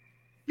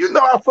 You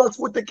know I fucks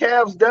with the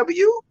Cavs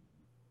W.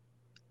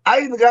 I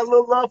even got a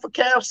little love for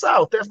Cavs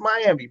South. That's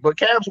Miami, but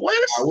Cavs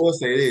West. I will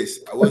say this.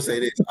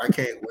 I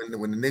can't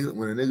when the nigga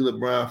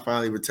LeBron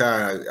finally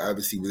retired.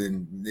 Obviously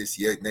within this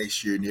year,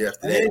 next year, and the year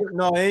after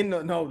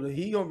that. No.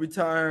 He gonna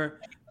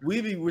retire.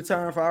 We be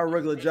retiring for our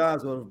regular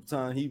jobs by the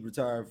time he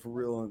retired for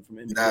real from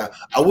NBA. Nah,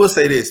 I will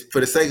say this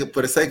for the sake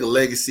of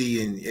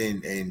legacy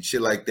and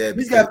shit like that.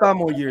 He's got 5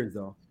 more years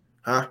though.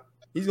 Huh?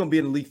 He's gonna be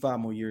in the league 5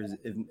 more years.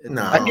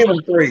 I give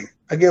him 3.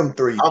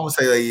 I'm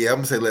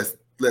gonna say less.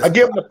 I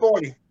give him the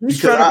 40. He's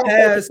trying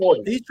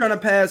to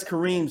pass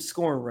Kareem's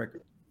scoring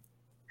record.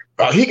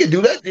 He can do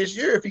that this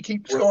year if he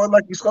keeps scoring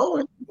like he's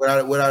scoring. What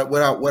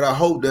I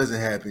hope doesn't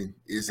happen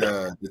is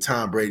the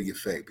Tom Brady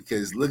effect,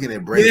 because looking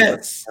at Brady.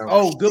 Yes.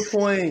 Oh, good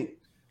point.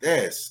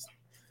 Yes.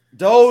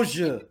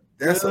 Doja.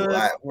 That's a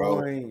lot,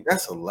 bro.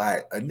 That's a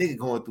lot. A nigga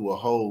going through a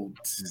whole.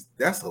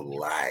 That's a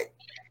lot.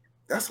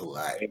 That's a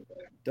lot.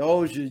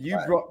 Doja, you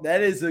brought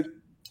that is a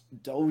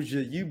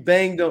Doja. You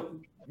banged up.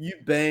 You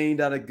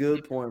banged out a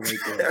good point right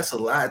there. That's a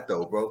lot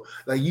though, bro.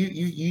 Like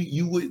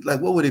you would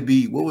like, what would it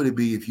be? What would it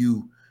be if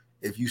you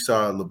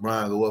saw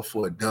LeBron go up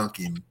for a dunk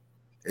and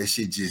that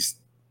shit just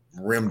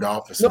rimmed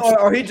off or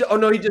something? He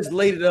just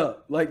laid it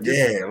up. Like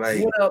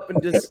went up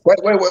and just wait.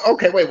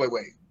 Okay, wait.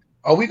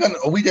 Are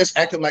we just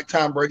acting like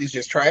Tom Brady's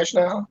just trash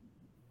now?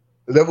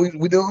 Is that what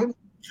we doing?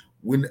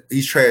 When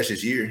he's trash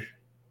this year.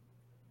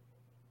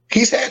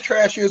 He's had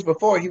trash years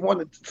before. He won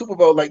the Super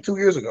Bowl like 2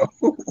 years ago.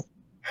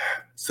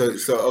 So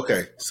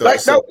okay. Hold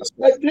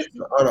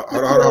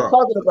on.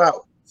 Talking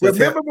about.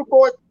 Remember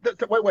before?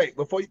 Wait.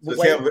 Before.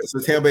 So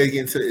Tampa Bay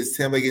getting to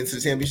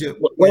the championship.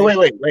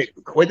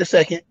 Wait a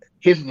second.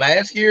 His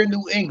last year in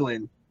New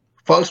England,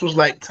 folks was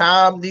like,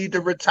 Tom need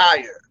to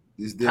retire.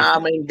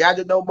 Tom ain't got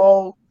it no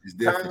more.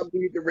 Tom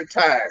need to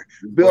retire.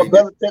 Bill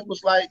Belichick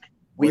was like,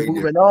 we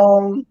moving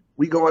on.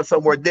 We going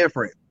somewhere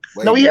different.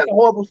 He had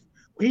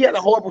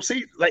a horrible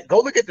season. Like, go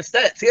look at the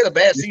stats. He had a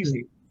bad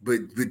season.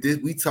 But this,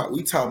 we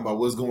talking about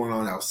what's going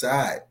on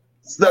outside.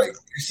 Like,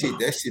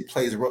 that shit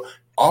plays a role.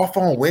 Off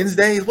on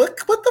Wednesdays. What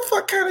the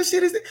fuck kind of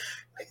shit is that?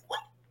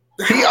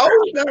 Like, he old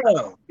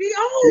now. He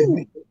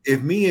old.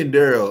 If me and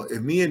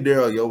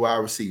Daryl, your wide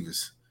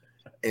receivers,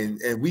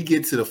 and we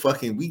get to the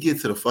fucking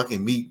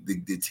meet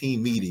the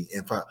team meeting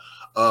and find,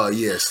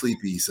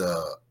 Sleepy's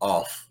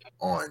off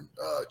on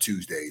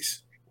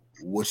Tuesdays.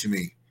 What you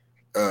mean?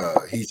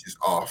 He's just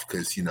off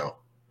because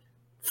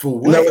for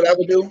what? You know what I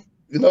would do?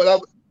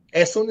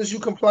 As soon as you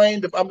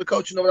complain, if I'm the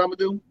coach, you know what I'm gonna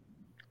do?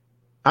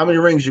 How many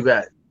rings you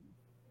got?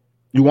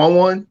 You want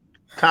one?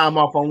 Time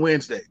off on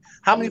Wednesday.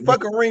 How many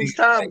fucking rings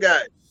Tom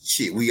got?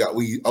 Shit, we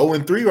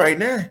 0-3 right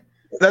now.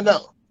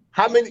 No.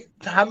 How many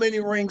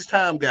rings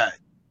Tom got?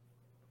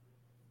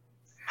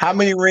 How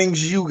many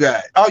rings you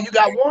got? Oh, you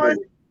got one?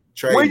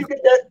 When you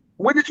get that?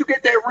 When did you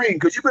get that ring?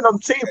 Because you've been on the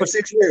team for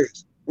 6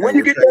 years. When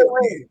you get that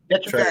ring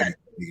that you got?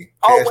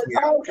 Oh,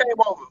 when Tom came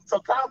over. So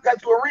Tom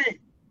got you a ring.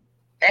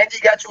 And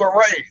he got you a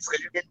raise because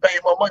you get paid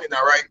more money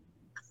now, right?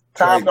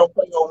 Tom don't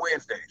play on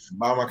Wednesdays.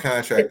 Buy my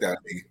contract out,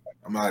 nigga.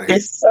 I'm out of here.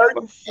 It's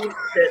certain shit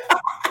that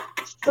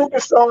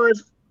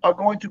superstars are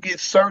going to get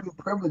certain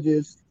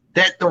privileges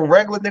that the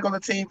regular nigga on the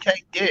team can't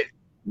get.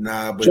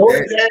 Nah, but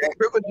Jordan had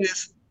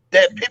privileges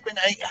that Pippen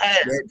ain't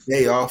had. That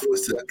day off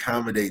was to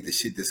accommodate the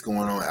shit that's going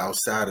on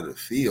outside of the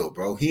field,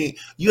 bro.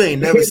 You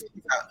ain't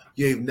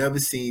never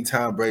seen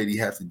Tom Brady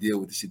have to deal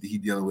with the shit that he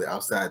dealing with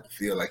outside the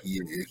field like he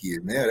is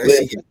now. That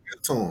shit getting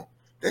real to him.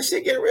 That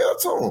shit getting real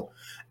to him.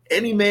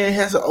 Any man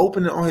has an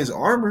opening on his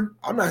armor.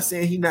 I'm not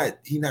saying he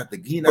not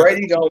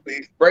Brady don't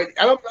be Brady.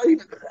 I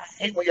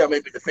hate when y'all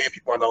make me defend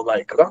people I don't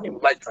like because I don't even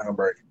like Tom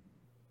Brady.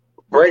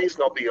 Brady's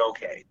gonna be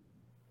okay.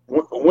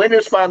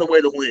 Winners find a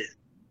way to win.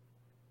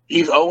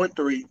 He's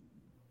 0-3.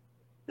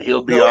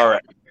 He'll be all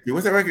right. Yeah,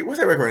 what's that record? What's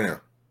that record right now?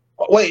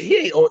 Wait,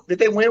 did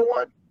they win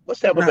one?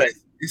 What's that?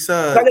 It's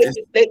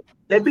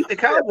they beat the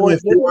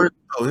Cowboys. Wait,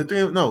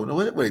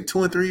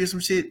 2-3 or some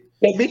shit.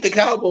 They beat the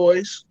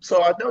Cowboys,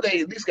 so I know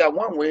they at least got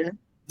one win.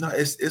 No,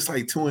 it's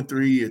like 2-3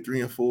 or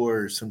 3-4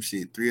 or some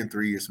shit,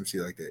 3-3 or some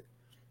shit like that.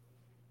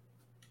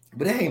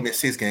 But they ain't been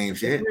 6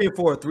 games yet.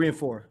 3-4.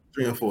 3-4.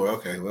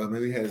 Okay, well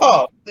maybe has.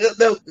 Oh,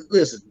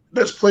 listen,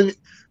 there's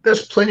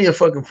plenty of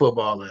fucking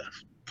football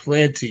left.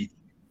 Plenty.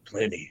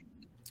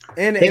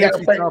 And the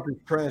NFC South is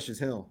trash as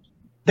hell.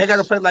 They got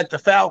to play like the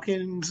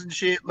Falcons and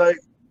shit. Like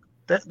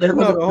that.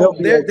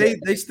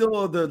 They still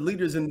are the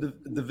leaders in the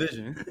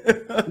division.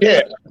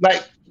 Yeah,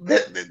 like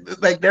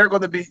they're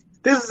going to be.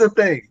 This is the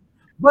thing.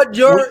 But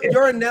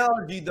your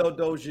analogy though,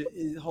 Doja,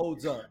 it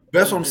holds up.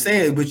 That's what I'm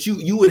saying. But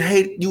you would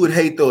hate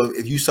though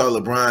if you saw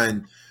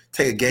LeBron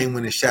take a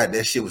game-winning shot,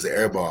 that shit was an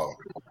air ball,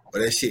 or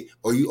that shit,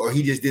 or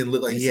he just didn't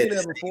look like he had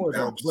that before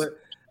though. But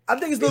I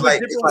think it's a little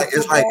bit different.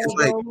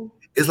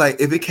 It's like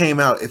if it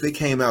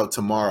came out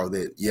tomorrow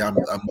that I'm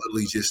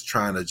literally just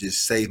trying to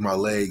just save my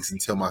legs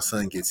until my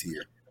son gets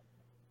here.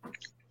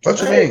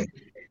 What you mean?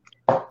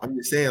 I'm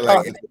just saying,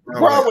 like,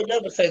 LeBron would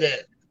never say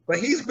that, but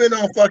he's been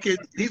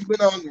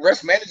on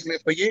rest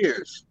management for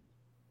years.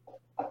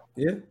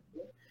 Yeah.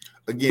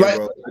 Again, Like,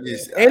 bro.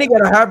 And he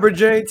got a hybrid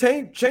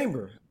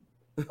chamber.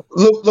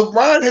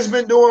 LeBron has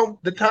been doing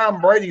the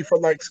Tom Brady for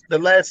like the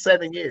last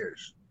 7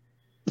 years.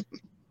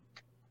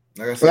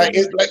 Like I said,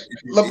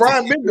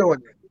 LeBron been doing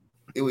it.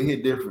 It would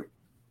hit different.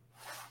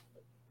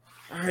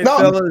 Right,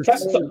 fellas.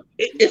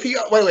 If he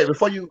wait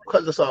before you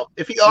cut this off,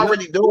 if he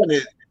already doing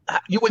it,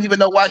 you wouldn't even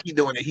know why he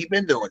doing it. He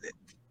been doing it.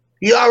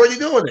 He already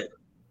doing it.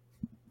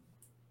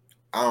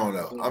 I don't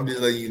know. I'm just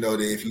letting you know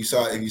that if you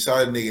saw the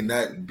nigga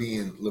not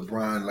being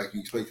LeBron like you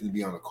expect him to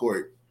be on the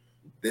court,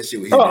 that shit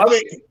would hit. I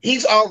mean,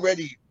 he's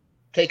already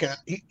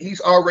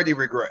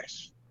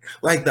regressed.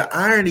 Like the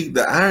irony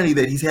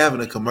that he's having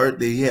a commercial,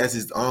 that he has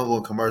his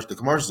ongoing commercial. The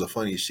commercials are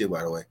funny as shit,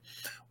 by the way.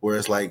 Where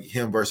it's like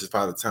him versus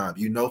Father Time.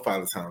 You know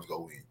Father Time's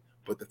gonna win.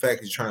 But the fact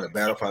he's trying to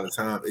battle Father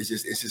Time, it's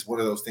just one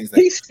of those things that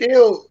he's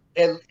still,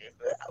 and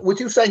would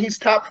you say he's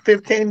top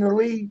 15 in the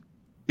league?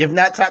 If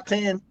not top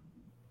 10?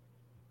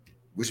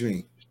 What you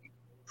mean?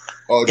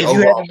 Oh, if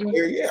overall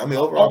player, yeah. I mean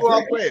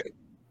overall player.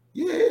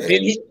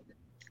 Yeah.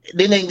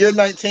 Then in year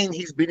 19,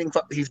 he's beating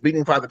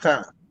Father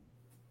Time.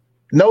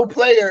 No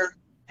player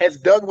has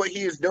done what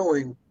he is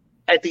doing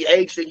at the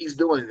age that he's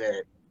doing it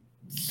at,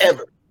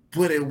 ever.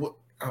 But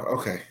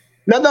okay.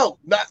 No,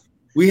 not.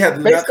 We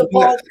have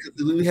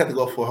to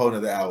go for a whole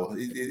nother hour.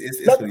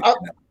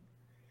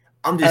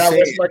 I'm just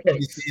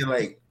saying,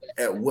 like,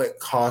 at what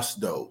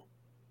cost though?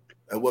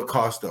 At what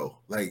cost though?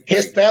 Like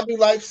his family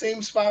life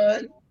seems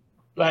fine.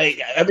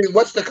 Like, I mean,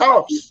 what's the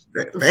cost?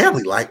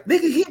 Family life,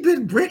 nigga. He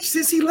been rich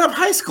since he left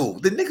high school.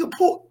 The nigga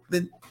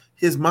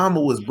his mama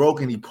was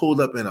broke and he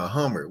pulled up in a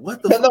Hummer.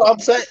 What the? No, I'm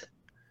saying.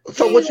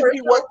 So what you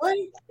mean?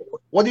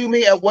 What do you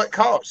mean at what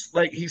cost?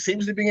 Like, he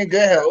seems to be in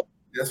good health.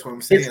 That's what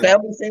I'm saying. His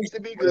family seems to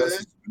be good.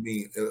 I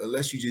mean,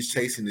 unless you just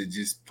chasing to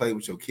just play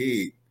with your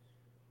kid,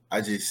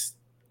 I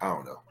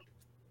don't know.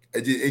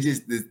 It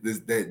just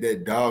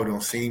that dog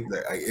don't seem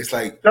like it's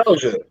like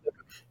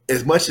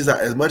as much as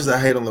I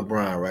hate on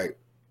LeBron, right?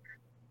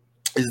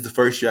 This is the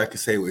first year I can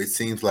say where it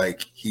seems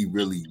like he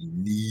really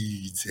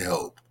needs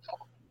help.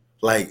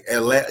 Like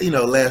last you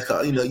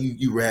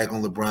rag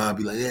on LeBron,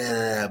 be like,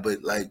 yeah,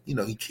 but like,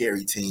 he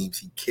carry teams,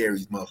 he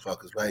carries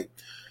motherfuckers, right?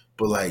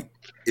 But like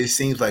it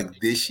seems like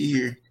this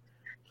year,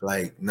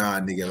 like, nah,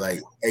 nigga,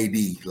 like AD,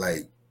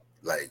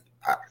 like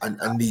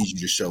I need you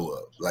to show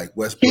up. Like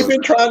Westbrook. He's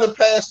been trying to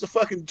pass the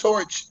fucking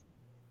torch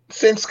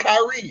since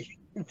Kyrie.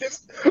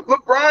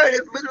 LeBron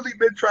has literally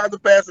been trying to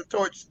pass the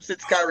torch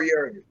since Kyrie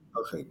earned it.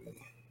 Okay, man.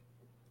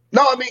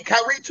 No, I mean,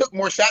 Kyrie took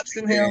more shots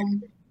than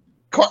him.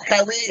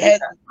 Kyrie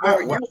had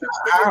more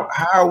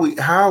how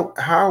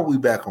are we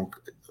back on?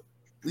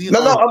 No,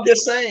 I'm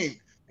just saying.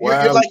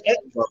 You're like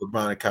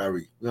LeBron and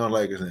Kyrie. We don't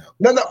like us now.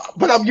 No,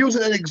 but I'm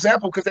using an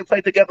example because they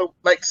played together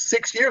like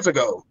 7 years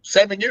ago.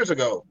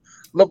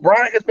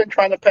 LeBron has been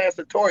trying to pass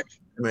the torch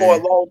for a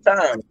long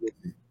time.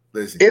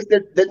 Listen, it's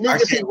the niggas I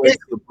can't wait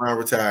till LeBron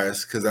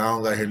retires because I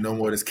don't gotta hear no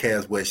more of this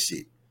Cavs West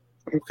shit.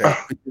 Okay,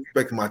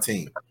 respecting my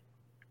team.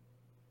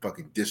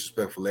 Fucking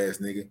disrespectful ass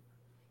nigga.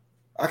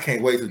 I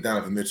can't wait till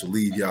Donovan Mitchell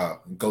leave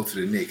y'all and go to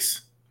the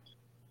Knicks.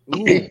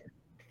 If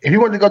he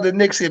wanted to go to the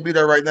Knicks, he'd be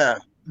there right now.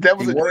 That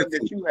was a dream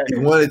that you had. He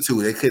wanted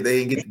to. They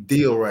didn't get the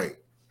deal right.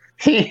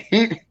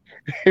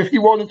 If he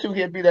wanted to,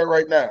 he'd be there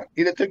right now.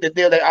 He done took the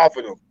deal they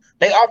offered him.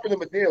 They offered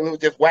him a deal. It was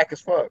just whack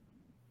as fuck.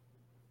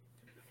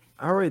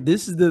 All right,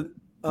 this is the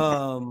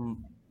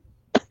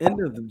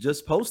end of them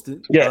just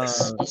posted.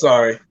 Yes, I'm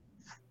sorry.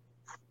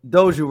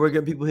 Doja, where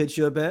can people hit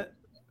you up at?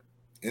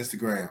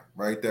 Instagram,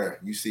 right there.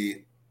 You see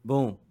it.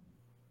 Boom.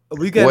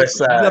 We got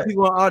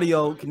people on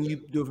audio. Can you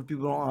do it for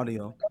people on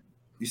audio?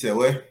 You said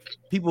what?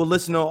 People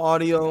listen on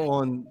audio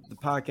on the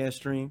podcast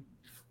stream.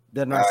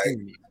 They're not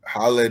seeing it.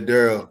 Holla at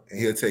Daryl, and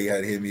he'll tell you how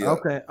to hit me up.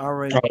 Okay, all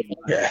right.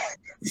 Yeah.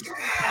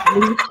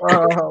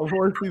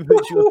 Where people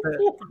hit you up at?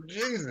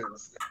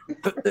 Jesus.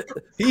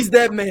 He's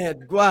that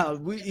man. Wow,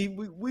 we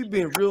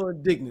been real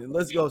indignant.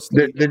 Let's go.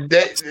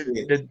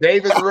 The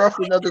David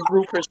Ruffin of the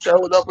group has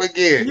showed up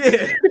again.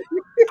 Yeah.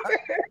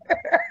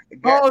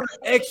 All the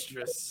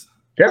extras.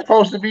 That's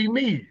supposed to be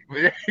me.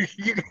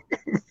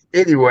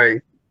 Anyway,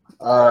 you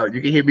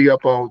can hit me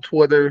up on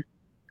Twitter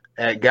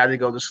at Gotta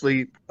Go to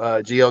Sleep.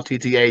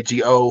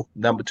 GOTTAGO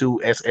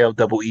 #2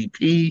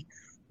 SLEEP.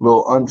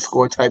 Little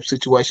underscore type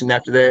situation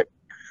after that.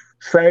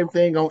 Same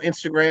thing on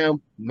Instagram,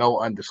 no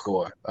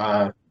underscore.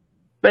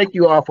 Thank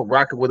you all for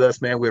rocking with us,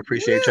 man. We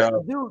appreciate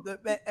y'all. Dude,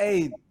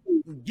 hey,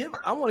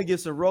 I want to give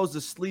some rose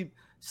to Sleep.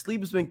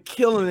 Sleep has been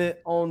killing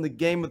it on the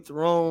Game of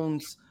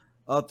Thrones.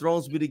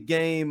 Thrones Be the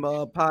Game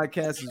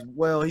podcast as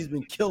well. He's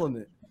been killing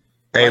it.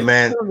 Hey,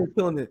 man,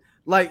 killing it.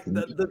 Like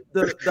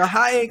the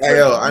high end. Hey,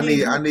 yo, I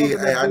need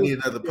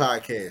another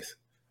podcast.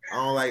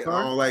 I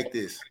don't like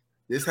this.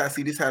 This how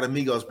the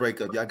Migos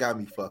break up. Y'all got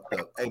me fucked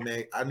up. Hey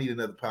man, I need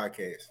another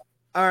podcast.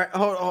 All right,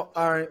 hold on.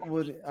 All right,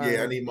 Woody.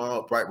 I need my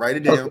own. Write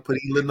it down. Put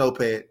it in a little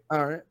notepad.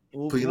 All right,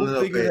 we'll figure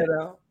that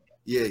out.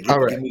 Yeah,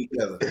 get me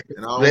together. And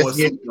I don't want to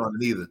sleep on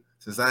it either.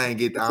 Since I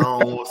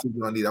don't want to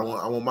sleep on it. I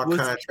want my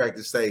contract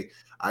to say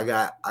I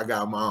got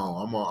my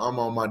own. I'm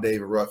on my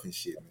David Ruffin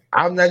shit, man.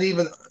 I'm not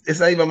even.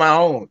 It's not even my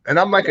own, and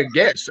I'm like a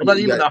guest. I'm not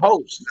even a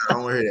host. I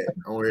don't want to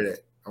hear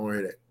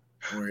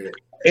that.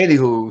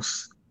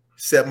 Anywho's,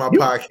 set my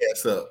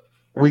podcast up.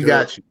 We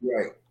got you.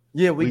 Right.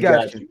 Yeah, we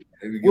got you.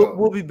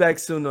 We'll be back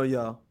soon, though,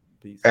 y'all.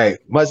 Peace. Hey,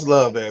 much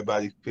love,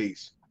 everybody.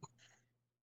 Peace.